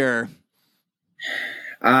thoughts here?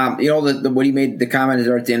 What he made, the comment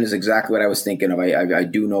at the end is exactly what I was thinking of. I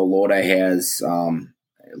do know Lodi has a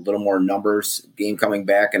little more numbers game coming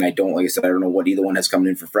back, and I don't know what either one has coming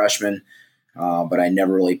in for freshmen, but I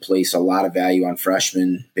never really place a lot of value on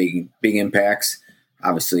freshmen, big impacts.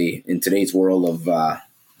 Obviously, in today's world of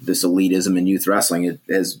this elitism in youth wrestling, it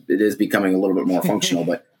is becoming a little bit more functional,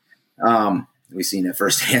 but we've seen it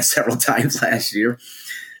firsthand several times last year.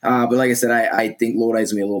 But like I said, I think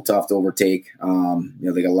Lodi's gonna be a little tough to overtake.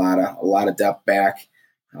 They got a lot of depth back.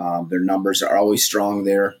 Their numbers are always strong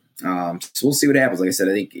there. So we'll see what happens. Like I said,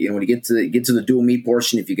 I think when you get to the dual meet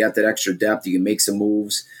portion, if you got that extra depth, you can make some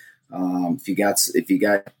moves. If you got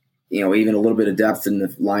even a little bit of depth in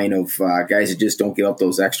the line of guys that just don't give up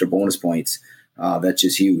those extra bonus points, that's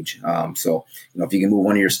just huge. So if you can move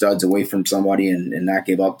one of your studs away from somebody and not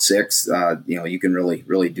give up 6, you can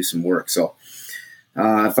really do some work. So.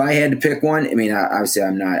 If I had to pick one, obviously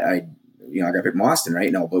I'm not. I got to pick Boston, right?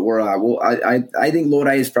 No, but I think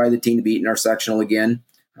Lodi is probably the team to beat in our sectional again.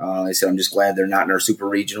 I said I'm just glad they're not in our super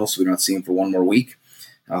regional, so we don't see them for one more week.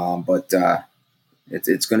 But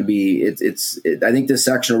it's going to be. I think this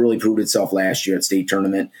sectional really proved itself last year at state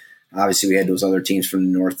tournament. Obviously, we had those other teams from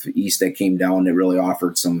the Northeast that came down that really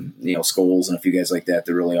offered some, Skulls and a few guys like that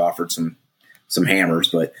really offered some hammers,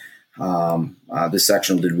 but. This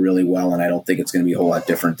sectional did really well, and I don't think it's going to be a whole lot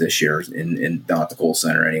different this year in down at the Kohl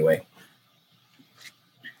Center anyway.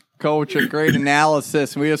 Coach, a great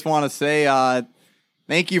analysis. We just want to say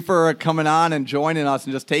thank you for coming on and joining us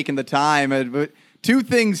and just taking the time. Two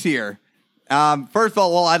things here. First of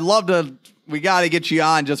all, I'd love to. We got to get you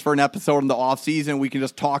on just for an episode in the off season. We can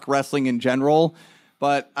just talk wrestling in general.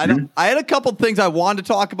 But I had a couple things I wanted to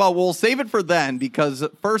talk about. We'll save it for then because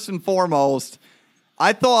first and foremost.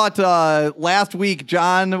 I thought last week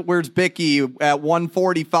John Wierzbicki at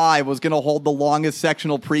 145 was going to hold the longest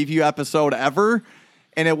sectional preview episode ever,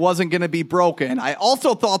 and it wasn't going to be broken. I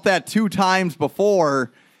also thought that 2 times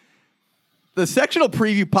before. The sectional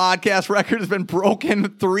preview podcast record has been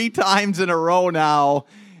broken 3 times in a row now,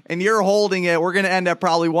 and you're holding it. We're going to end at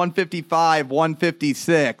probably 155,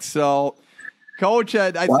 156. So, Coach,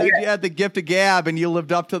 I said you had the gift of gab, and you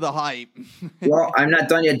lived up to the hype. Well, I'm not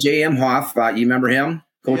done yet. J. Imhoff, you remember him?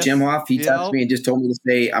 Coach Imhoff, he texted me and just told me to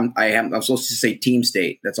say I'm supposed to say Team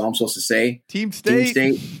State. That's all I'm supposed to say. Team State.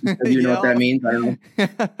 Team State. Do you know what that means? I don't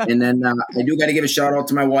know. And then I do got to give a shout out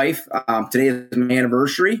to my wife. Today is my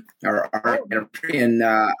anniversary, our anniversary, and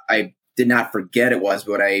I did not forget it was,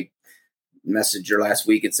 but I messaged her last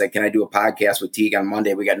week and said, "Can I do a podcast with Teague on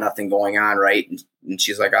Monday? We got nothing going on, right?" And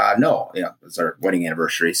she's like, "No, it's our wedding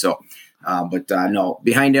anniversary." So. No,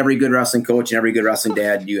 behind every good wrestling coach and every good wrestling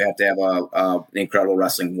dad, you have to have an incredible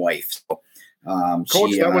wrestling wife. So,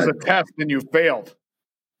 Coach, that was a test and you failed.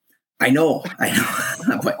 I know.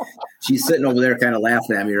 But she's sitting over there kind of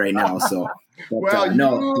laughing at me right now. So,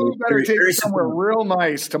 you better take her somewhere real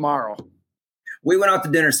nice tomorrow. We went out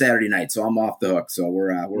to dinner Saturday night, so I'm off the hook. So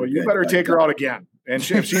we're you good. better take her out again. And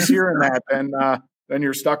if she's hearing that, then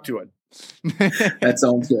you're stuck to it. That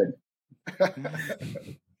sounds good.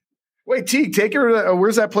 Wait, Teague, take her to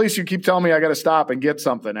where's that place you keep telling me I got to stop and get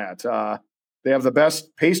something at? They have the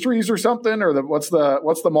best pastries or something, or what's the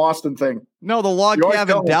Mauston thing? No, the Log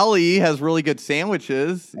Cabin Deli has really good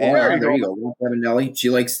sandwiches. Oh, there you go. Log Cabin Deli. She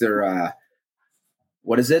likes their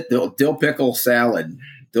what is it? Dill pickle salad,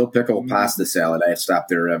 dill pickle pasta salad. I stop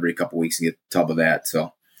there every couple weeks and get a tub of that.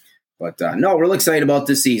 So, but no, we're really excited about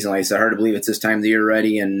this season. Like I said, hard to believe it's this time of the year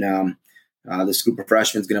already, and this group of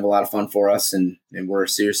freshmen is going to have a lot of fun for us, and we're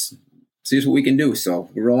serious. See what we can do.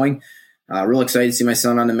 So we're rolling. Real excited to see my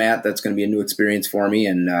son on the mat. That's going to be a new experience for me,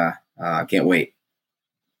 and can't wait.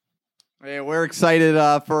 Hey, we're excited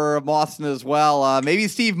for Boston as well. Maybe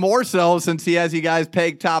Steve more so since he has you guys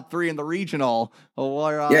pegged top 3 in the regional.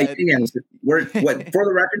 Yeah. For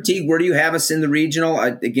the record, Teague, where do you have us in the regional?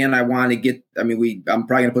 I want to get. I'm probably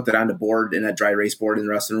going to put that on the board in that dry erase board in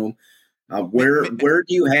the wrestling room. Where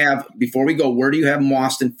do you have before we go? Where do you have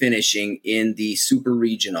Boston finishing in the super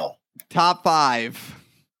regional? top 5.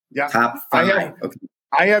 Yeah. Top 5. Okay.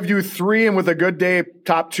 I have you 3, and with a good day,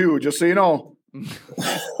 top 2, just so you know.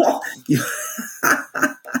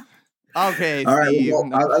 Okay, all right. Steve. Well,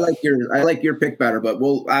 I like your pick better, but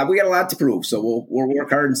we got a lot to prove, so we'll work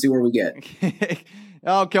hard and see where we get.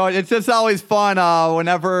 Okay, it's just always fun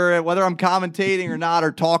whether I'm commentating or not,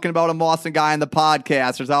 or talking about a Mawson guy on the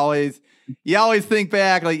podcast. You always think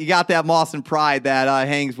back, like you got that Mawson pride that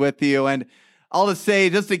hangs with you. And I'll just say,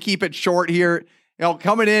 just to keep it short here,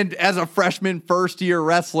 coming in as a freshman, first-year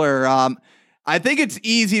wrestler, I think it's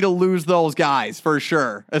easy to lose those guys for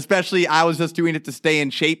sure. Especially, I was just doing it to stay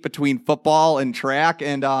in shape between football and track,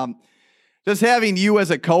 and just having you as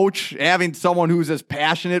a coach, having someone who's as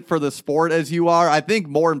passionate for the sport as you are. I think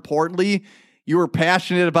more importantly, you were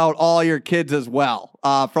passionate about all your kids as well,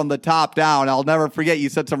 from the top down. I'll never forget, you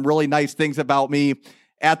said some really nice things about me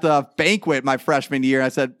at the banquet my freshman year. I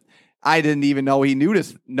said, I didn't even know he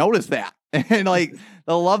noticed that. And like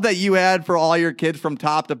the love that you had for all your kids from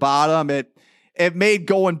top to bottom, it made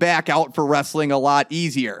going back out for wrestling a lot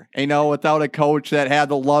easier. Without a coach that had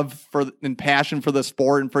the love for and passion for the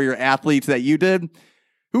sport and for your athletes that you did,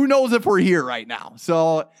 who knows if we're here right now.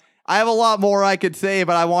 So I have a lot more I could say,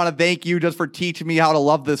 but I want to thank you just for teaching me how to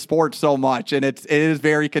love this sport so much. And it is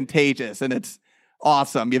very contagious, and it's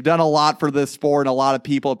awesome. You've done a lot for this sport, and a lot of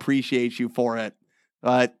people appreciate you for it.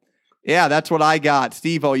 But yeah, that's what I got.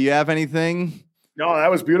 Steve-O, you have anything? No, that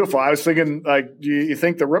was beautiful. I was thinking, like, you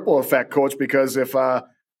think the ripple effect, Coach, because if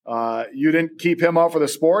you didn't keep him out for the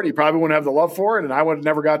sport, he probably wouldn't have the love for it, and I would have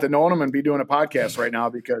never got to know him and be doing a podcast right now.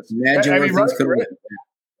 Because imagine where things could have been.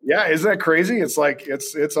 Yeah, isn't that crazy? It's like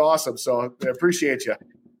it's awesome. So I appreciate you.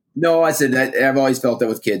 No, I said I've always felt that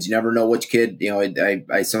with kids. You never know which kid.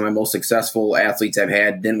 I some of my most successful athletes I've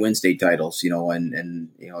had didn't win state titles. And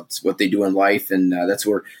it's what they do in life, and that's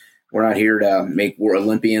where. We're not here to we're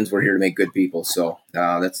Olympians. We're here to make good people. So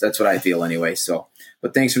that's what I feel anyway. So,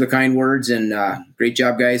 but thanks for the kind words, and great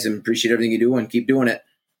job, guys, and appreciate everything you do, and keep doing it.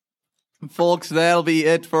 Folks, that'll be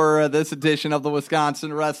it for this edition of the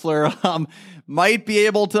Wisconsin Wrestler. Might be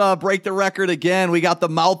able to break the record again. We got the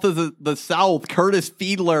mouth of the South, Curtis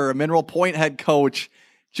Fiedler, Mineral Point head coach,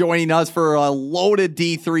 joining us for a loaded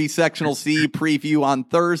D3 Sectional C preview on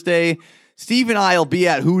Thursday. Steve and I will be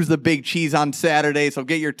at Who's the Big Cheese on Saturday, so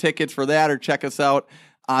get your tickets for that or check us out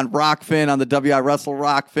on Rockfin, on the WI Wrestle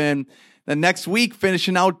Rockfin. Then next week,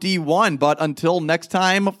 finishing out D1. But until next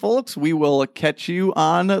time, folks, we will catch you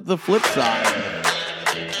on the flip side.